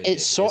 it's really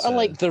It's good. sort of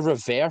like the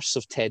reverse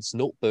of Ted's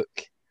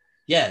Notebook.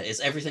 Yeah,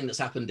 it's everything that's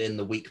happened in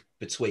the week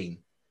between.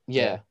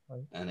 Yeah.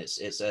 And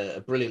it's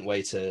a brilliant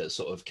way to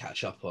sort of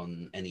catch up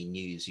on any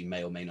news you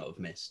may or may not have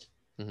missed.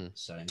 Mhm.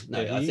 So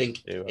no, Yeah, I he think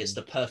used to, it's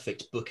the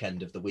perfect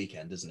bookend of the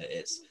weekend, isn't it?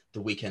 It's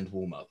the weekend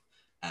warm up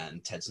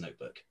and Ted's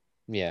Notebook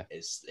Yeah.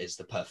 is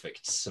the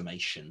perfect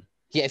summation.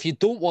 Yeah, if you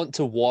don't want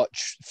to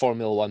watch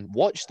Formula One,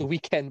 watch the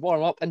weekend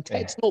warm up and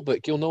Ted's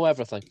Notebook. You'll know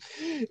everything.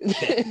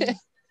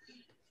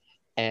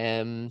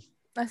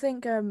 I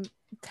think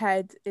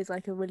Ted is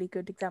like a really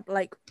good example.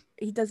 Like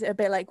he does it a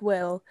bit like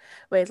Will,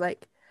 where it's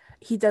like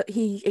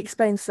he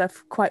explains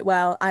stuff quite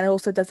well and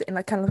also does it in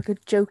like kind of like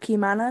a jokey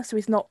manner, so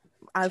he's not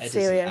as Ted is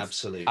an serious.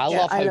 absolute. I Yeah,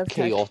 love I how love Ted.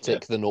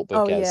 chaotic the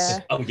Notebook Oh is. yeah,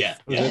 Oh yeah,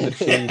 Was it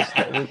the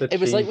cheese? It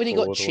was like when he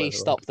got board or whatever?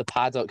 chased up the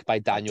paddock by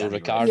Daniel Daniel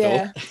Ricciardo.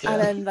 yeah. Yeah.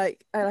 And then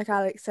like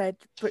Alex said,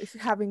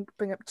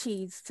 bring up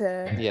cheese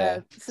to Yeah.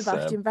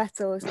 Sebastian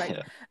Vettel was like,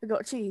 Yeah. I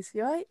got cheese,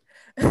 you right?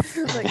 I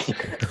was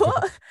like,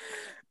 what?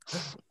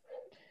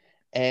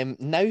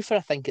 Now for I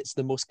think it's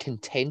the most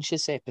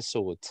contentious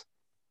episode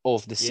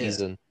of the Yeah.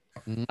 season.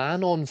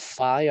 Man on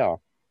Fire.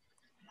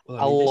 Well,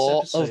 A this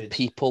lot of episode,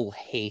 people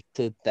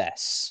hated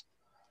this.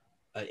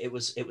 It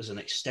was an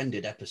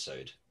extended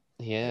episode.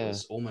 It Yeah.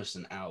 was almost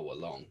an hour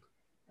long.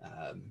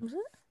 Was it?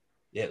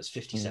 Yeah, it was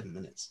 57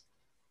 minutes.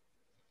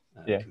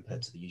 Yeah.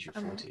 Compared to the usual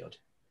 40 odd.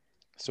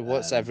 So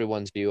what's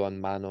everyone's view on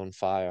Man on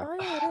Fire?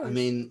 Oh yeah, it I is.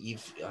 mean,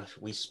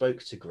 we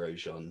spoke to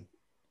Grosjean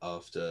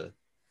after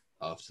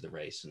the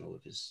race and all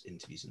of his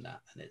interviews and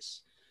that,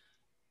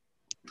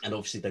 and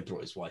obviously they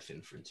brought his wife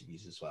in for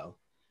interviews as well,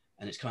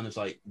 and it's kind of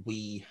like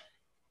we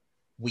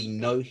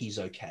know he's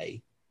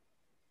okay,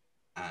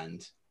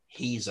 and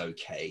he's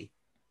okay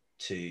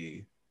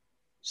to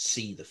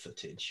see the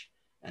footage,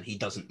 and he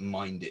doesn't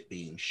mind it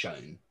being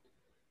shown,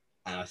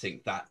 and I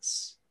think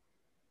that's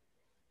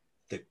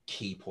the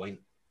key point.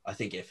 I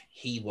think if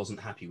he wasn't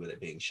happy with it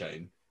being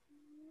shown,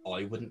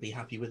 I wouldn't be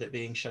happy with it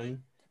being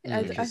shown,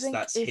 I because think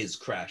that's if- his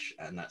crash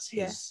and that's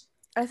his.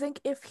 I think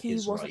if he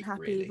his wasn't right,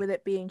 happy really. with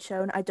it being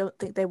shown, I don't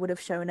think they would have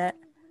shown it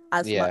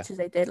as Yeah. much as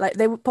they did. Like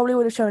probably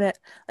would have shown it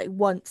like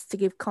once to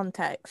give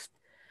context,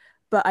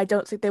 but I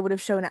don't think they would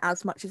have shown it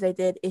as much as they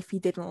did if he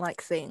didn't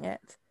like seeing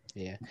it.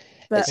 Yeah.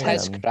 But It's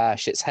his I-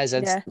 crash. It's his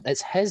Yeah.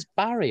 it's his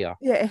barrier.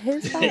 yeah,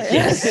 his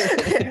Yes.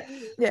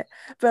 yeah,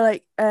 but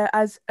like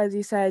as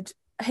you said,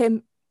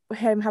 him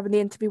having the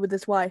interview with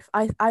his wife,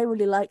 I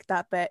really liked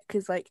that bit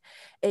because like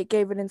it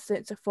gave an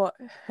instance of what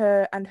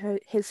her and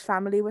his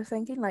family were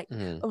thinking. Like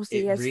Mhm. obviously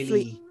It he has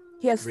really,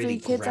 he has really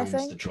 3 kids, I grounds the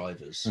think.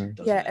 drivers. Mm.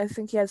 Doesn't Yeah, it? I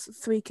think he has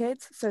 3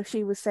 kids. So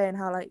she was saying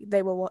how like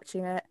they were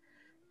watching it,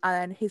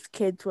 and his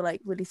kids were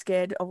like really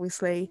scared,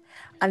 obviously,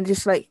 and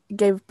just like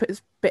gave a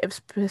bit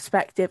of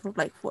perspective of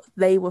like what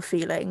they were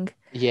feeling.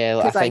 Yeah,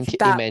 I 'Cause, like, think he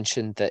that-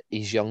 mentioned that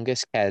his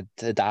youngest kid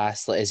had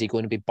asked, like, is he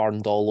going to be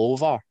burned all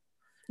over?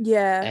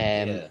 Yeah,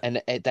 Yeah.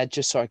 And it did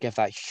just sort of give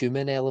that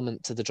human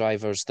element to the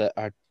drivers that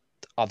are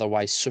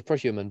otherwise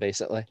superhuman,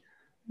 basically.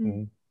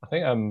 I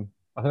think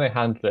they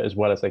handled it as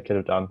well as they could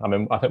have done. I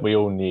mean, I think we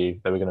all knew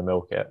they were going to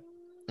milk it,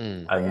 Mm.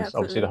 and yeah, obviously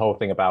absolutely. the whole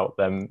thing about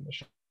them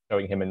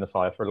showing him in the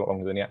fire for a lot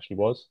longer than he actually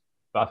was.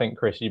 But I think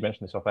Chris, you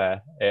mentioned this off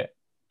air. It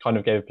kind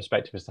of gave a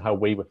perspective as to how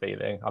we were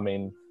feeling. I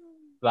mean,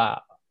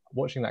 that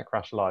watching that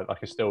crash live, I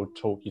could still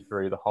talk you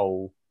through the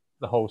whole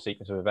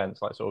sequence of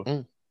events, like sort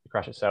of the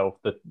crash itself,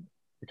 the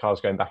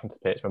cars going back into the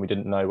pits when we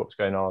didn't know what was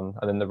going on,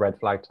 and then the red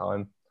flag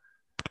time.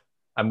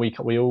 And we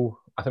all,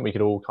 I think we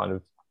could all kind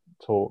of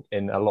talk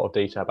in a lot of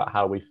detail about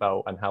how we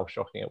felt and how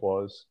shocking it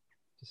was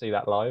to see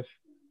that live.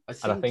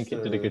 And I think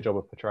it did a good job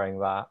of portraying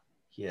that.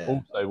 Yeah.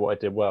 Also, what it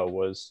did well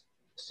was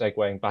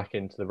segueing back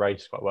into the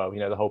race quite well. You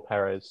know, the whole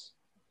Perez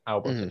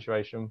Albon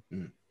situation.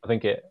 I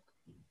think it,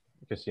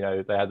 because you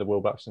know they had the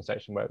Will Buxton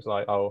section where it was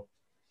like,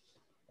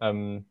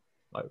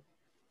 like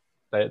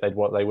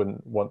they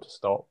wouldn't want to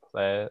stop.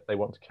 They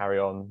want to carry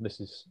on.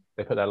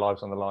 They put their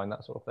lives on the line,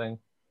 that sort of thing.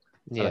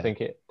 Yeah. And I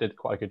think it did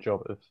quite a good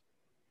job of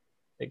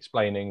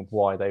explaining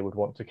why they would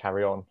want to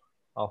carry on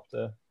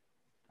after,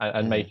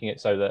 and making it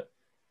so that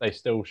they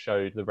still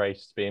showed the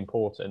race to be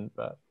important,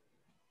 but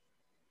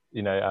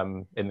you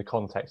know, in the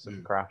context of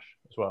the crash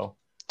as well.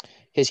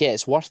 Because yeah,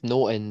 it's worth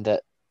noting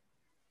that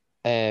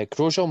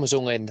Grosjean was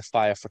only in the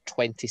fire for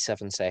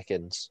 27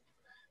 seconds,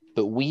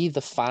 but we,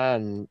 the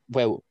fan,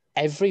 well,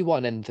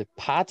 everyone in the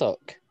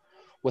paddock,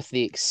 with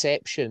the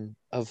exception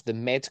of the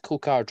medical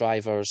car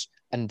drivers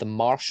and the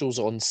marshals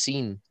on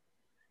scene,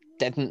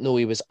 didn't know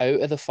he was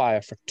out of the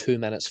fire for 2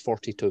 minutes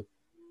 42.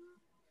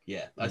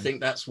 Yeah, I think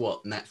that's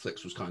what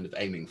Netflix was kind of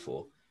aiming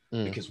for,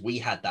 because we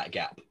had that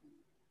gap.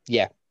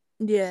 Yeah.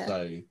 yeah,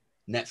 So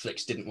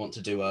Netflix didn't want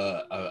to do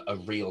a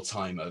real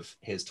time of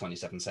here's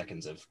 27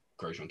 seconds of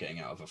Grosjean getting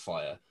out of a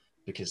fire,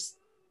 because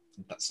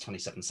that's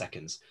 27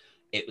 seconds.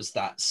 It was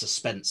that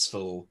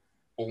suspenseful,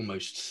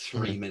 almost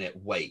 3-minute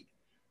wait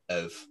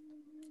of,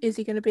 is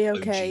he going to be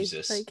okay?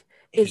 Jesus, Like,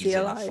 is he's he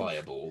in alive? a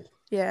fireball.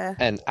 Yeah,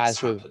 And What's as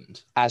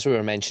happened? we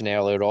were mentioning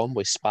earlier on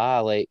with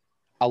Spa, like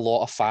a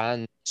lot of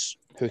fans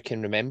who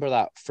can remember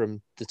that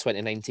from the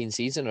 2019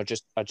 season are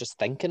just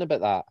thinking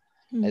about that.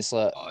 It's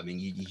like, I mean,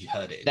 you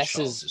heard it in This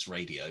Charles's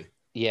radio.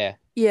 yeah,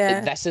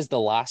 yeah, this is the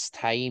last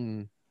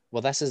time.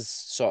 Well, this is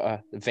sort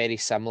of very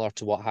similar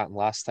to what happened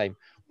last time,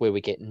 where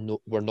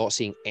we're not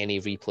seeing any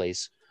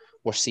replays.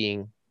 We're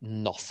seeing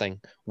nothing.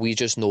 We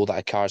just know that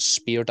a car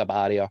speared a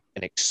barrier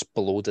and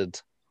exploded.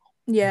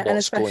 Yeah, and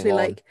What's going especially on?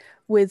 like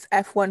with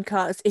F1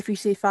 cars, if you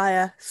see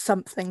fire,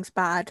 something's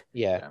bad.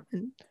 Yeah.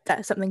 And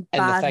that something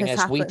And the bad thing has is,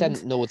 happened. we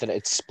didn't know that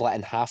it split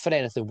in half or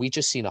anything. We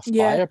just seen a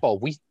Yeah.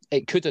 fireball.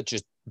 It could have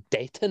just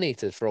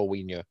detonated for all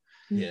we knew.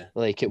 Yeah.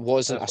 Like, it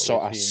wasn't That's a what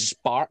sort we've of seen.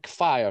 spark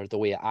fire the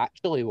way it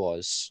actually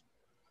was.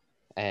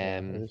 Yeah,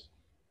 it was.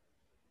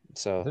 I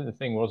So think the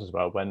thing was as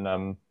well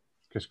when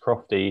because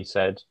Crofty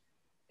said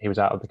he was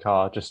out of the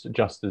car just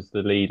as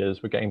the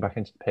leaders were getting back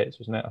into the pits,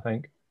 wasn't it? I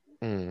think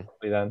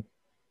probably then,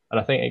 and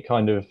I think it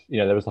kind of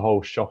there was the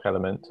whole shock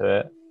element to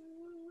it,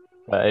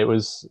 but it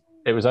was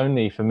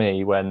only for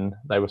me when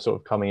they were sort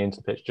of coming into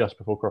the pitch just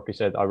before Crofty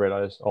said, I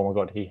realised, oh my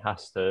god, we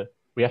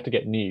have to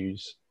get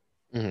news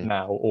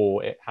now,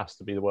 or it has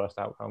to be the worst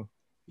outcome.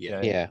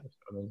 Yeah.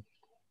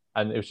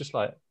 And it was just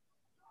like,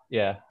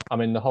 yeah, I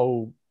mean the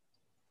whole.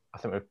 I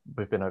think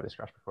we've been over this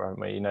crash before, haven't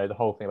we? The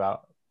whole thing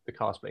about the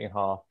car splitting in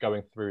half,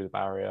 going through the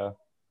barrier,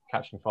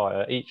 catching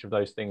fire. Each of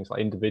those things,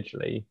 like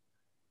individually,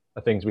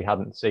 are things we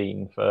hadn't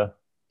seen for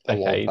A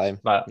long decades. time.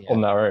 Like Yeah.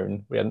 on their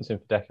own, we hadn't seen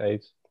for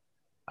decades.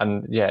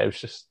 And yeah, it was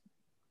just.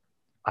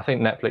 I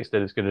think Netflix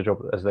did as good a job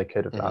as they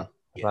could of that.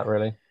 That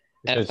really.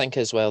 And I think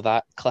as well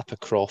that clip of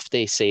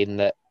Crofty saying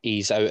that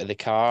he's out of the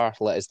car,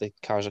 as the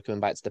cars are coming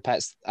back to the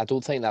pits. I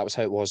don't think that was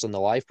how it was on the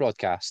live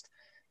broadcast.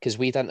 Because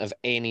we didn't have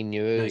any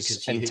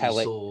news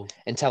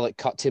until it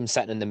cut to him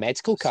sitting in the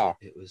medical car.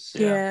 It was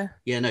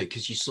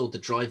because you saw the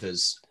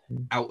drivers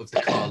out of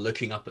the car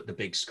looking up at the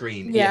big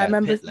screen. Yeah, I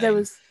remember there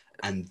was,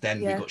 and then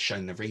we got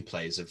shown the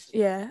replays of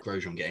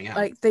Grosjean getting out.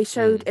 Like they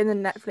showed in the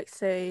Netflix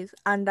series,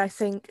 and I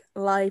think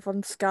live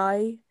on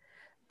Sky,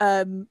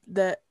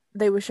 that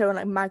they were showing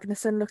like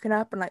Magnussen looking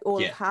up and like all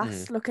of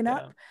Haas looking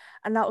up,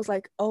 and that was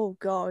like, oh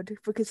god,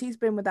 because he's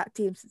been with that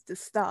team since the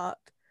start.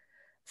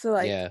 So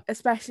like,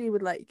 especially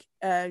with like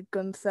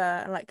Gunther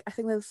and like I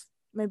think there's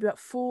maybe about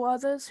 4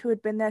 others who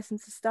had been there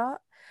since the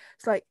start.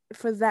 So like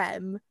for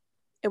them,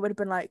 it would have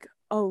been like,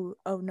 oh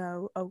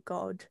no, oh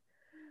god,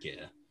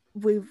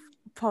 we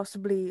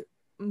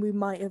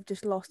might have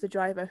just lost a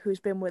driver who's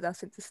been with us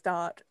since the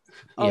start.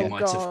 We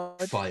might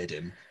have fired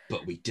him,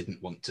 but we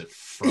didn't want to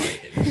fry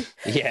him.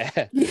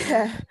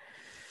 yeah.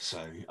 So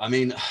I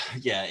mean,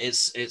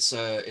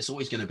 it's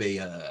always going to be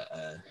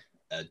a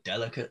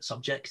delicate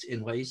subject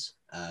in ways.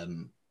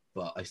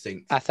 But I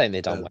think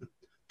they done well.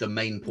 The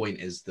main point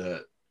is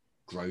that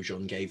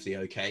Grosjean gave the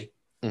okay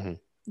to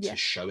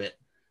show it.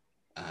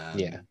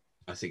 I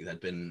think there'd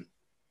been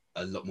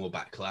a lot more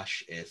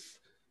backlash if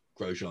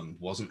Grosjean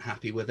wasn't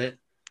happy with it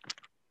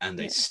and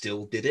they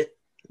still did it.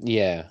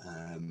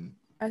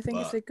 I think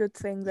it's a good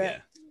thing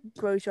that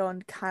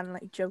Grosjean can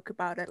like joke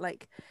about it,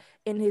 like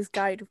in his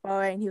guide of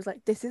Bahrain he was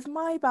like, this is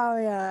my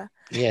barrier,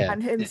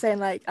 and him saying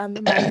like, I'm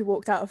the man who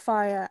walked out of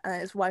fire,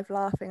 and his wife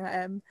laughing at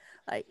him,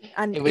 like,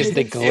 and it was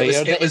the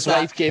glare that his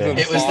wife gave him.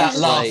 It was that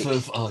laugh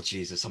of, oh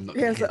Jesus, I'm not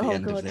going to get the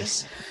end of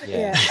this.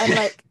 And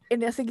like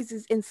I think it's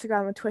his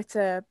Instagram and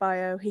Twitter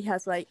bio, he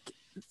has like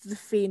the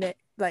Phoenix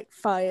like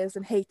fires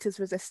and haters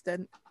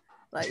resistant.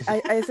 Like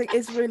I think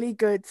it's really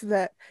good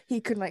that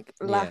he can like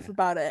laugh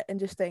about it and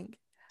just think.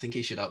 I think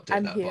he should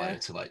update that bio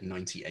to like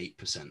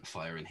 98%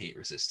 fire and heat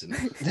resistant.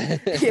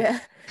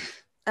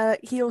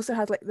 He also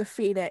has like the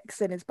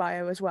Phoenix in his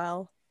bio as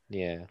well.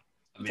 I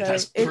mean,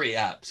 that's pretty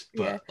apt,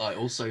 but like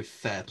also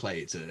fair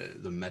play to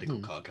the medical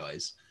car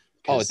guys.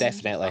 Oh,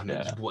 definitely.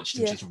 I watched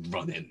him just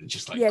run in and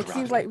just like because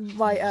he was like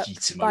right up.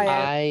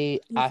 I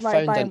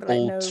found an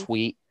old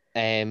tweet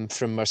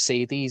from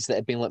Mercedes that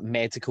had been like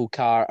medical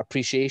car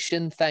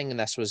appreciation thing, and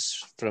this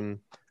was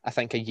from I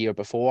think a year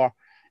before.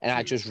 And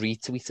I just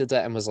retweeted it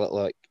and was like,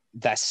 look,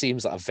 this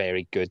seems like a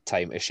very good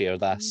time to share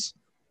this.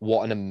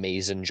 What an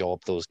amazing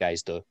job those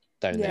guys do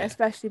down there. Yeah,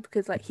 especially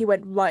because like he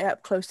went right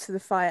up close to the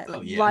fire,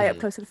 right up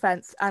close to the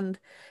fence, and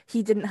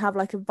he didn't have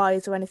like a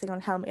visor or anything on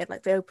helmet. He had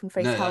like the open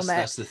face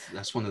helmet.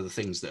 That's one of the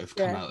things that have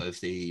come out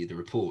of the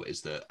report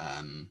is that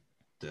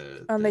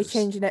they're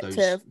changing it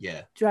to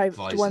drive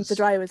visors. The ones the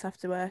drivers have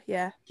to wear.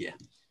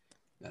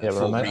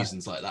 For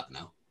reasons like that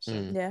now.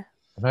 So.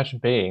 Imagine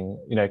being,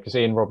 because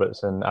Ian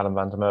Roberts and Alan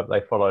van der Merwe, they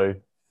follow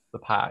the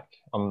pack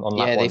on lap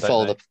 1. Yeah, they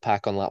follow the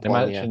pack on lap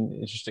 1.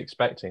 Imagine just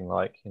expecting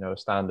like, a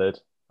standard,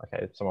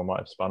 okay, someone might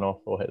have spun off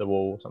or hit the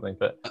wall or something,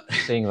 but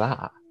seeing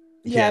that.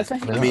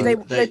 Especially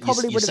they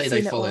probably would have seen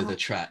they follow the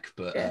track,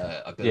 but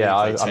I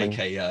believe they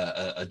take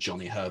a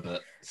Johnny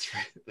Herbert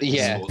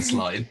sports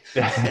line.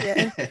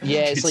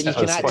 It's like you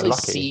can actually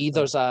see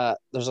there's a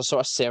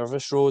sort of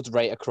service road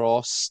right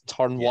across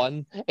turn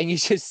 1, and you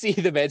just see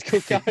the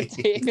medical car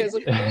take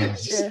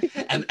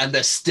and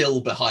they're still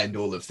behind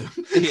all of them.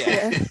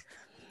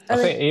 I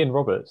think Ian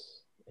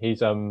Roberts,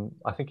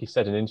 I think he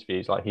said in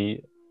interviews like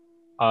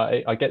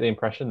I get the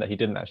impression that he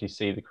didn't actually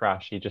see the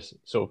crash. He just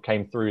sort of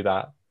came through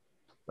that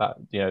cut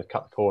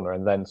the corner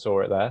and then saw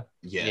it there.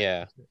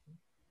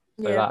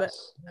 But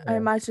I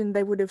imagine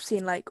they would have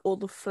seen like all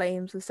the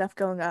flames and stuff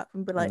going up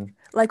and be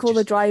like all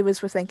the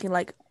drivers were thinking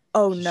like,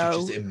 Oh You no.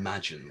 just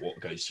imagine what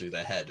goes through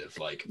their head of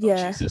like, oh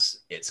Yeah. Jesus,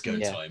 it's go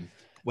Yeah. time.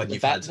 When The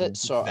you've bit had that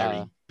sorta-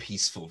 very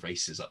peaceful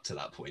races up to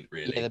that point,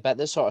 really. Yeah, the bit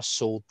that sort of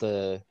sold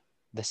the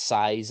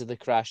size of the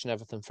crash and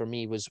everything for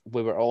me was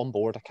we were on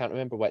board. I can't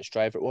remember which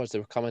driver it was. They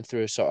were coming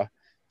through sort of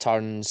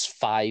turns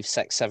 5,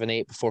 6, 7,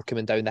 8 before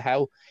coming down the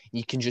hill.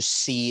 You can just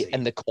see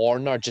in the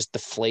corner just the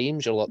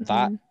flames. You're like,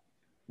 that, Mhm.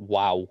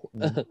 wow.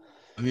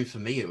 I mean, for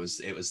me, it was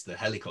the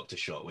helicopter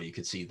shot where you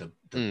could see the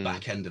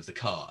back end of the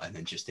car and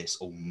then just this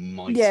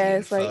almighty Yeah,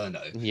 it's like-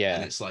 inferno. Yeah.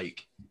 And it's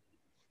like,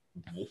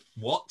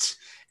 what?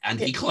 And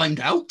Yeah. he climbed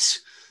out?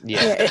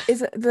 Yeah. Yeah, it is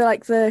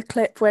the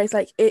clip where it's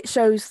like it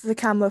shows the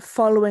camera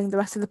following the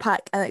rest of the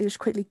pack and it just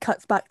quickly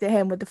cuts back to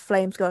him with the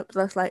flames going up. So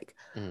that's like,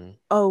 Mm.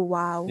 oh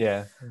wow.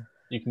 Yeah,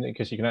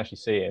 because you can actually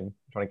see him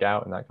trying to get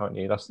out in that, can't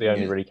you? That's the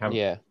only really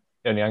Yeah.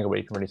 the only angle where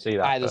you can really see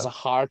that. Aye, there's a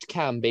hard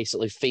cam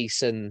basically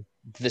facing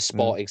the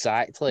spot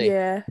exactly.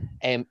 Yeah.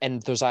 And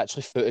there's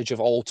actually footage of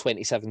all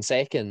 27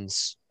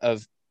 seconds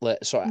of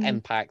like, sort of Mhm.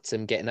 impacts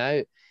him getting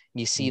out.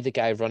 You see the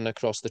guy running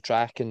across the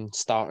track and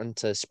starting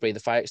to spray the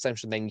fire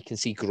extinguisher. Then you can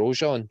see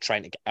Grosjean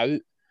trying to get out.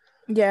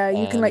 Yeah,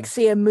 you can like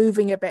see him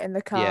moving a bit in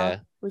the car. Yeah.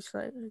 Which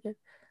like okay.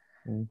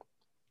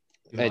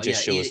 It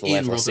just shows the Ian level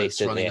of Roberts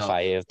safety that running the up.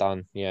 FIA have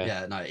done. Yeah.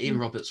 Yeah, no, Ian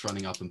Roberts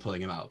running up and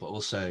pulling him out, but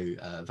also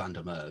Van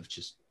der Merwe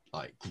just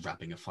like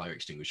grabbing a fire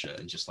extinguisher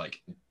and just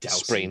like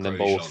dousing Spraying them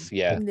Grosjean. both.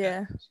 Yeah.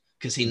 Yeah.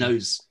 Because he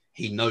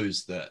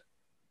knows that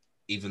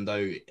even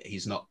though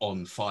he's not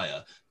on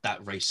fire,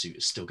 that race suit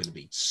is still going to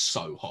be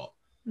so hot.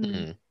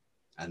 Mhm.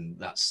 And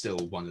that's still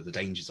one of the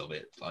dangers of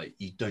it. Like,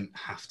 you don't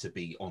have to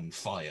be on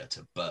fire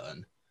to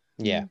burn.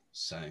 Yeah.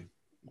 So,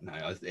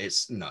 no,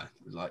 it's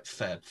like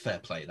fair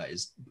play. That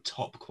is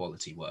top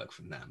quality work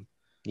from them.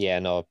 Yeah,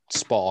 no,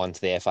 spot on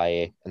to the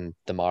FIA and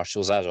the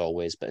marshals as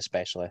always, but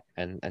especially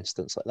in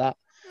instances like that.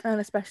 And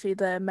especially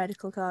the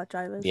medical car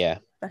drivers. Yeah.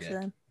 Especially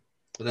them.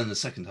 But then the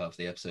second half of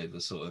the episode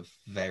was sort of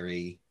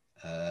very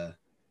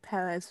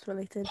Perez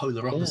related.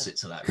 polar opposite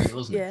to that, really,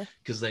 wasn't Yeah. it?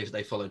 Because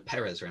they followed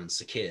Perez around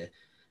Sakir.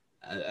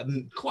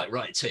 Quite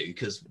right too,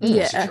 because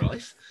Yeah.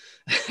 drive.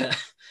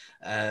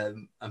 I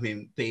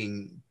mean,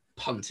 being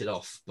punted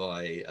off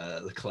by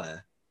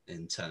Leclerc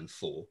in turn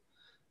 4,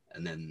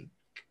 and then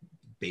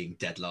being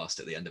dead last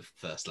at the end of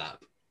first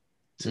lap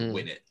to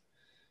win it.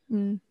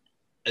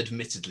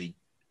 Admittedly,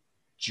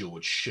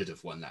 George should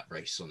have won that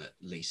race on at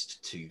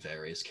least 2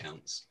 various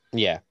counts.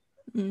 Yeah.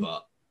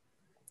 But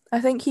I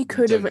think he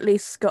could have don't- at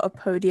least got a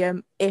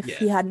podium if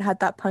he Yeah. hadn't had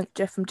that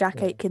puncture from Jack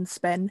Aitken's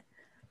spin.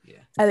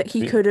 yeah, I think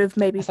he could have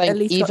maybe I think at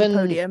least got even- the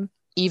podium.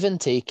 Even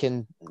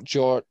taking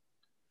George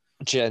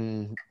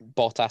and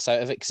Bottas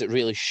out of it, because it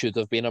really should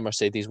have been a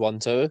Mercedes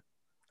 1-2,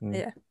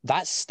 Yeah.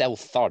 that's still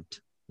third.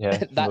 Yeah,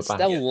 from That's the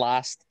back. still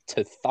last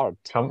to third.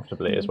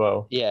 Comfortably as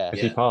well. Yeah.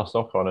 Because he passed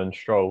Ocon and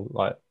Stroll,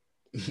 like,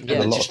 and Yeah,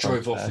 then a lot just of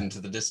drove times off there.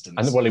 into the distance.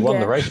 and well, he won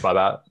Yeah. the race by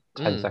about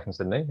 10 Mm. seconds,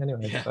 didn't he?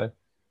 Anyway, Yeah. so.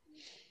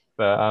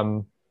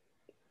 But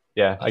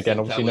yeah, I again,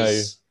 think that obviously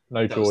was-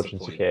 no that was George the and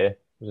point. Sakir. It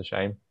was a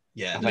shame.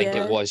 Yeah, I think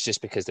Yeah. it was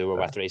just because they were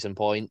with Racing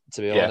Point,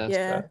 to be Yeah. honest.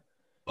 Yeah.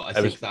 but I It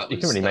think was- that you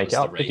was couldn't really that make was it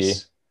the up, could you?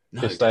 race.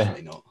 No, Just,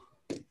 definitely not.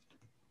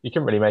 You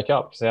couldn't really make it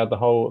up because they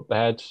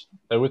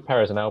were with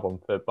Perez and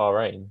Albon for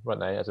Bahrain,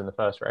 weren't they, as in the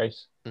first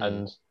race? Mm.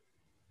 And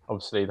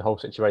obviously the whole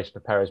situation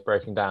of Perez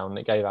breaking down,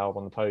 it gave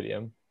Albon the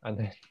podium. And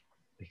then,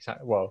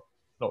 well,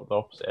 not the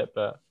opposite,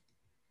 but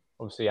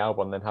obviously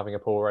Albon then having a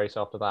poor race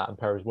after that and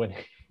Perez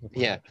winning.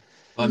 Yeah.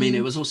 I mean,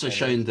 it was also Yeah.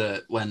 shown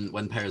that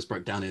when Perez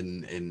broke down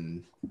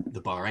in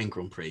the Bahrain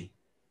Grand Prix,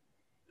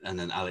 and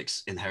then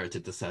Alex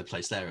inherited the 3rd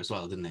place there as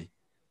well, didn't he?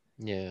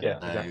 Yeah. Yeah,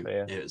 So exactly.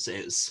 Yeah.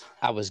 It's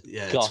I was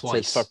Yeah, gutted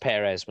twice. for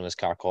Perez when his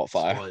car caught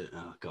fire.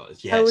 oh god,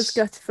 yes. I was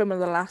gutted for him in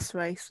the last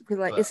race because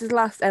like But- it's his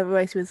last ever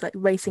race with like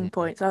racing Mhm.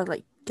 points. I was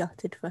like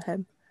gutted for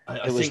him.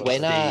 I It was think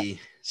when, the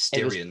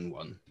Styrian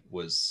one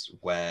was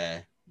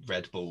where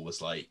Red Bull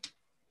was like,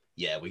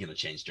 "Yeah, we're gonna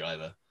change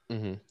driver,"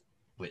 hmm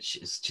which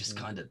is just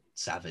kind of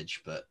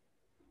savage, but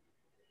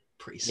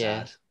pretty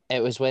Yeah. sad.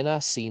 It was when I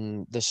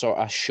seen the sort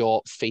of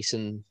shot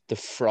facing the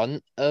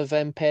front of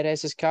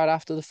Perez's car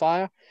after the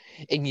fire,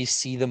 and you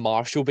see the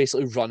marshal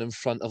basically run in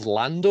front of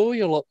Lando.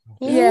 You're like,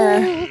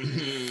 Yeah.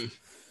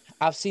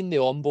 I've seen the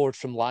onboard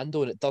from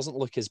Lando, and it doesn't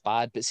look as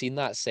bad, but seeing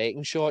that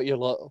second shot, you're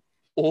like,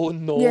 oh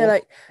no. Yeah,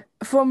 like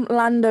from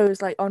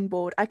Lando's like on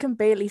board, I can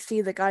barely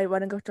see the guy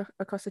running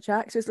across the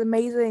track. So it's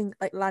amazing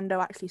like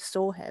Lando actually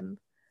saw him.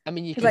 I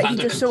mean, you can Like, he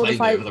Lando just saw the complained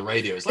fire- over the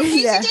radio. It's like, what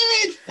Yeah. is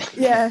he doing?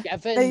 Yeah,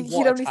 given like, what he'd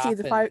had only see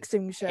the fire happened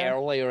extinguisher.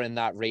 earlier in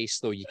that race,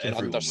 though, you can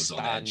Everyone was on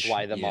understand edge,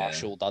 why the yeah.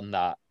 marshal done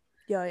that.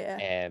 Yeah,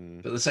 yeah.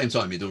 But at the same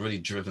time, he'd already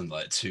driven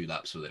like 2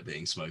 laps with it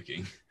being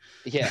smoking.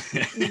 Yeah,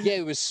 yeah,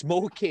 it was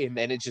smoky, and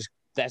then it just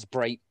this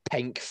bright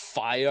pink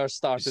fire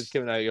started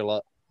coming out. You're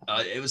like,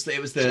 It was the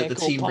Checo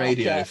team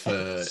radio Parker, for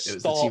the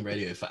stop. team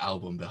radio for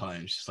Albon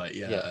behind. She's like,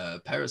 Yeah.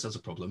 Perez has a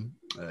problem.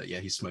 Yeah,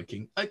 he's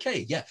smoking.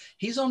 Okay, yeah,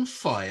 he's on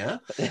fire.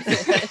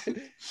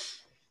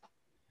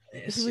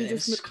 It's We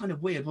just- kind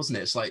of weird, wasn't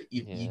it? It's like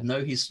you Yeah.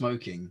 know he's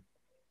smoking,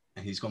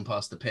 and he's gone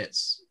past the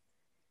pits.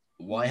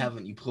 Why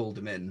haven't you pulled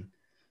him in?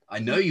 I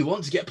know you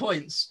want to get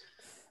points,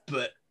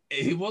 but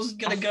he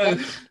wasn't going to go.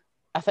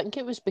 I think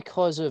it was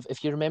because of,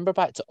 if you remember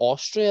back to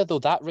Austria, though,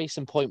 that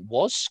racing point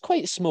was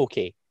quite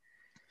smoky.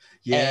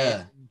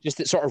 Yeah. Just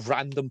at sort of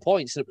random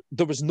points.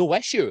 There was no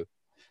issue.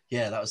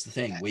 Yeah, that was the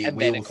thing. We And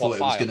then all it caught thought it was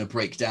fire. going to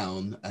break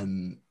down,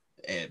 and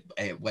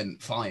it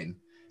went fine.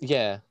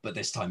 Yeah. But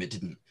this time it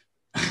didn't.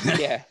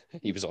 Yeah.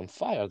 He was on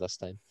fire this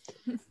time.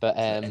 But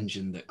The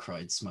engine that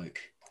cried smoke.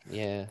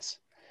 yes.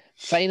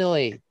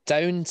 Finally,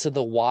 down to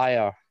the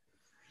wire.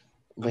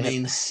 We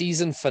had the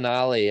season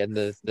finale and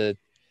the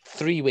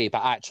three-way,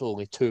 but actually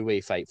only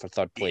two-way fight for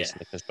third place in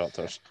the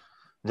constructors.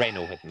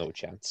 Renault had no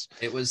chance.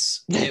 It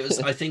was.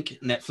 I think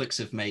Netflix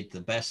have made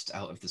the best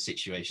out of the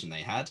situation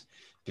they had,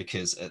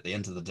 because at the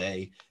end of the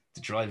day,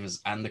 the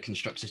drivers and the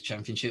constructors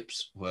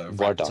championships were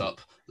wrapped up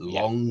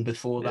long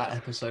before that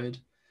episode.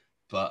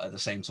 But at the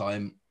same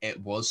time, it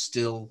was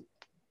still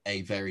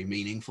a very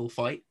meaningful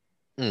fight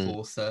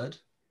for third,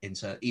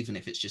 even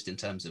if it's just in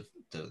terms of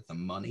the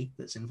money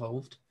that's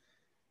involved.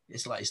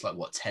 It's like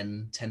what,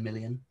 10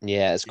 million?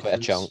 Yeah, it's quite a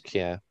difference? chunk,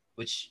 yeah.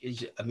 Which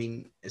is,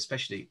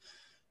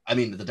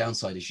 the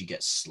downside is you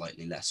get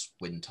slightly less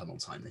wind tunnel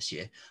time this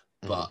year,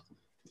 but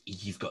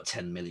you've got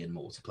 10 million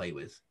more to play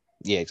with.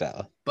 Yeah,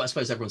 exactly. But I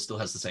suppose everyone still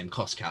has the same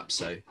cost cap,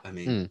 so at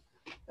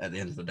the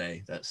end of the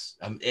day, that's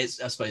I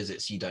suppose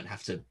it's, you don't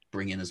have to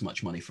bring in as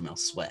much money from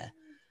elsewhere.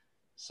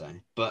 So,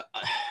 but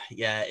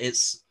yeah, it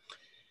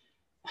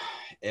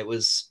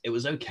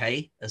was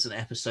okay as an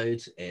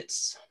episode.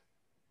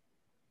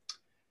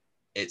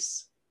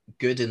 It's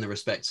good in the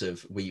respect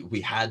of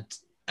we had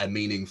a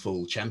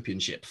meaningful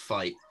championship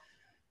fight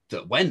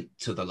that went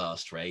to the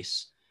last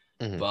race,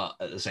 but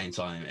at the same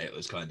time, it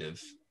was kind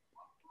of,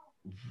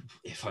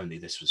 if only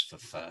this was for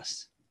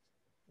first.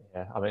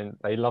 Yeah, I mean,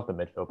 they love the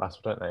midfield battle,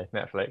 don't they,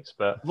 Netflix?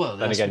 But well,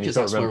 then again, you've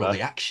got to remember where all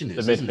the action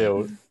is. The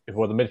midfield.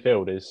 Well, the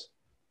midfield is,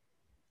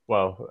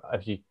 well,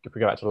 if we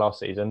go back to last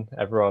season,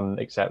 everyone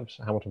except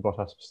Hamilton,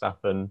 Bottas,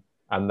 Verstappen,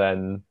 and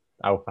then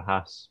Alfa,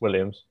 Haas,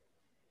 Williams.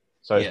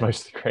 So it's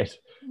mostly grid.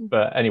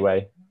 But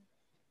anyway,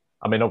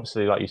 I mean,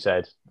 obviously, like you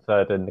said,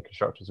 third in the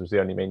constructors was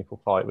the only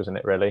meaningful fight, wasn't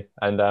it, really?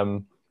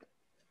 And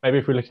maybe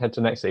if we look ahead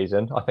to next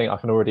season, I think I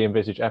can already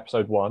envisage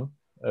episode 1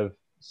 of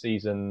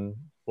season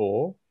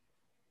 4.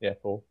 Yeah,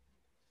 4.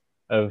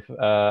 Of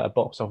a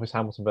box office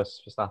Hamilton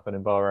versus Verstappen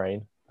in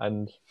Bahrain.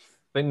 And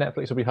I think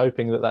Netflix will be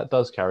hoping that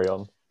does carry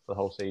on for the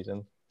whole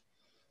season.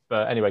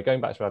 But anyway,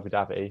 going back to Abu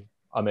Dhabi,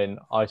 I mean,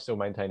 I still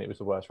maintain it was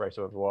the worst race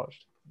I've ever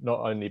watched. Not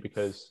only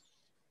because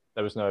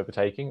there was no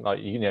overtaking,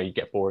 like, you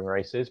get boring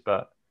races,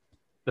 but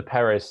the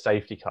Perez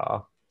safety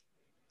car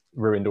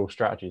ruined all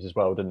strategies as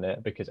well, didn't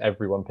it? Because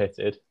everyone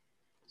pitted.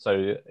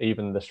 So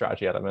even the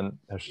strategy element,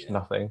 there's just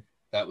nothing.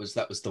 That was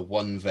the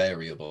one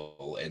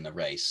variable in the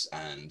race,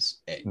 and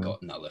it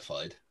got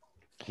nullified.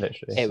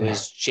 Literally. It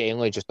was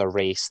genuinely just a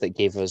race that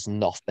gave us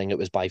nothing. It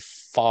was by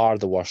far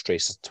the worst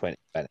race of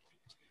 2020.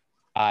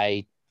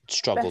 I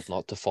struggled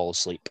not to fall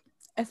asleep.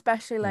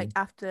 Especially like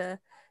after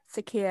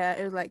Sakhir,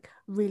 it was like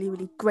really,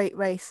 really great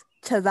race.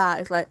 To that,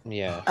 it's like,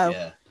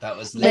 that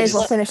was may as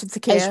well finish in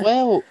Sakhir. As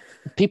well,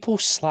 people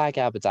slag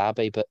Abu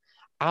Dhabi, but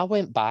I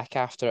went back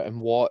after it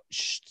and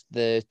watched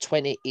the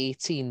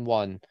 2018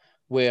 one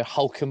where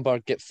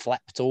Hulkenberg get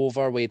flipped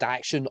over with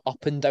action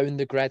up and down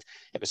the grid.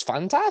 It was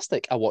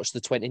fantastic. I watched the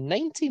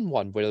 2019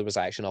 one where there was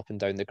action up and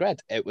down the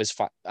grid. It was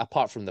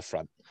apart from the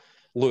front.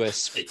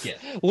 Lewis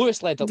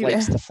led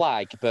likes to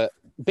flag, but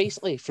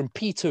basically from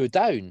P2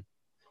 down,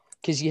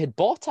 because you had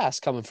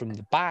Bottas coming from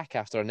the back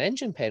after an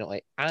engine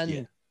penalty,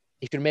 and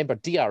if you remember,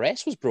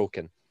 DRS was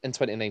broken in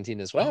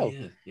 2019 as well.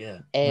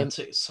 And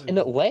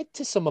it led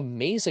to some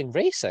amazing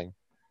racing,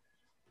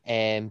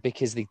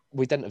 because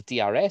we didn't have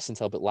DRS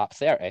until about lap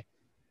 30,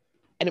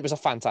 and it was a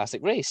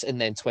fantastic race. And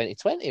then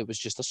 2020, it was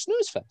just a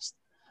snooze fest.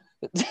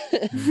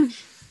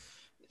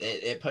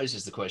 It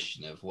poses the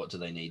question of what do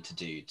they need to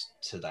do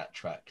to that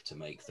track to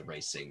make the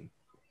racing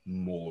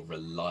more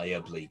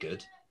reliably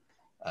good.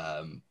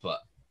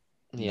 But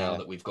now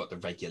that we've got the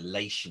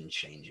regulation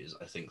changes,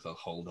 I think they'll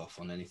hold off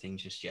on anything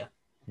just yet.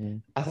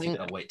 I think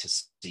they'll wait to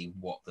see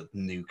what the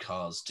new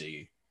cars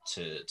do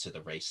to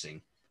the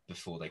racing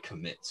before they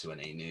commit to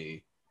any new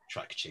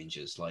track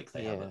changes like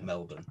they have at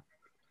Melbourne.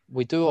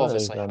 We do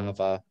obviously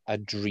have a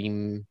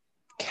dream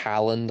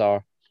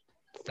calendar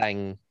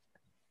thing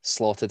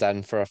slotted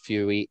in for a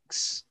few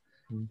weeks.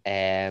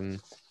 So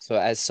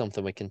it is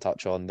something we can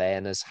touch on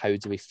then, is how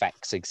do we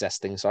fix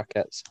existing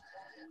circuits?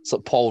 So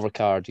Paul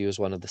Ricard used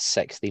one of the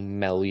 60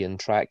 million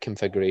track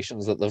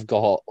configurations that they've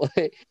got.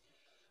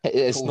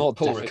 It's not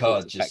Paul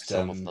difficult Ricard to fix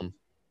some of them.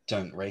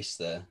 Don't race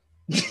there.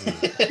 Check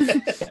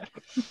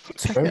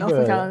it off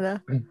the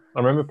calendar. I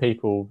remember there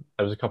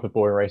was a couple of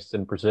boring races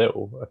in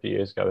Brazil a few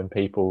years ago, and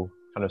people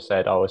kind of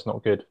said, oh, it's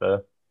not good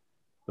for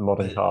the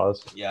modern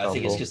cars. Yeah, I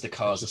think it's because the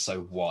cars are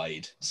so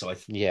wide. So I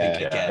think,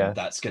 again,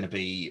 that's going to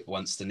be,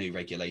 once the new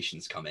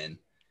regulations come in.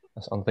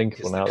 That's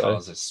unthinkable now, the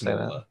cars are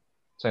smaller.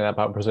 Saying that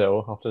about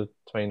Brazil after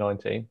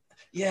 2019.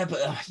 Yeah,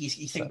 but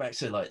you think back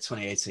to like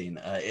 2018.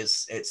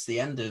 It's the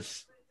end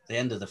of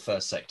the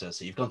first sector.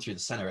 So you've gone through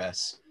the Center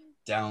S,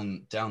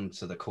 down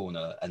to the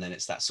corner, and then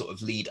it's that sort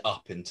of lead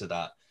up into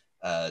that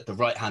the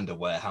right-hander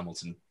where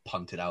Hamilton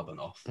punted Albon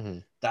off.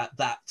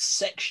 That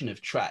section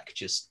of track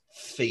just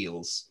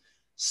feels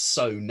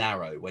so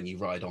narrow when you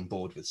ride on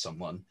board with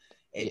someone.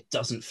 It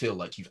doesn't feel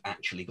like you've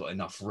actually got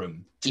enough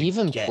room to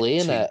even get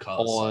playing two it cars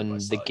side by on the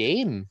side.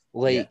 game.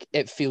 Like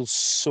it feels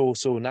so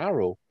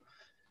narrow.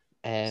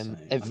 So, it, I mean,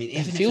 it even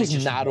if they feels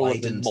just narrower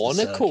than widened the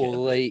Monaco, circuit a bit.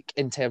 like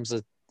in terms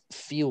of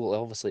feel.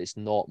 Obviously, it's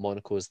not.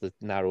 Monaco is the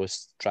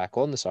narrowest track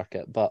on the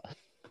circuit, but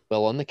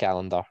well, on the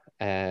calendar.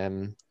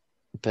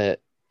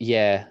 But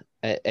yeah,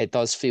 it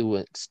does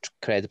feel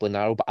incredibly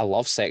narrow. But I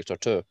love Sector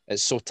 2.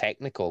 It's so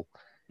technical,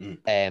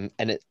 and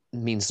it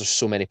means there's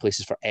so many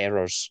places for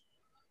errors.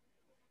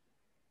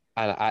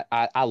 And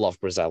I love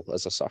Brazil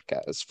as a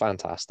circuit. It's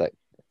fantastic.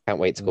 Can't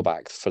wait to go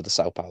back for the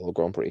Sao Paulo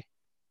Grand Prix.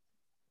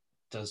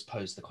 Does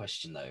pose the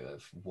question though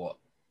of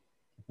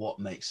what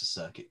makes a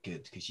circuit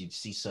good, because you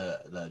see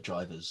the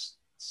drivers,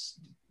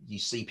 you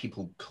see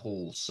people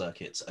call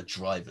circuits a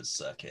driver's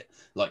circuit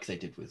like they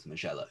did with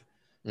Mugello,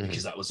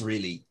 because that was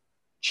really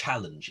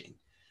challenging.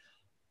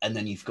 And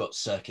then you've got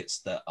circuits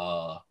that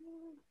are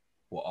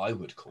what I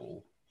would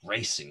call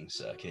racing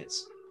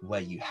circuits,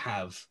 where you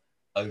have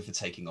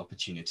overtaking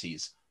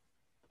opportunities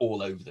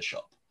all over the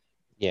shop.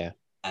 Yeah.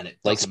 And it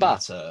like doesn't Spa.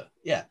 matter.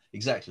 Yeah,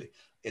 exactly.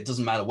 It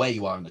doesn't matter where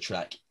you are on the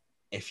track.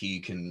 If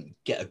you can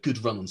get a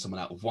good run on someone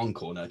out of one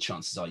corner,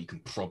 chances are you can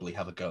probably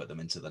have a go at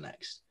them into the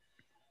next.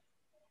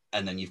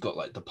 And then you've got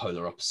like the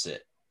polar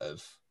opposite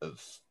of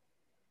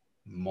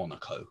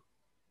Monaco.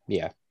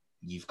 Yeah.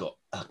 You've got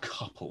a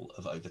couple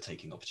of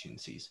overtaking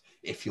opportunities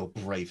if you're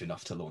brave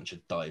enough to launch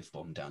a dive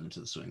bomb down into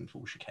the swimming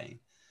pool chicane.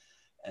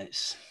 And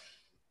it's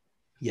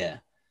yeah.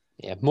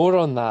 More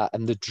on that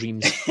and the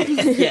dreams.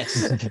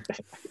 Yes.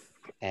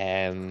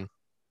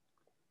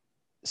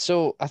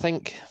 So I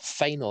think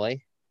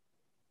finally,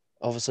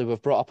 obviously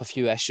we've brought up a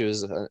few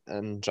issues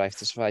in Drive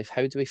to Survive.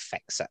 How do we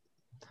fix it?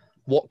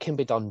 What can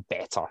be done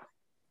better?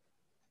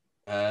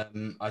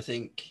 I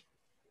think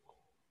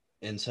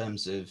in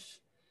terms of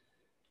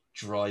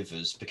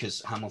drivers,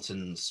 because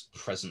Hamilton's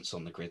presence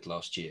on the grid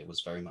last year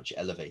was very much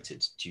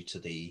elevated due to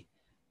the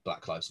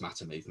Black Lives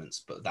Matter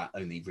movements, but that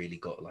only really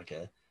got like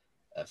a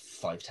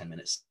 5-10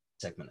 minutes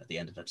segment at the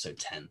end of episode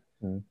 10.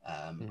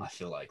 I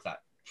feel like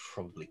that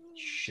probably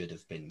should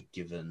have been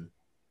given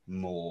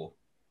more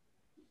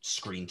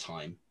screen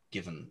time,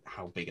 given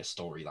how big a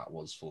story that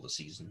was for the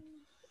season.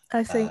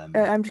 I think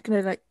I'm just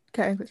gonna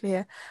cut in quickly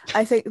here.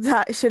 I think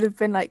that should have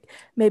been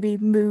maybe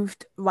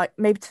moved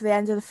maybe to the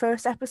end of the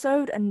first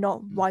episode and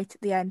not right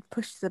at the end,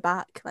 pushed to the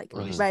back,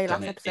 very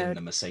last episode. In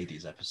the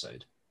Mercedes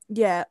episode.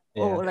 Yeah,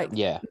 or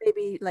maybe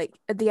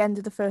at the end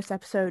of the first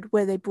episode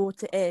where they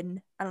brought it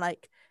in and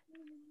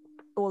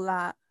all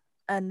that,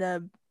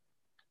 and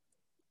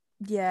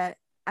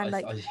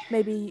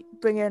maybe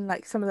bring in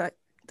some of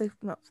the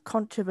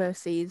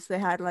controversies they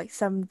had,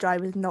 some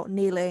drivers not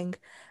kneeling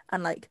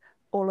and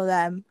all of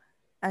them,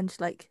 and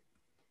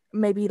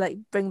maybe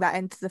bring that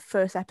into the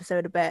first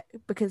episode a bit,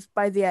 because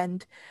by the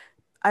end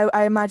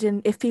I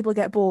imagine if people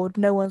get bored,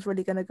 no one's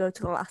really going to go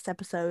to the last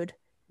episode.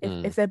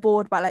 If they're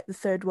bored by the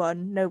third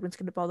one, no one's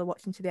going to bother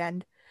watching to the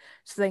end.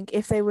 So I think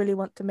if they really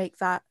want to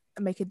make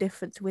a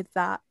difference with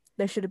that,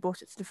 they should have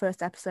brought it to the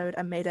first episode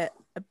and made it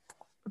a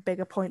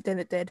bigger point than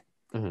it did.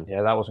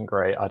 Yeah, that wasn't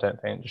great. I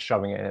don't think just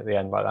shoving it in at the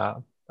end like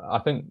that. I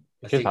think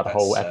we could have had a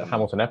whole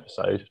Hamilton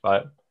episode.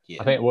 I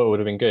think what would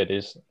have been good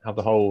is have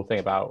the whole thing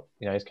about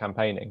his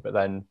campaigning. But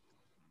then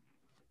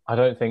I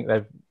don't think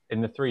in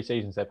the 3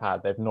 seasons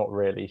they've not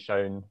really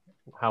shown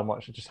how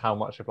much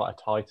of a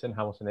titan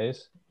Hamilton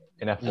is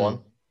in F1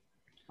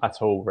 at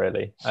all,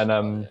 really.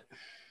 And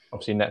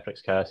obviously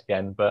Netflix curse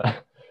again,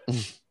 but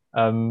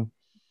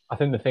I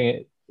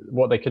think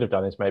what they could have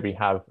done is maybe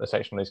have a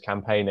section on his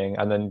campaigning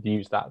and then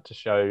use that to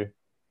show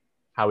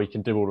how he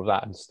can do all of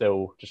that and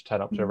still just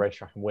turn up to a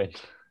racetrack and win.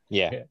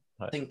 Yeah.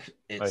 I think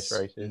it's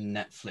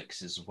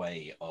Netflix's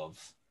way of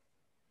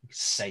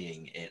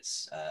saying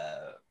it's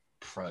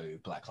pro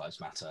Black Lives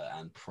Matter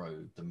and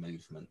pro the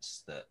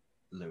movements that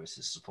Lewis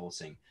is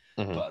supporting,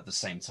 but at the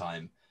same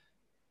time,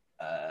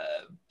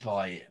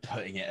 by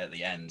putting it at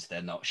the end,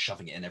 they're not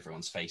shoving it in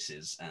everyone's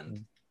faces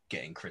and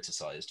getting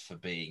criticized for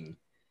being,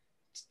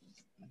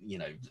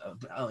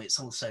 it's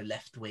also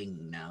left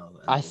wing now.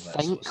 I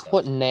think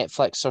what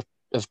Netflix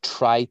have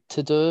tried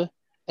to do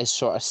is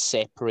sort of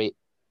separate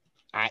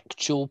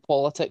actual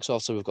politics.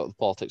 Also, we've got the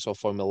politics of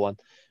Formula One,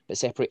 but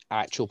separate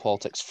actual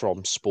politics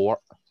from sport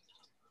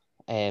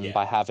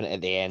by having it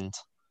at the end.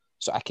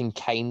 So I can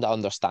kind of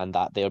understand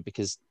that there,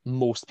 because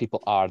most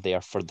people are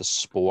there for the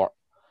sport,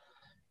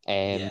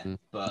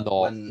 but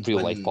not real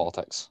life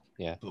politics.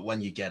 Yeah, but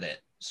when you get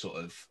it, sort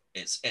of,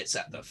 it's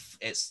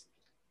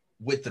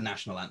with the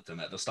national anthem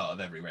at the start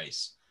of every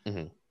race,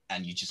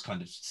 and you just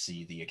kind of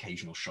see the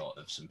occasional shot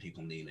of some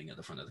people kneeling at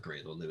the front of the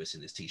grid or Lewis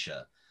in his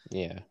t-shirt.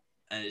 Yeah,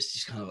 and it's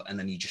just kind of, and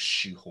then you just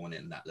shoehorn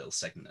in that little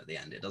segment at the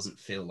end. It doesn't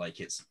feel like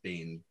it's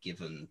being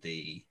given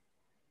the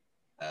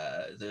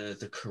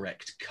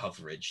correct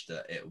coverage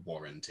that it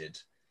warranted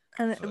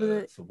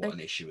for what an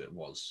issue it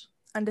was.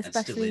 And It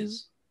still especially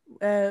is.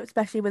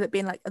 especially with it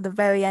being like at the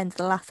very end,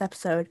 the last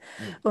episode,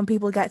 Mm. when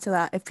people get to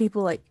that, if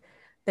people like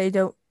they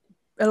don't,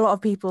 a lot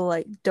of people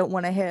like don't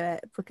want to hear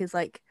it because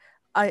like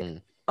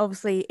Mm.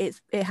 obviously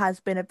it has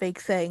been a big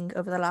thing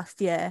over the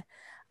last year,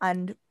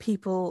 and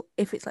people,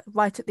 if it's like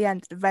right at the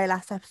end, the very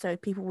last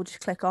episode, people will just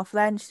click off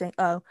then, just think,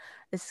 oh,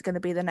 this is going to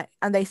be the next,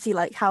 and they see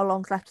like how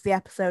long's left of the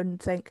episode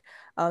and think,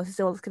 oh, this is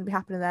all that's going to be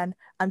happening then.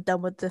 I'm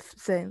done with the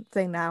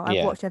thing now. I've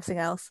Yeah. watched everything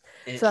else.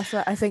 It- So that's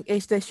why I think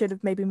they should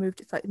have maybe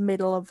moved it to like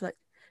middle of like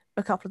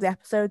a couple of the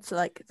episodes, so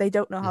like they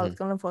don't know how it's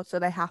going for, so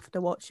they have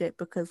to watch it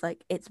because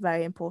like it's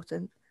very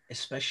important.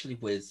 especially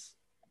with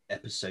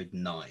episode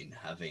 9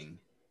 having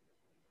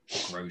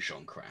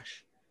Grosjean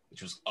crash,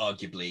 which was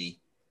arguably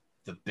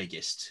the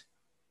biggest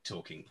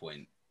talking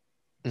point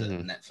that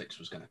Netflix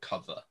was going to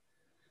cover.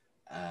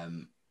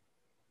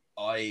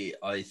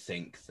 I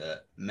think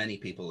that many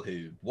people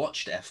who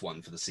watched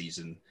F1 for the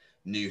season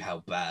knew how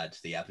bad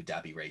the Abu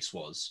Dhabi race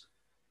was,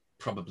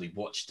 probably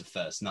watched the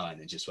first 9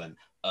 and just went,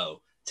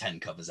 oh, 10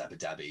 covers Abu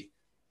Dhabi.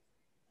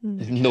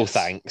 No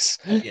thanks.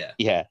 Yeah.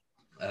 Yeah.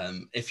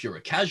 If you're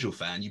a casual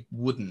fan, you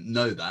wouldn't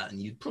know that,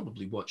 and you'd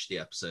probably watch the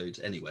episode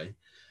anyway.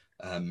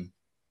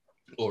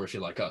 Or if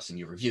you're like us and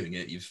you're reviewing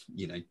it, you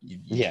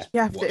Yeah. just You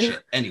have watch to.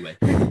 it anyway.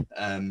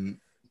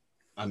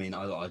 I mean,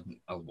 I'll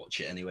watch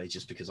it anyway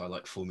just because I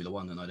like Formula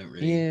One and I don't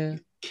really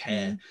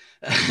care.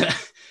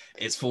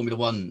 It's Formula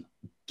One,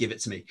 give it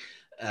to me.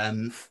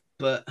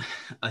 But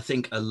I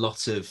think a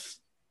lot of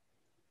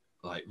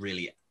like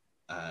really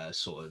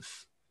sort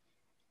of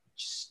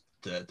just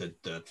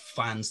the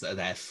fans that are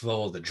there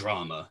for the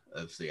drama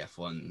of the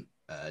F1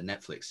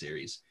 Netflix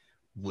series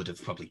would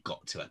have probably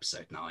got to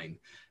episode 9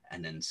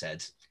 and then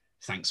said,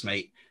 thanks,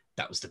 mate,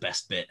 that was the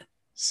best bit,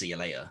 see you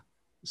later.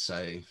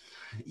 So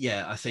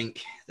yeah, I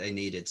think they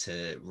needed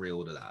to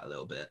reorder that a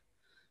little bit.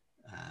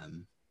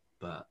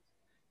 But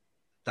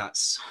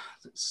that's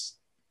it's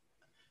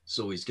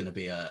always going to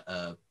be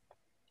a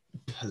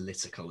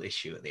political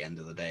issue at the end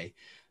of the day,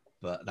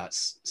 but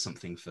that's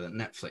something for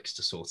Netflix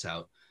to sort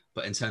out.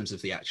 But in terms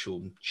of the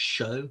actual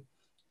show,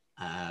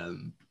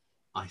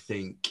 I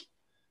think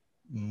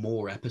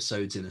more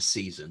episodes in a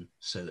season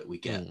so that we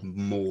get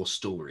more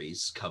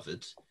stories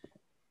covered,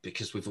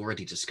 because we've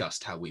already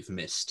discussed how we've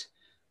missed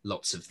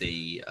lots of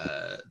the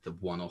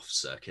one-off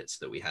circuits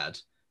that we had.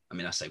 I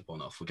mean, I say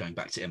one-off, we're going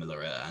back to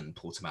Imola and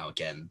Portimao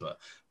again, but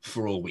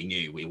for all we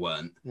knew, we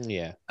weren't.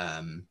 Yeah.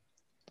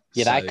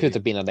 So, That could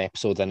have been an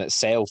episode in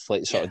itself,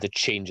 like sort of the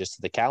changes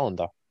to the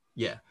calendar.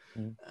 Yeah.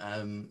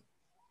 And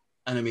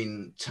I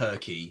mean,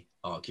 Turkey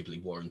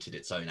arguably warranted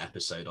its own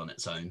episode on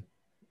its own.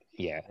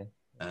 Yeah.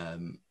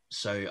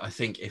 So I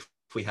think if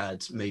we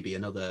had maybe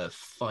another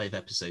 5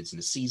 episodes in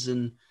a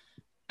season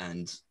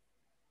and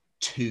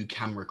 2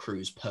 camera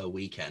crews per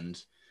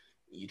weekend,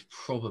 you'd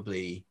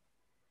probably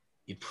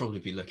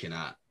be looking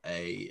at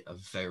a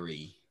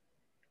very,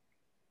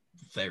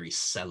 very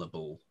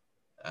sellable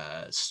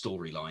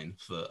storyline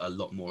for a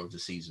lot more of the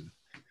season.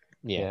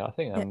 Yeah. I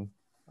think I mean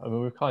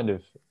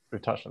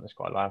we've touched on this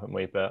quite a lot, haven't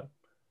we? But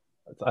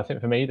I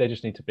think for me, they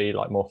just need to be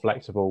like more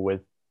flexible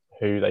with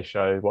who they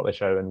show, what they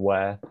show, and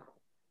where,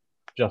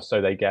 just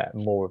so they get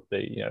more of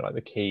the like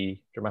the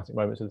key dramatic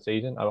moments of the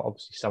season.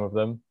 Obviously, some of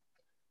them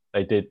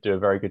they did do a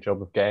very good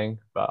job of getting,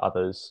 but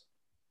others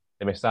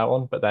they missed out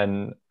on. But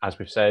then, as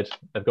we've said,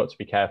 they've got to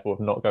be careful of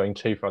not going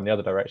too far in the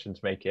other direction to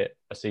make it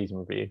a season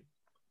review,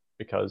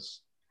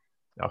 because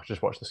I could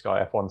just watch the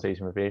Sky F1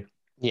 season review.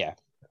 Yeah.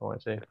 If I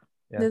wanted to.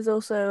 Yeah. There's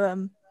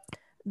also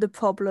the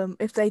problem,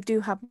 if they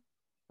do have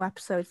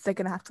episodes, they're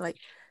going to have to like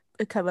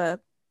cover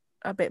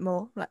a bit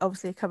more, like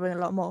obviously covering a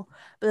lot more.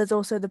 But there's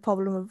also the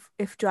problem of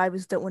if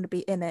drivers don't want to be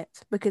in it,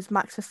 because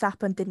Max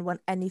Verstappen didn't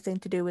want anything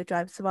to do with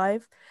Drive to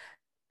Survive,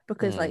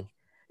 because like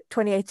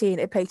 2018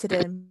 it painted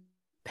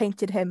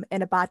him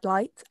in a bad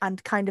light,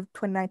 and kind of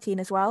 2019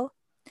 as well.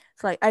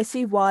 So like I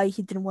see why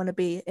he didn't want to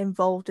be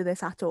involved in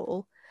this at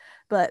all.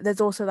 But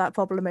there's also that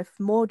problem if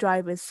more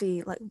drivers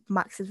see like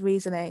Max's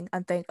reasoning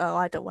and think, oh,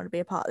 I don't want to be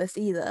a part of this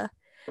either,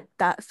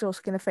 that's also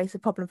going to face a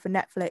problem for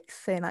Netflix,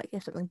 saying like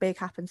if something big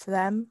happens to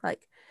them.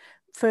 Like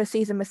first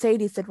season,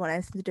 Mercedes didn't want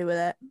anything to do with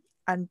it,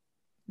 and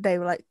they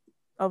were like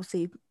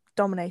obviously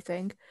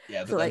dominating.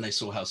 Yeah, but so, then like, they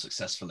saw how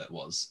successful it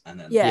was, and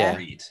then Yeah.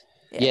 agreed.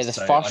 Yeah,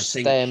 So I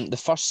think the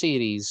first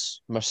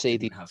series,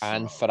 Mercedes didn't have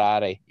and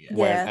Ferrari. Ferrari Yeah.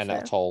 weren't Yeah, in fair.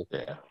 it at all.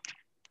 Yeah.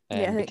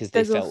 Yeah, I think because they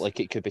there's felt also-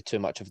 like it could be too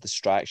much of a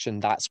distraction.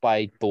 That's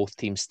why both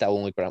teams still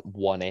only grant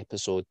one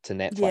episode to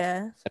Netflix,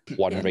 Yeah,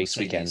 one Yeah. race Mercedes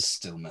weekend.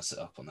 still mess it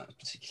up on that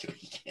particular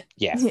weekend.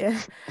 Yeah.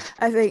 yeah.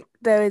 I think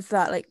there is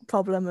that like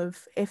problem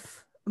of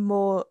if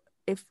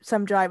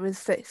some drivers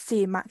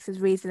see Max's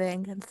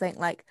reasoning and think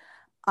like,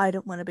 I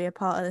don't want to be a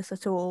part of this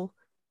at all,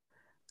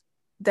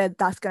 then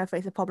that's going to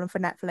face a problem for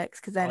Netflix,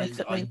 because then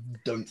if I something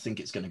don't think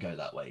it's going to go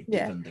that way,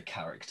 Yeah. given the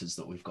characters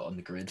that we've got on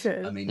the grid.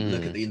 True. I mean,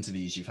 look at the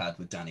interviews you've had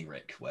with Danny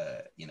Rick,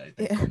 where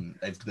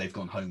they've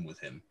gone home with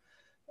him.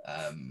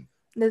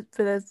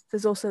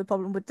 there's also the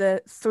problem with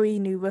the 3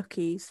 new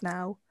rookies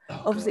now.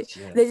 Oh, Obviously, God,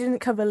 yeah. they didn't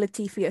cover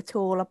Latifi at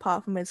all,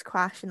 apart from his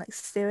crash in like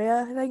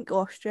Styria, I think,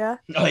 Austria.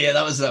 Oh yeah,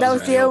 that was That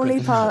was really the awkward.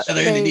 only part And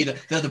they only they-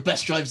 need they're the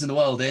best drivers in the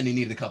world. They only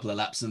needed a couple of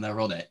laps and they're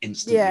on it.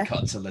 Instantly Yeah.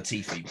 cut to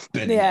Latifi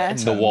binning Yeah. it In at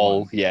the turn wall,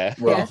 one. yeah.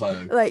 Yeah.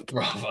 Bravo, Like,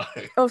 bravo.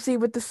 obviously,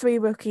 with the 3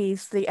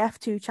 rookies, the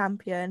F2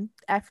 champion,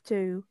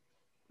 F2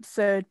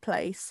 third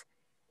place,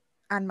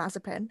 and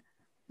Mazepin.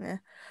 Yeah.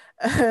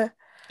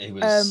 It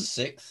was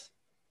 6th.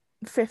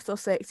 5th or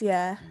 6th,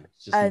 yeah.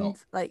 It's just And not.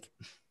 like,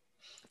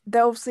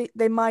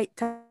 they might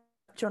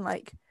touch on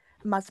like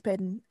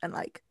Mazepin and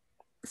like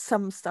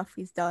some stuff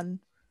he's done.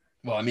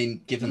 Well, I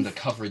mean, given the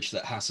coverage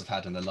that Haas have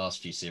had in the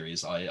last few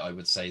series, I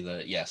would say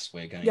that yes,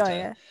 we're going Yeah, to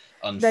yeah.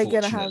 They're gonna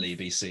unfortunately have-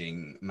 be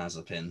seeing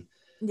Mazepin.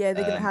 Yeah,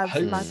 they're gonna have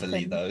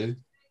Hopefully, Mazepin. though,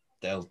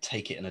 they'll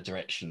take it in a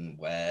direction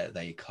where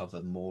they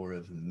cover more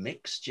of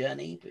Mick's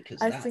journey,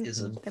 because I that think is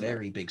a they might.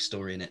 very big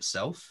story in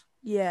itself.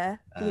 Yeah,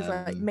 because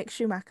like Um, Mick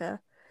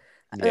Schumacher,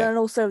 Yeah. and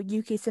also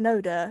Yuki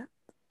Tsunoda,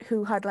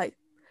 who had like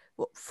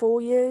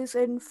 4 years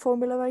in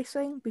Formula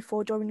racing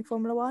before joining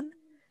Formula One.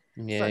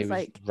 Yeah, it's he was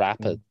like-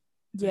 rapid.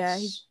 Yeah,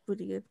 It's- he's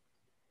really good.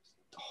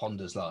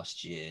 Honda's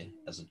last year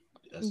as an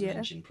Yeah.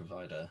 engine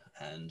provider,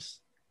 and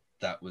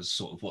that was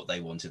sort of what they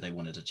wanted. They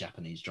wanted a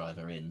Japanese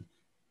driver in,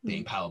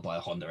 being powered by a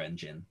Honda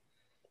engine.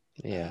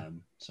 Yeah.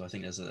 So I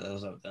think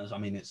I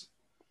mean, it's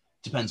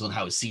depends on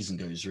how his season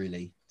goes,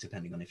 really,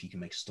 depending on if you can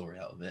make a story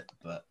out of it.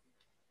 But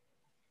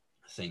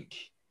I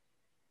think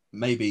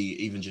maybe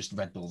even just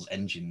Red Bull's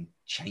engine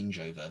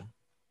changeover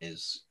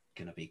is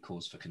going to be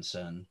cause for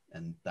concern,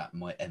 and that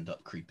might end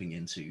up creeping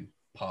into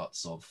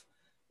parts of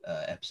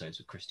episodes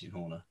with Christian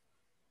Horner.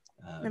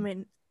 I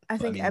mean, I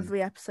but, think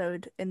every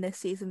episode in this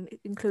season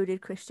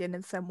included Christian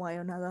in some way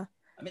or another.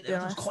 I mean, be there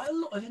was honest. quite a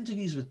lot of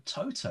interviews with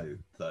Toto,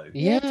 though,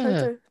 Yeah.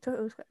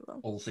 Toto was quite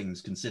long. all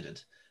things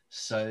considered.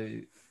 So,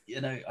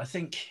 I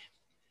think,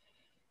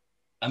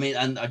 I mean,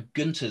 and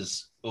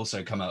Gunter's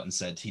also come out and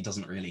said he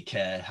doesn't really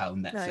care how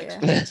Netflix yeah.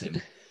 paid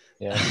him.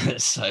 Yeah.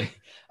 So,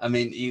 I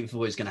mean, you're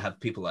always going to have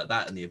people like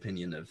that in the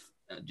opinion of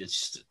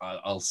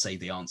I'll say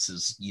the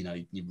answers, you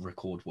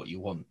record what you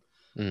want.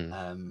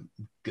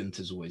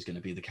 Gunter's always going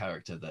to be the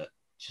character that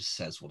just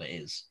says what it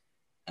is,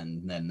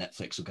 and then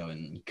Netflix will go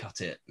and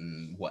cut it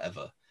and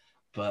whatever.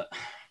 But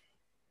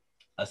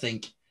I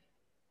think,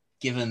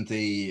 given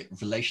the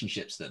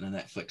relationships that the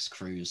Netflix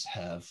crews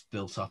have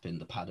built up in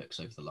the paddocks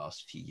over the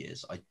last few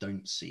years, I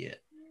don't see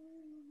it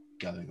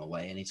going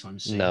away anytime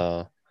soon.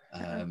 No.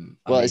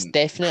 Well, it's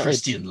definitely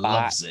Christian back.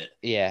 loves it.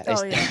 Yeah, Oh,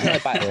 it's yeah. definitely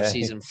back Yeah. for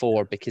season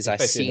 4 because I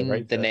Especially in the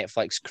seen the race,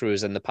 Netflix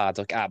crews in the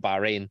paddock at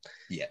Bahrain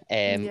Yeah.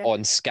 Yeah.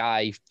 on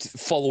Sky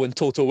following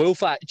Toto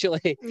Wolff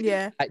actually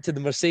Yeah, back to the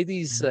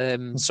Mercedes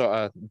sort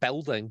of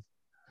building.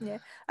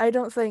 I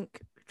don't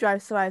think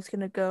Drive to Survive is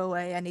going to go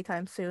away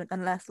anytime soon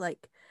unless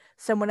like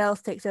someone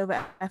else takes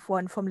over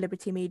F1 from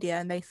Liberty Media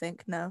and they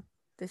think no,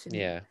 this is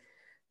Yeah.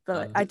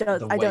 But like, The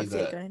I way don't see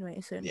that- it going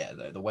away soon. Yeah,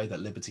 the way that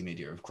Liberty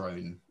Media have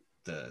grown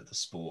the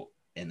sport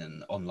in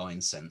an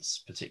online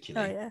sense, Oh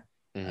particularly,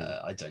 yeah.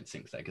 I don't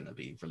think they're going to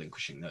be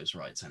relinquishing those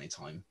rights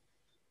anytime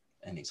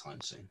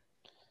soon.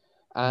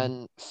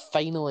 And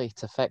finally,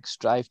 to fix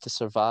Drive to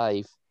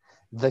Survive,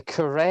 the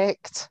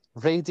correct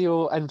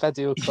radio and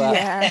video clip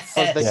Yes.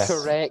 for the Yes.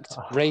 correct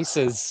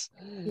races.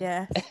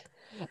 Yeah.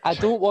 I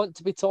don't want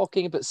to be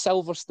talking about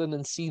Silverstone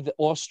and see the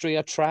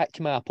Austria track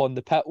map on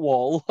the pit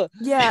wall.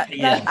 Yeah,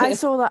 Yeah. I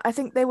saw that. I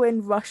think they were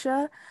in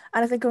Russia,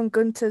 and I think on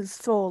Gunter's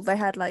Thor they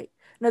had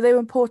they were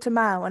in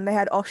Portimao and they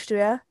had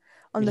Austria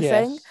on the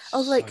Yeah. thing. I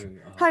was like, So,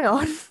 hang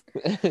on.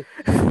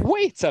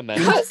 Wait a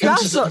minute. That's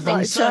Gunter's at not the wrong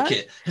right, Jack.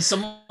 circuit. Has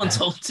someone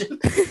told him?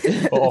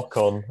 But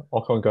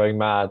Ocon going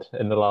mad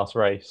in the last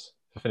race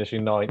for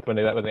finishing 9th when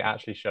they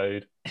actually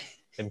showed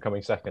him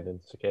coming second in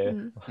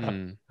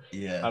Sakir.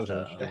 Yeah, That was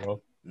an interesting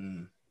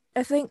one.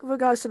 I think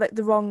regards to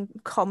the wrong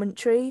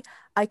commentary,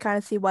 I kind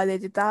of see why they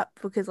did that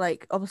because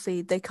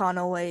obviously they can't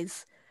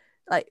always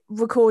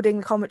recording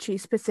the commentary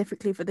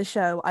specifically for the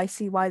show. I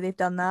see why they've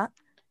done that.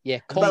 Yeah,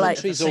 But,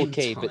 commentary's at the same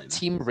okay, time- but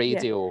team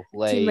radio,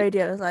 Team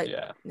radio is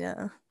Yeah.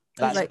 yeah.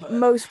 That's- It's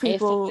most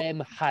people.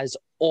 FOM has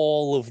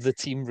all of the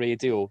team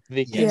radio.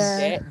 They can Yes.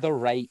 get the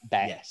right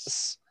bits.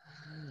 Yes.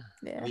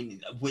 Yeah. I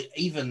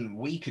mean,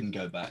 we can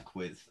go back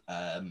with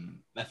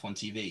F1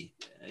 TV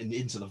and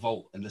into the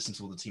vault and listen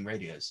to all the team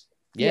radios.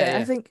 Yeah,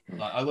 I think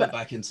Like, I went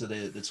back into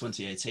the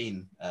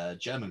 2018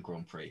 German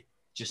Grand Prix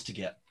just to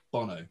get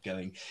Bono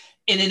going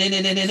in,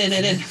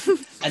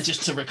 and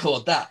just to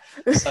record that.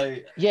 So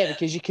yeah,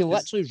 because you can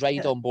It's- literally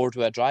ride on board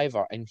with a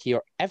driver and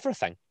hear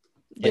everything.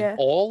 Like yeah.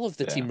 all of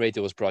the Yeah. team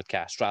radios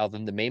broadcast rather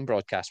than the main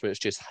broadcast where it's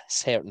just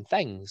certain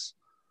things.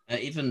 it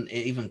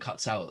even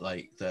cuts out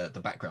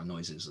the background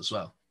noises as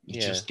well. You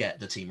Yeah. just get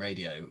the team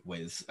radio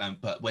with,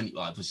 but when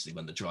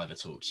the driver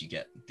talks, you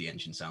get the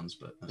engine sounds,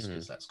 but that's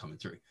because that's coming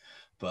through.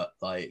 But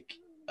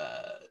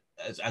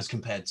as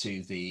compared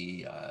to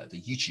the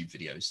YouTube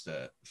videos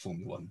that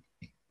Formula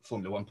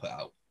One put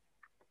out,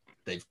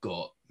 they've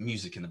got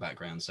music in the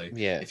background. So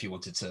Yeah. if you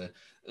wanted to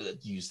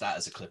use that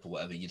as a clip or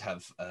whatever, you'd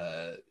have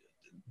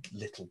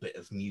little bit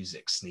of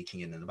music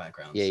sneaking in the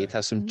background. Yeah, so, you'd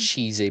have some Mm.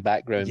 cheesy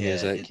background Yeah,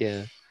 music.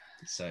 Yeah.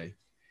 so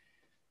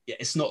yeah,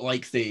 it's not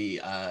like the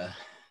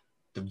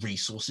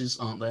resources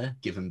aren't there,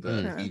 given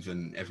that Mm.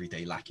 even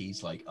everyday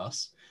lackeys like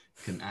us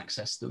can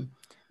access them.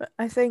 But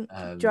I think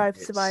Drive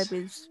to It's- Survive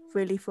is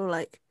really for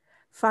like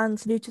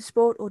fans new to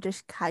sport or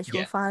just casual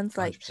Yeah, fans,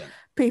 like 100%.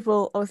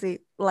 people obviously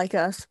like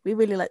us. We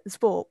really like the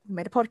sport. We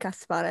made a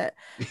podcast about it,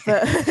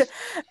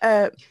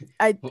 but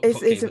What it's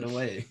gave it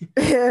away?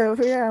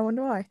 yeah, I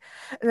wonder why.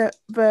 No,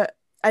 but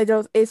I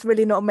don't. It's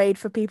really not made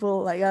for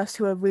people like us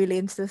who are really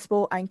into the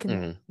sport and can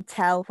Mhm.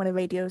 tell when a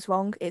radio is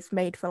wrong. It's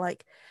made for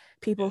like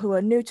people who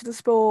are new to the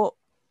sport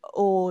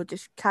or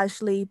just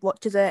casually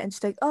watches it and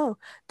just think, oh,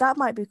 that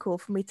might be cool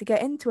for me to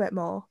get into it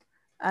more,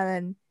 and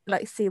then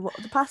like see what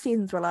the past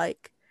seasons were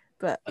like.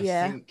 But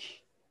yeah,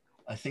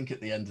 I think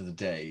at the end of the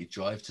day,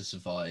 Drive to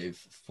Survive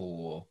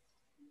for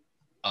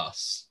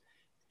us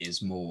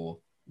is more,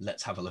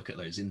 let's have a look at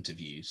those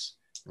interviews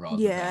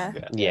rather Yeah.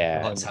 than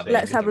Yeah. let's have a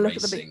Let's look have at a the look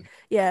at the racing.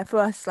 yeah, for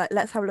us, like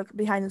let's have a look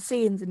behind the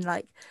scenes and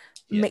like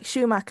Yeah. Mick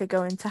Schumacher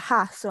going to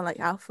Haas or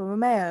like Alfa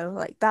Romeo.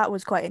 Like that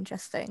was quite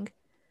interesting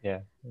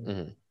Yeah.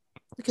 Mhm.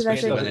 because I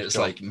Especially think when Does it's its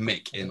job. like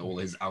Mick in all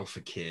his alpha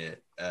gear,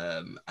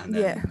 and then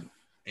Yeah.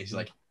 he's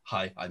like,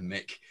 "Hi, I'm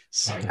Mick."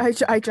 So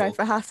I drive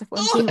for Haas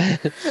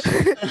F1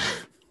 team.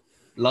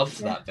 Loved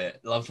Yeah. that bit.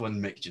 Loved when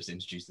Mick just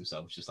introduced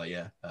himself, just like,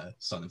 "Yeah,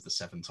 son of the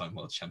 7-time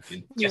world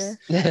champion." Yeah.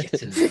 Yes,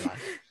 get in there, lad.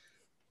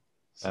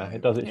 So,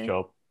 It does its Yeah.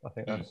 job. I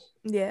think that's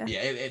Yeah.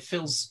 yeah, it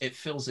fills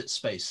its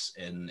space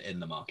in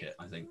the market,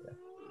 I think.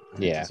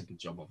 And Yeah. it does a good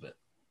job of it.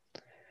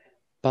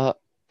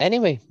 But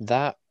anyway,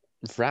 that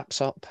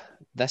wraps up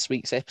this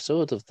week's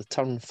episode of the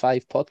Turn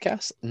 5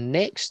 podcast.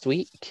 Next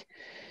week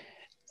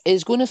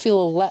is going to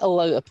feel a little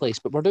out of place,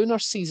 but we're doing our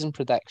season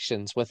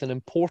predictions with an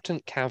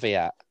important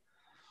caveat.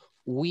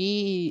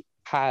 We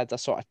had a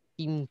sort of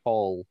team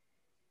call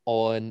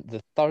on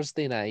the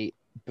Thursday night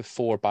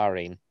before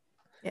Bahrain.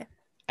 Yeah.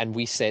 And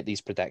we set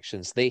these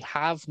predictions. They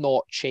have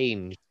not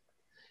changed.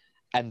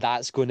 And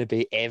that's going to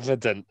be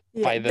evident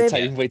Yeah, by the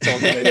time we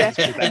talk about Yeah,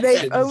 these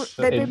predictions.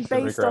 they've been Instant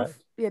based regret. off.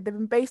 Yeah, they've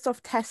been based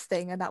off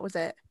testing, and that was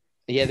it.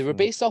 Yeah, they were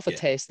based off of Yeah.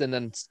 testing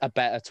and a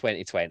bit of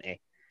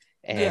 2020.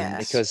 Yeah.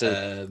 Because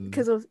of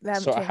Because of they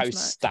haven't sort of how changed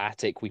much.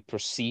 static we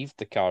perceived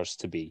the cars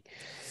to be.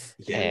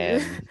 Yeah.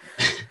 Um,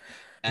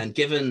 And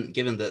given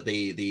that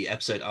the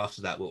episode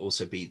after that will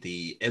also be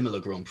the Imola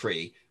Grand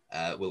Prix,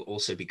 we'll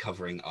also be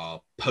covering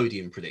our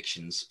podium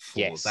predictions for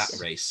Yes. that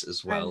race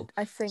as well. And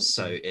I think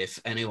So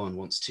if anyone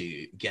wants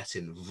to get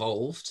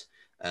involved,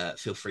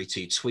 feel free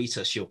to tweet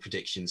us your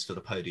predictions for the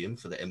podium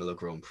for the Imola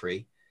Grand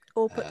Prix.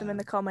 or put them in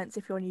the comments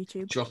if you're on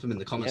YouTube. Drop them in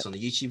the comments Yep. on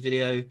the YouTube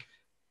video.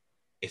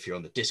 If you're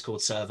on the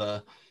Discord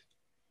server,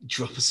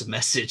 drop us a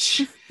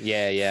message.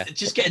 yeah.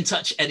 Just get in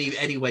touch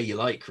any way you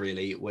like.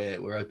 Really,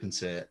 we're open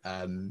to it.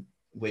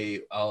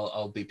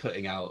 I'll be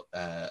putting out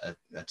a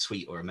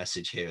tweet or a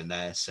message here and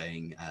there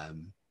saying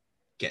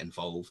get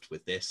involved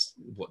with this.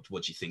 What do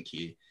you think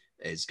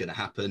is going to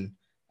happen?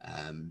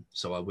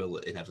 So I will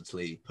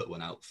inevitably put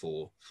one out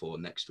for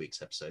next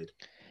week's episode.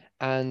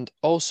 And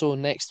also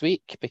next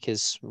week,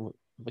 because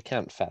we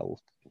can't fill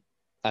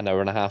an hour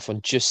and a half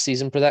on just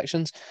season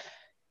predictions,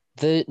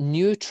 the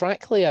new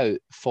track layout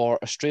for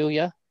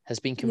Australia has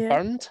been Yeah.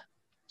 confirmed.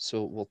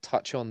 So we'll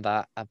touch on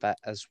that a bit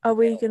as Are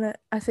well. we gonna?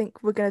 I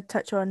think we're gonna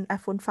touch on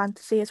F1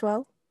 fantasy as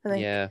well. I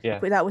think Yeah. Yeah.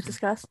 that was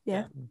discussed.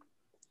 Yeah,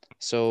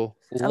 So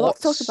a lot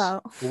to talk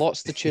about.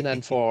 Lots to tune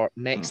in for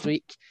next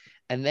week.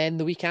 And then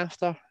the week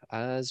after,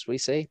 as we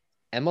say,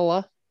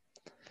 Imola.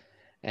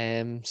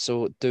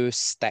 So do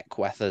stick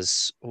with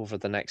us over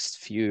the next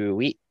few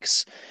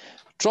weeks.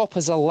 Drop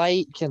us a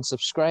like and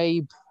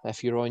subscribe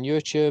if you're on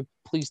YouTube.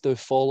 Please do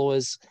follow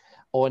us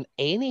on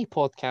any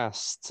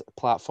podcast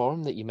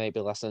platform that you might be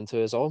listening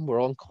to us on.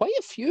 We're on quite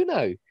a few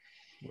now.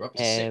 We're up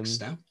to 6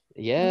 now.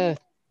 Yeah.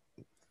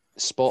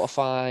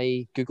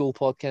 Spotify, Google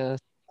Podcast.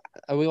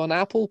 Are we on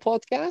Apple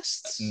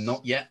Podcasts?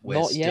 Not yet. We're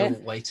Not still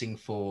yet. waiting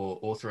for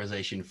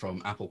authorization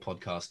from Apple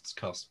Podcasts,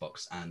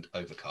 Castbox, and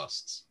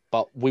Overcasts.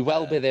 But we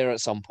will be there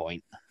at some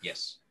point.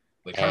 Yes.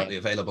 We're currently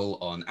available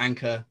on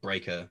Anchor,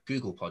 Breaker,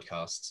 Google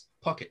Podcasts,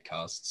 Pocket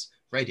Casts,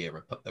 Radio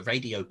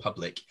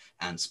Public,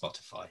 and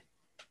Spotify.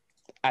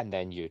 And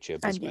then YouTube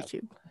as And well.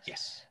 YouTube.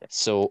 Yes.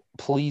 So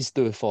please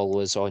do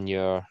follow us on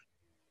your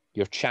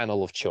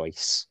channel of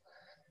choice.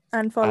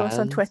 And follow us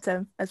on And-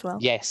 Twitter as well.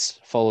 Yes,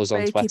 follow us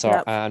on Really keep it Twitter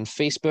up. and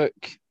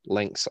Facebook.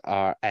 Links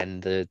are in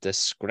the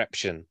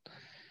description.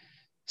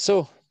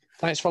 So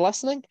thanks for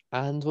listening,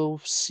 and we'll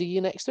see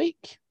you next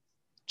week.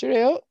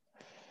 Cheerio.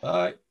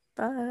 Bye.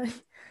 Bye.